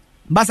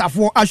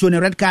Basafo asho ne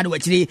red card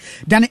wachiri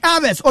Dani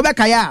Alves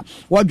obekaya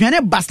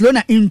wodwene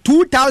Barcelona in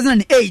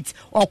 2008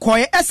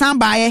 okoye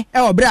esambaye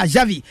obra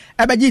Xavi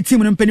ebeji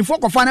team no mpenifo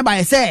kofa ne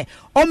baye say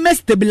o me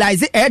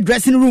stabilize a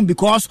dressing room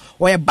because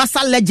oye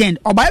Barca legend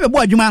obaye bebo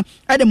adwuma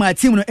de ma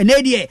team no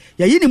enedie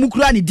yayi ni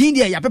mukura ni din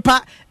die ya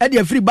pepa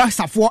de free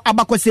Basafo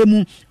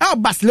abakosemu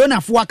Barcelona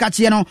fo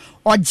akache no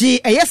oji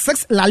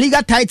 6 La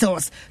Liga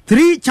titles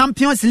 3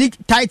 Champions League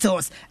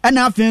titles and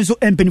afenso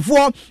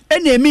mpenifo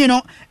enemi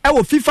no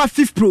wo FIFA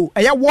 5 Pro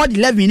World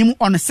 11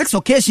 on 6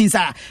 occasions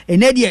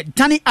enedie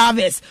Dani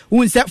Alves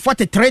who said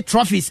 43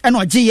 trophies and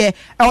ojiye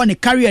on the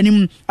career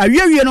nim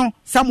awie no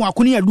Samu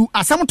akuni adu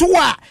asam to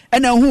wa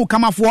ena hu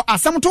kamafo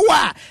asam to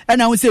wa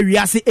ena hu se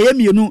wiase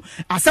eyemienu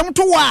asam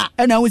to wa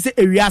ena hu se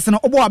ewiase no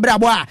obo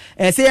abrabo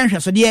a se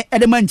yenhweso de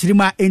ede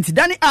manchirima enti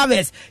Dani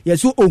Alves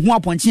yeso ohu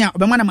aponche a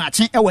obema na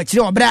mache e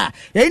wachire obra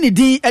ye ni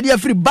din ede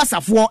afri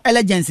basafo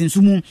legends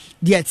nsumu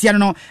de tie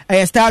no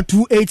star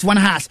 281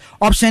 hash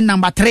option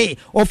number 3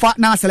 offer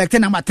now select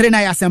number 3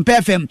 na ya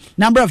Semper FM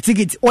number of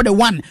tickets order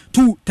 1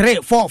 2 3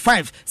 4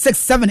 5 6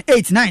 7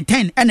 8 9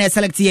 10 and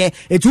select here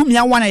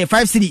etumia 1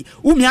 5 city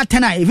umia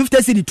 10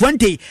 50 city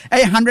 20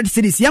 100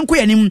 cities yanko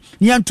yanim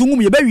ni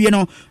antungu ye bawie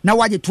no na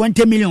waje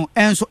 20 million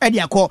enso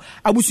ede akọ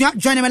abusua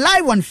join me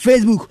live on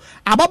Facebook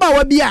ababa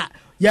wa bia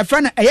your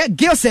friend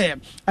Gilse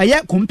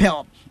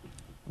compel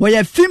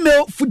we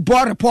female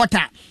football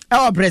reporter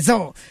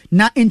Brazil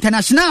na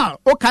international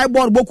okay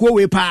ball boku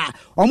we pa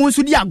omo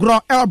nso di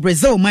agro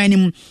Brazil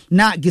manim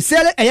na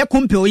Gisele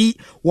compel yi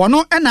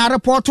wono na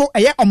reporto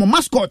omo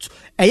mascot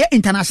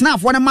international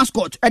for na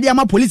mascot e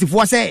ama police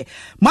for say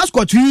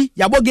mascot yi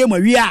yabo game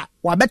awi a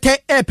wabete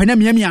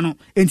penamiamia no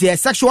enti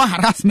sexual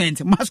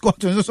harassment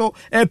mascot so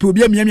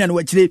miamia no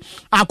wachire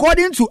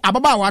according to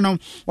ababawa no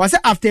was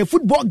after a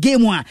football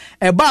game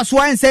a ba so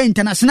and say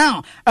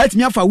international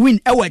atimi afa win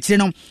wachire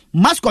no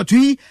mascot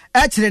yi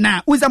chire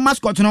na uza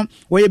mascot no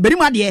we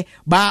berima de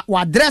ba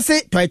wa dress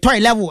toy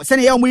level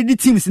say ya omudi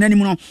teams na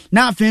nimu no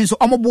na afin so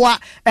omoboa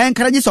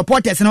encourage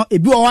supporters no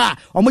ebi o a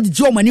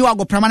omogigi omani wa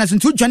go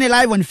permanent to join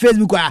live on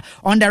Facebook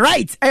on the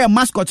right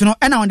mascot no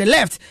and on the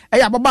left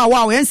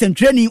ababawa we ensen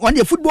training on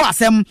the football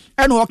asem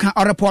eno oka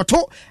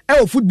reporto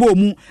football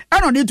mu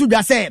eno dey to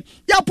dwa say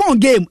Japan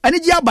game ani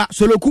gi aba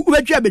soloku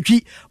ubetwa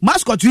betwi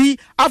mascot yi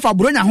afa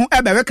bronya ho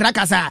ebewe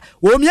krakasa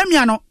o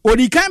miamia no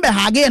odi kan be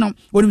hage no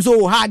onim so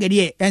o hage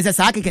de ense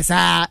sa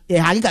kekesa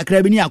hage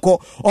kakra bi ni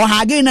akọ o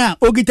Hage na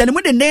ogitani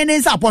mu de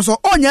nene sa aposo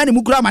onya ne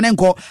mukura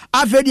manenko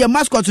afi de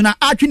mascot na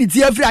atwe ne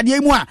tie afri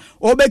ade mu a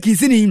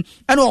obekisi ni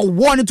ene o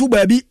wo ne to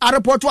baabi a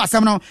report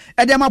asem no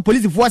e de ma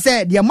police fo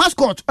se de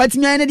mascot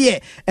atimi ne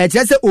de e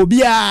kire se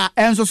obi a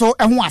enso so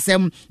ho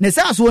asem ne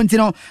sa so nti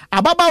no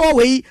ababawa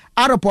we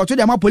a report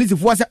de ma police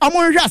fo se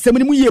amon hwe asem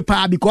ni mu ye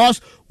pa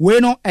because we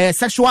no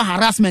sexual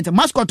harassment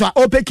mascot a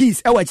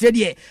opekis e wa kire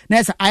de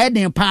na sa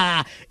ayeden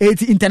pa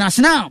it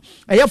international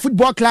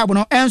football club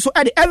no enso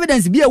the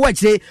evidence be a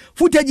watch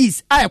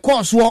footages I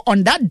course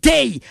on that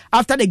day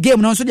after the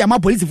game no so the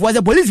police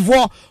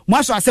for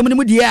maso asem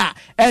mu dia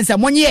and say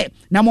monye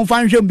na mo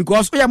fan hwem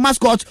because we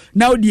mascot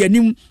now the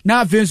anim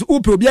na fence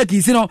upe obi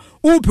akisi no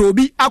upe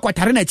obi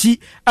akwatare na chi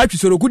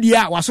atwisoroku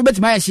dia waso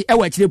betima ya hye e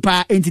wachire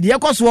pa enti de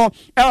koso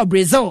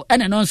Brazil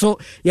and no so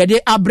ye de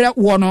abre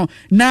wo no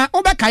na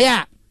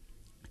obekaya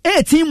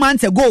 18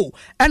 months ago,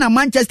 and a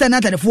Manchester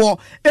United for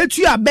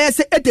a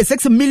best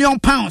 86 million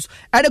pounds.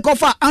 At the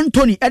cover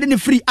Anthony, at the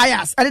free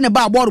Ayas, at the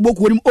bar board book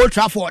with him Old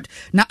Trafford.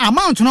 Now,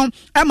 amount no,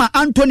 Emma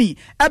Anthony,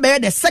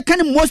 the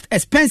second most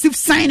expensive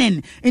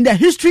signing in the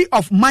history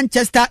of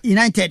Manchester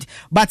United.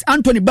 But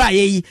Anthony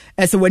Baye,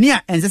 as a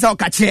wenia, and Cesar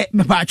Cache,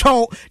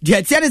 Mepacho,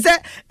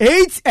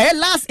 the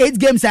last 8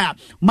 games are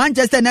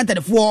Manchester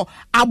United for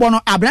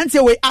Abono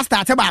Abrante way after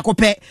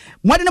Tabacope.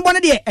 What in the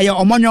bonnet,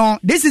 Omonyo,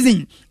 this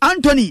season,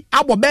 Anthony,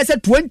 Abo.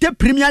 Best 20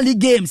 Premier League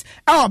games.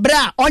 Our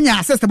bra onya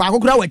assist ba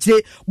kokura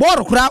wache.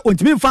 Boro kura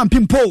ontimi fan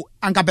pimpo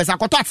anka pesa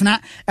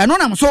kototna. Eno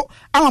nam so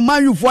ama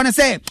Man U fo ne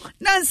say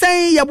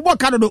nansen ye bobo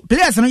kadodo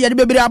players no ye de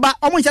bebere aba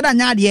omo nhyada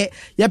nya de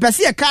ye pese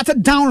ye cut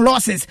down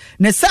losses.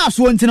 Ne sa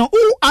so ntino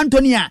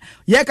Antonia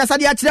ye kasa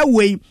de akire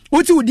wei.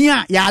 Uti udin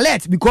a ya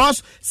alert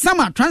because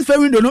summer transfer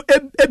window no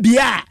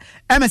ebia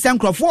MSN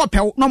Crawford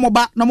pel no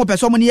moba no mo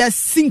person ne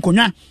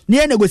sinkonwa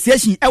ne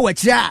negotiation e wa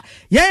kire a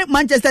ye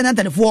Manchester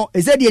United for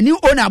is the new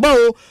owner ba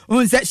o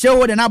unse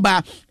shareholder na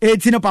ba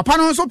eti no papa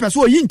no so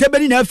person yi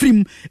ntebeni na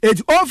afrim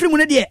eti ofrim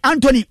ne de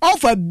Anthony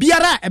offer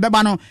biara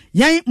ebeba no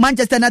ye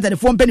Manchester United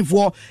for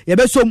mpanifor ye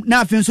be som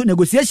na afin so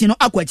negotiation no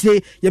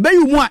akwakire ye be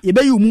yumu a ye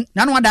be yumu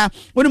na no ada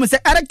woni se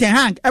Erik ten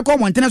Hag e ko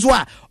montene so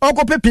a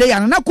okope player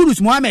na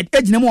Kudus Mohammed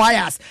ejina mu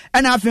Ayas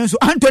and afin so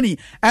Anthony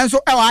and so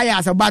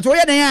Ayas but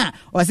we den a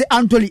o se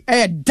Anthony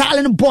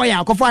darling boy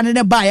a ko fa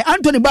ne buy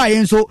Anthony buy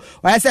enso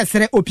o se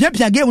sere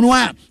opiapia game no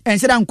a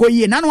enhyeda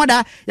nkoyie na no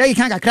ada ye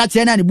kan kakra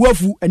che na ne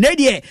buafu ene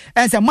de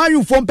ense Man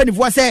U for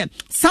mpanifor say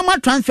summer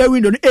transfer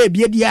window no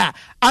ebie dia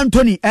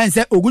Anthony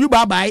ense ogudu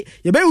bye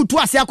ye be utu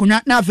ase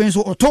akonya na afin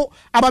so oto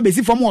aba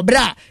besi form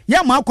obra ye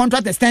ma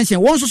contract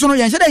extension won so no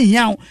ye hyeda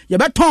hian ye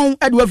be ton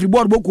adu afri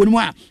board boku ni mu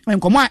a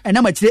enkomo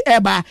ena machire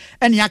eba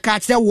ene aka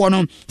kire wo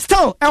no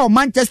still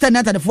Manchester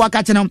United for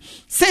aka kire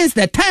since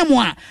the time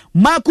one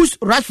Marcus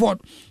Rashford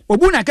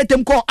obuna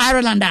ketem ko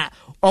Ireland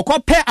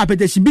okope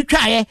apetition bi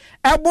twae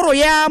eboro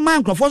ya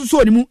man crofo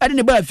so ni mu ade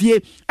ne ba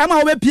fie ema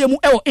wo be pie mu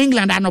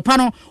England anopa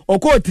no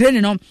oko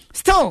training no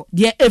still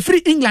the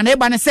free England e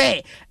ba ne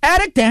say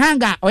Erik ten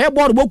Hag oye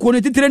board boku no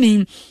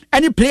training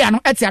any player no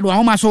etiado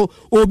ahoma so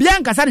obi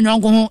ankasa ne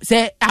nyonko ho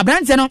say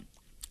abrante no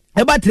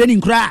eba training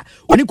kra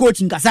oni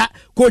coaching kasa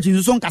coaching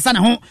so nkasa ne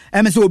ho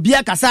emese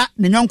obia kasa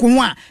ne nyonko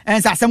ho a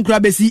ensa asem kra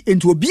besi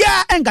enti obia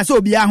enkasa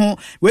obia ho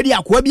we di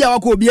akoa bia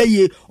wako obia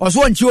ye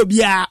oso nchi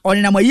obia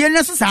oni na maye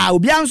ne so sa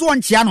obia nso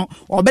nchia no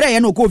obere ye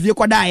no ko fie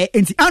koda ye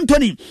enti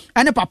Anthony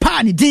ene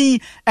papa ni din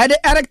ede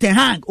Erik ten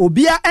Hag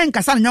obia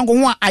enkasa ne nyonko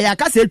ho a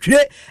ayaka se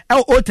twire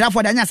Old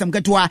Trafford anya asem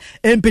ketoa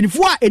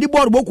empenifo a edi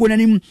board boku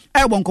nanim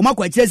bonkoma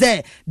kwa kire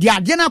se di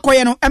ade na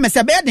koye no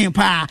emese be den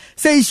pa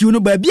se issue no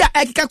ba bia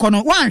ekeka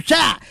kono wan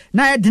hwa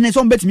na dene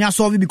so betimi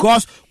asolve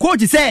because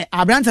coach say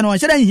abrante no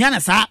hyeda hiana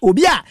sa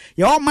obi a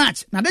ye all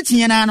match na de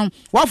chiena no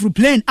wa fru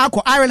plane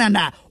akọ Ireland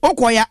a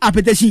okoya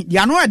apetition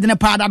dia no dene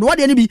pa da do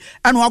de ne bi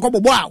eno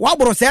akọbobo a wa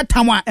boro se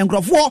tam a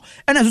enkrofo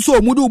ena so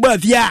omudu ba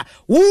fie a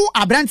wo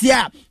abrante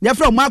a ye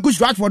from Marcus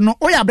Rashford no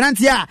oya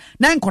abrante a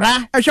na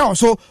nkora ehwe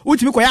oso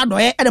utimi koya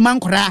doye e de man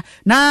nkora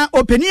na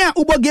openi a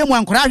ubo game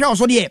nkora hwe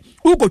oso de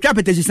ukotwa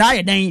apetition sa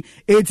ye den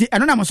eti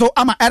eno na so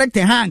ama Erik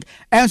ten Hag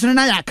enso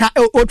na ya ka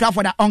Old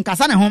Trafford a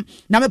onkasa ne ho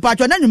na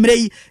patro na numere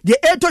yi de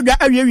etodwa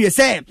awie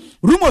say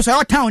rumors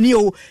are town ni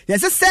o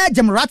yes Sir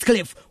Jim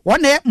Ratcliffe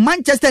one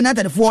Manchester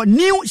United for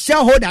new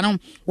shareholder no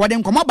wode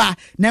nkomoba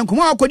na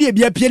nkomo akodi e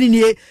bia pie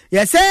ni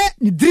yes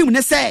ni dream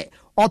ne say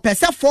or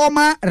pesa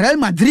former Real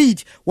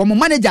Madrid wo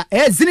manager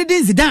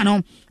Zinedine Zidane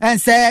no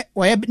and say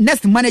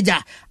next manager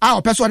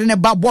our person ne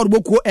ba board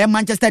boku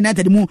Manchester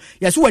United mu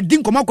yes we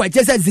din komo kwa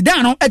che say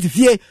Zidane no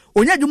atifie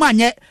onya dwuma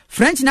anye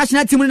French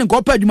national team ne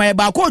ko pa dwuma e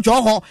ba coach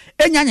ho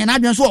enyanya na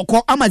adwen so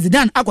okọ ama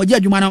Zidane akọje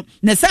adwuma no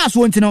ne sa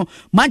so ntino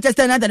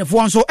Manchester United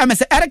for so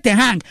MS Erik ten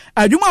Hag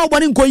adwuma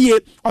obone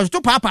nkoyie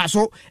osto papa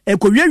so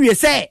ekowie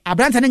say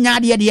abranta ne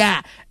nyaade de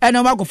a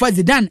ena ba ko fa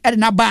Zidane e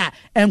na ba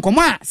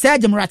enkomo a Sir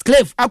Jim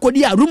Ratcliffe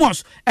akodi a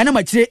rumors ena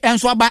machire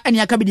enso aba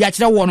ene aka bi de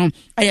akire wo no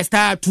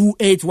star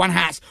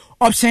 281#.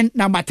 option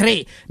number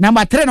 3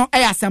 no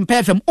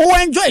Asempa FM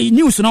enjoy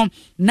news no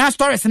na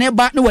stories na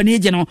ba na wani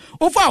je no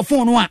ofa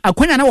phone no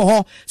akwanya na wo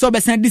ho so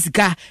besan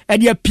disika e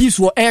dia piece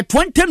wo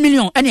 20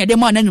 million ene de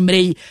ma na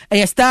nwumre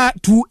e star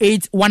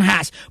 281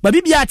 hash ba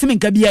bibia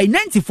temenka bia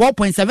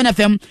 94.7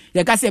 FM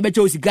ye ka se e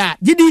becho sika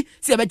gidi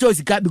se e becho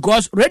sika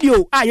because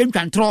radio a ye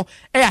ntwantro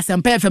e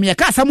Asempa FM ye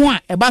ka asamo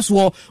a e ba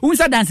so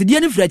unsa dance die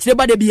ni fra kire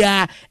ba de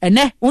bia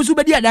ene unsu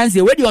be dia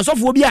dance we di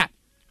osofo bia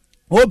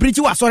o preach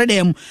wa sorry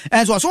dem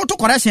enso so to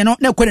correction no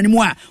na kwana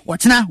nimu a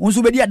wochena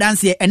wonso bedi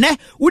adanse ene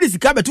wodi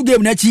sika betu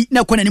game na chi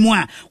na kwana nimu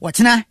a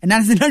wochena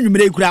enanse na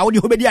nwumere kura wodi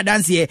hobedi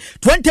adanse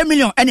 20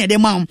 million ene de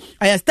ma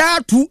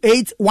star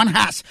 281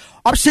 hash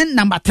option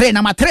number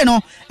 3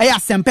 no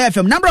Asempa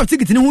FM number of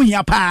tickets ni hu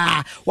hia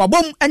pa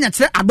wabom enya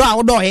kire ado a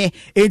wodo he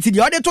enti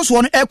de ode to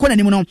so no kwana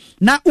nimu no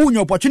na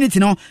unyo opportunity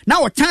no na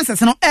wo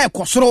chances no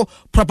kosoro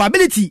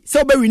probability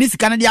so be win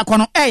sika na de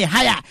akono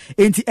higher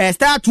enti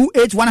star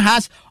 281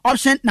 hash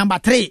option number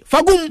 3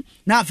 fagum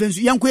na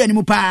afensu yanko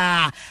yanimu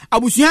pa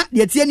abusua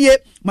de tienie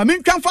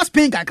mamentwan for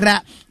Spain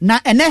kakra na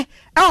ene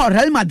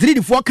Real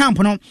Madrid for camp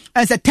no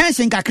as a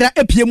tension kakra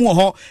epiemu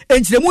ho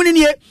enchiremu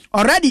ni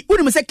already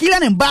unim say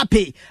Kylian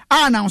Mbappe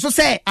na so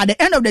say at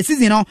the end of the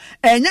season no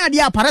enya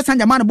dia Paris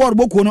Saint-Germain board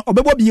boku no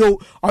obebo bio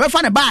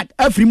obefa ne bag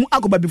afrimu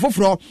akoba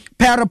bifoforo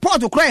per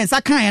report kra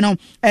ensa kan no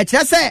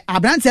kire say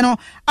abrante no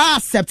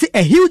accept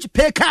a huge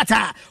pay cut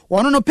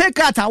wono no pay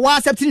cut wa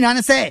accept ni na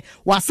say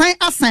wa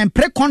sign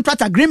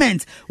pre-contract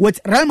agreement with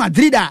Real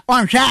Madrid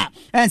on hwa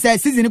and say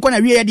season ko na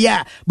wie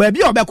dia ba bi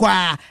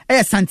obekwa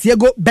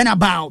Santiago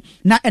Bernabeu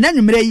na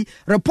enanwumrei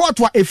report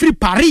wa efri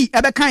Paris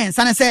ebeka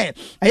yensa ne say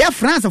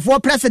France for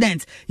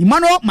president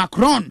Emmanuel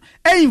Macron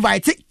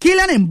invite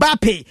Kylian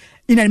Mbappe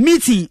in a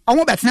meeting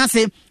omo betena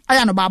say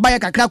aya no baba ya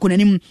kakra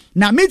konanim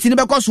na meeting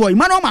be koso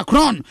Emmanuel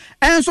Macron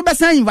enso be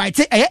san invite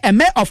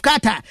Emir of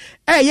Qatar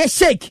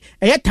Sheikh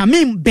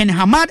Tamim bin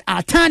Hamad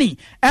Al Thani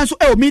enso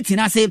meeting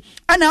na say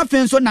ana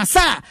afenso na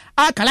sa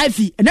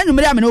Al-Khalifi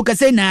enanwumre amene o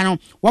kase na no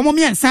wo mo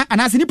miensa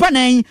anase nipa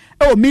nan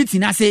meeting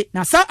na say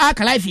na sa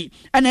Al-Khalifi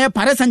ana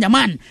Paris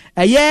Saint-Germain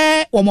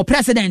wo mo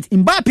president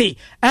Mbappe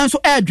enso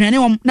dwene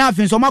wo na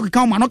afenso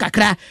makeka wo no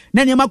kakra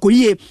na niam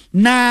akoyie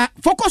na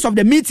focus of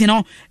the meeting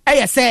no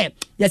say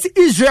yes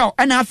Israel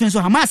ana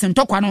afenso Hamas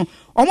ntokwa no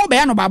omo be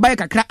ya no baba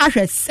kakra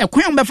ahwe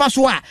ekwan befa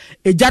so a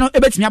eja no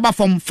ebetimi aba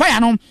from fire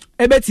no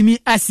ebetimi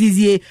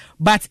asizie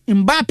but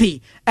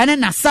Mbappe ene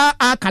Nasser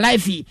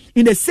Al-Khalifi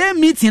in the same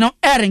meeting no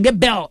ring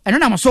bell eno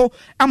na so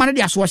amane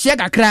de aso hye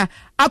kakra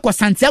akọ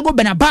Santiago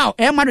Bernabeu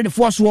Madrid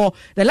for so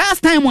the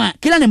last time one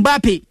Kylian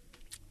Mbappe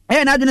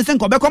na adwene sen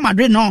ko be ko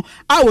Madrid no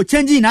a wo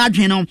change na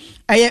adwene no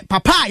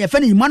papa ye fa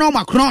ni Emmanuel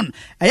Macron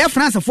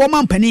France for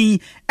man pani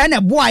ene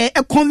boy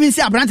convince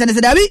abrante ne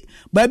se dabi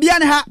ba bia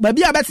ne ha ba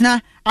bia betena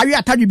awi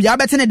atadwe bia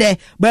betene de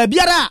ba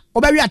biara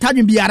obawi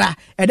atadwe biara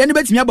ede ne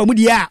betimi aba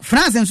mudi a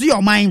France nso ye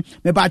oman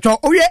me ba twa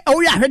owie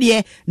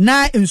ahwede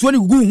na nsuo ne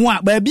gugu hu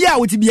a ba bia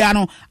woti bia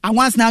no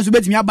anwanse na nso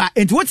betimi aba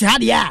enti woti ha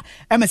de a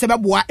emese be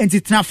boa enti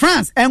tena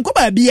France enko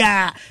ba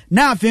bia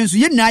na afenso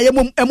ye na ye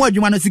mom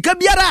adwuma no sika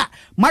biara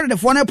Madrid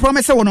for no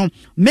promise wo no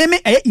meme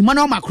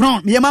Emmanuel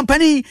Macron me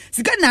mampani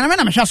sika na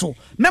na mehwa so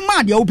me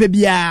ma de ope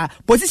bia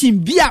position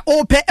bia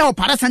ope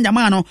Paris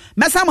Saint-Germain no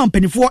mesa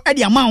mampanifo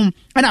de amount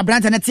na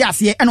brand na tie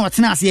ase na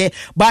otena ase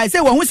by say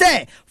wo hu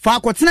say fa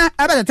akotena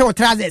ebetete wo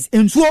trousers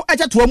ensuo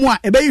echeto mu a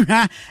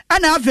ebehwa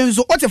na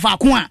afenso ote fa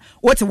ko a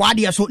ote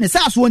wade so ne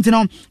sa so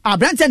ntino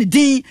abrant ne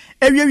din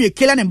ewie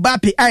Kylian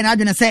Mbappe ai na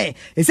adwene say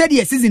e say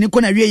the season ko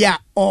na wie ya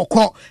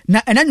okọ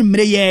na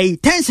enanwumre ye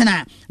tension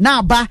na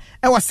aba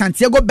e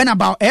Santiago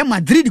Bernabeu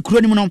Madrid kuro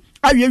nim no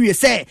awie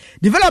say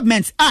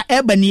development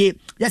ebanie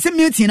yase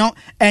meeting no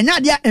enya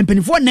dia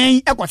empanifo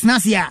nan ekotena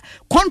ase a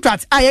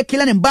contract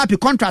Kylian Mbappe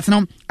contract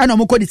no ana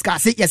mo ko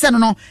discuss yase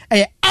no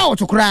out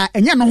kura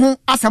enya no ho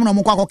asam no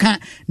mo kwa koka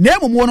na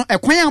emumu no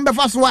ekwan an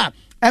befa so a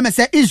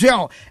emese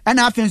Israel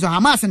ana afenso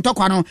Hamas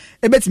ntokwa no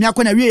ebetimi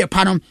akọ na wie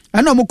pa no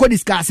ana mo ko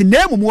discuss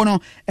na emumu no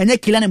enye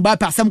Kylian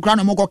Mbappe asam kura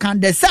no mo koka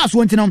the sas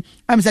wonti no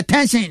emese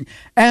tension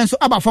enso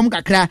aba fam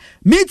kakra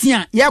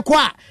meeting ye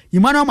kwa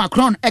Emmanuel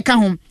Macron eka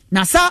ho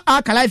na sa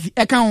Al-Khalifi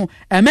eka ho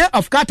Emir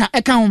of Qatar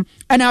eka ho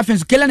ana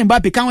afenso Kylian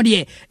Mbappe eka ho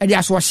de e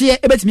asohye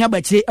ebetimi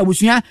abakire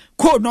abusua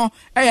code no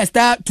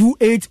star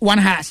 281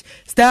 hash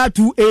star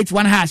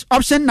 281 hash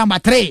option number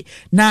 3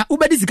 na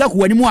ubedi sika ko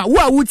wani mu a wo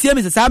a wutie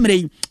me sesa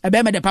mrei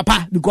ebe me de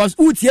papa because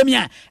wutie me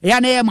a ya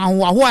na ye ma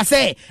ho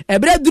ase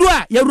ebre duru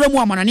a ye wura mu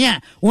amonane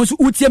a wonso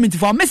wutie me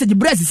tifo message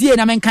bress sie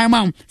na menkan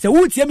ma se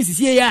wutie me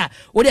sie ya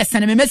wo de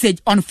send me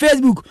message on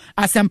Facebook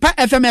Asempa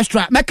FM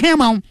Extra mekan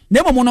ma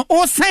na mo no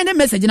o send the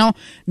message no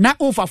na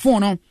o fa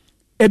phone no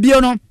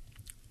ebio no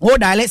o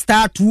dial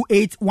star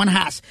 281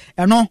 hash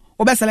eno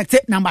obe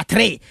select number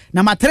 3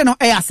 no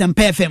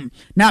Asempa FM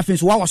na afin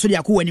so wa so de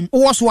akọ anim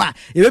wo so a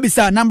e be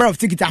bisa number of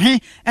ticket ahe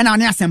e na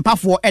Asempa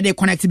for e dey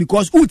connect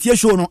because utie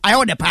show no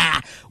ayo de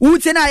pa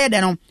utie na aye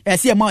de no e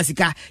se ma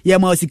osika ye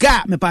ma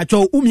osika me pa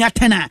cho umia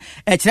 10 a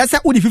e kire se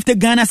udi 50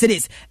 Ghana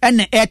cedis e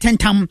na e 10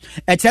 tam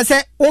e kire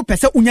se o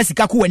pese unya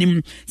sika ko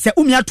anim se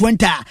umia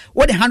 20 a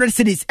wo de 100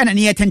 cedis e na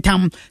ne 10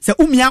 tam se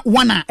umia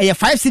 1 a e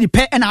 5 cedi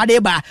pe e na ade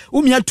ba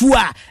umia 2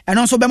 a e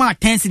no so be ma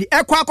 10 cedi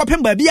e kwa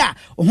akopem ba bia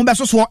o ho be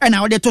so so e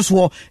na wo de to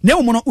so na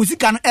wo no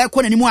usika no e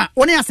ko nanimu a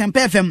wo ne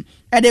Asempa FM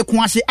ede ko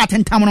ahye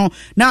atentam no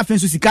na afin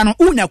so sika no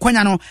una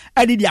kwanya no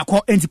ade di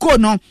akọ enti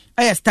code no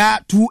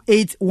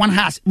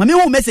 *281# mame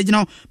ho message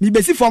no me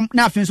besi form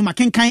na afin so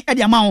makenkan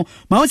ede ama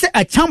ma won say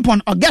a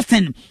champion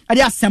Augustine ade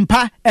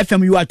Asempa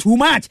FM you are too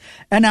much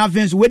and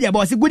afin so we dey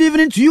about say good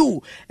evening to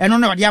you and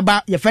no ade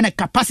aba ye fe na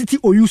capacity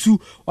oyusu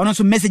ono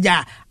so message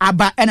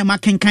aba ene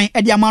makenkan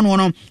ede ama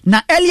no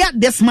na earlier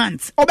this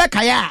month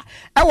obekaya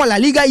e wala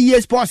Liga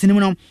EA Sports ni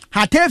no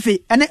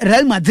Hatefe ene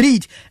Real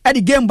Madrid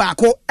ede game ba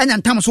ko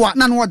enyantam so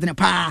na no odene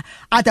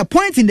at a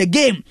point in the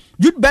game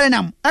Jude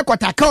Bellingham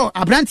ekotako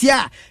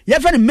abrantia ye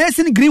fe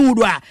Mason Greenwood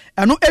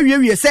a no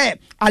ewie say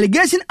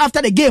allegation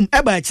after the game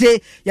eba che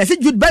ye say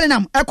Jude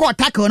Bellingham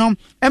ekotako no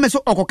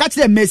emeso okoka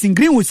kire Mason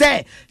Greenwood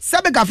say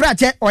sabe kafra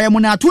che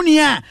oyemuna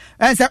tunia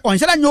say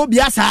onhyada nyo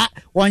bia sa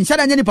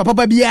onhyada nyani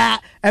papa bia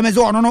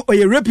emeso ono no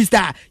oye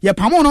rapista ye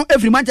pamo no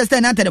every Manchester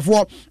United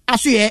for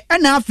asoye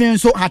na afin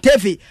so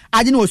Hatefe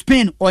agene o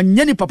Spain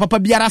onyani papa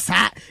bia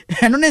sa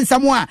eno ne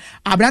nsamo a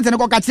abrantia ne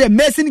koka kire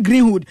Mason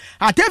Greenwood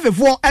Hatefe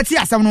for eti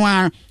asam no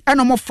an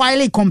eno mo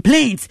file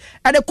complaints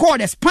at the call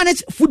the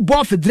Spanish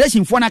Football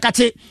Federation for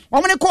nakache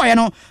omone call ye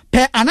no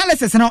per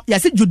analysis no ye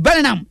say Jude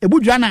Bellingham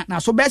ebudwana na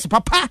so best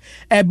papa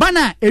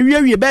bana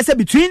ewie be say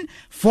between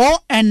 4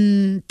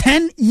 and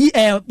 10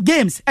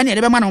 games and ye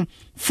be man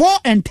 4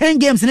 and 10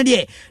 games ne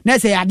de na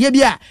say ade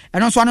bia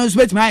eno so no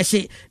bet ma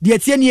hye de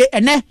tie nie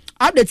ene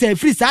update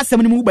free sa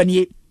asem ne mu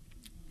banie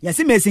yes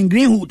Mason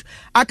Greenwood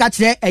aka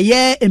kire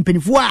eye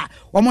empenifo a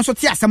wo so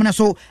te asem ne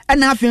so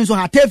na afin so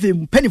Hatefe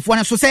empenifo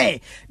ne so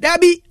say da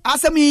bi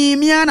asem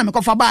mia na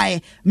mekofa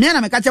bae mia na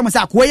meka kire mo say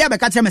akoya be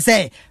ka kire me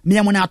say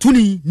mia mo na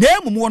atuni na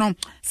emumu no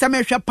se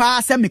me hwe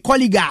pa se me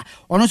colleague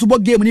ono so bo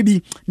game ni bi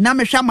na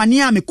me hwa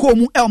mane me ko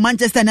mu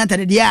Manchester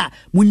United de a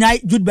munyai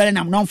Jude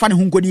Bellingham no mfa ne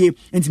ho nkodie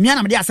enti mia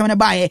na me de asem ne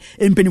bae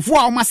empenifo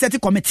a wo set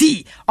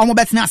committee omo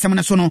betena asem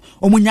ne so no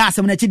omunya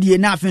asem ne chidie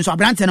na afin so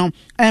abrante no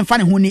mfa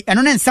ne ho ni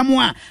eno ne nsam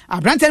a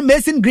abrante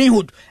Mason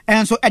Greenwood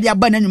and so Eddie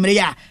Abba Numere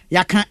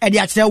ya can Eddie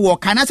Achre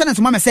walk. Can I say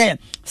to Mama say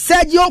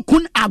Sergio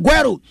Kun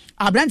Aguero,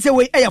 Abrante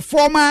way a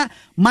former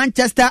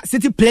Manchester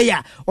City player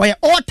or an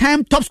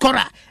all-time top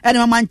scorer at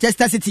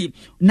Manchester City.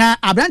 Na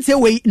Abrante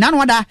way none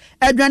other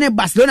Adrian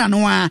Barcelona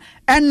no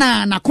and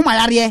na kuma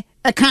yare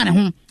e kan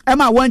ho.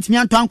 Emma want me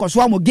to anko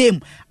so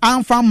game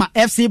and from my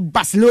FC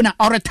Barcelona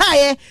or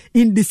retire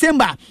in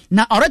December.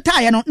 Now or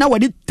retire no we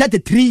did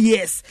 33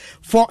 years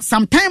for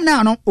some time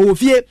now no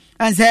ofie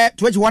and say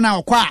 21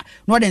 hour kwa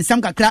no den sam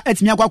kakra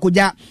etimi akwa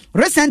koja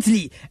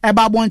recently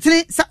about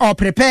bontene say or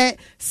prepare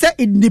say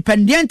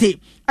Independiente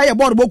aye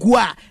board boku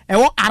a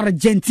ewo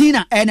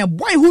Argentina and a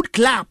boyhood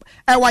club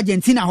ewo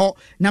Argentina ho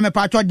na me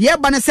patro de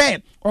ba ne say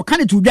o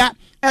kan to dwa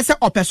ese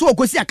opeso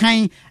okosi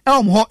akan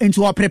ho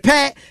into or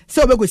prepare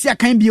say obekosi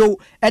akan bio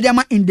e de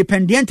ma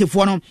Independiente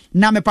fo no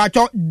na me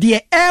patro de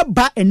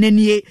eba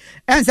enenie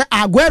en say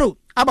Aguero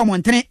aba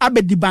montene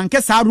abedi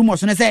banke sa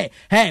rumors ne say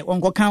hey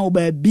wonko kan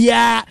oba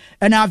bia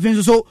na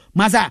afin so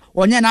masa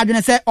onye na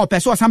adwene say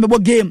opeso osambe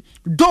game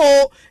do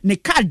ne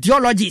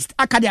cardiologist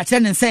akade a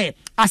kire ne say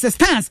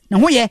assistance na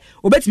hoye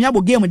obetimi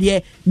abo game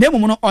de na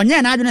emumu no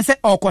onye na adwene say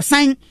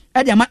okosan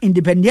ede ama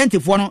Independiente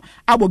fo no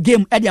abo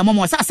game ede ama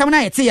mo sa asem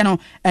na yete ye no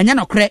enye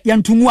no kre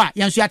yentumu a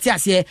yenso ate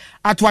ase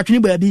ato atwene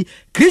baabi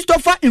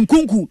Christopher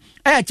Nkunku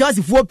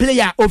Chelsea fo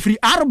player ofri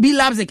RB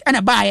Leipzig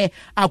ene baaye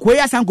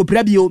akoya sanko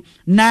prabio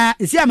na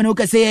esi amene o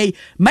kase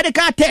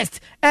medical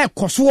test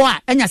koso a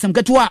enya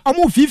semketo a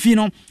omo fifi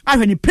no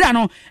ahwe ni pra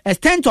no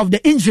extent of the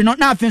injury no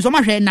na afin so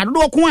ma hwe na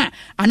do ko a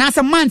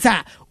anase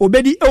manta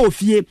obedi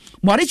ofie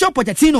Mauricio Pochettino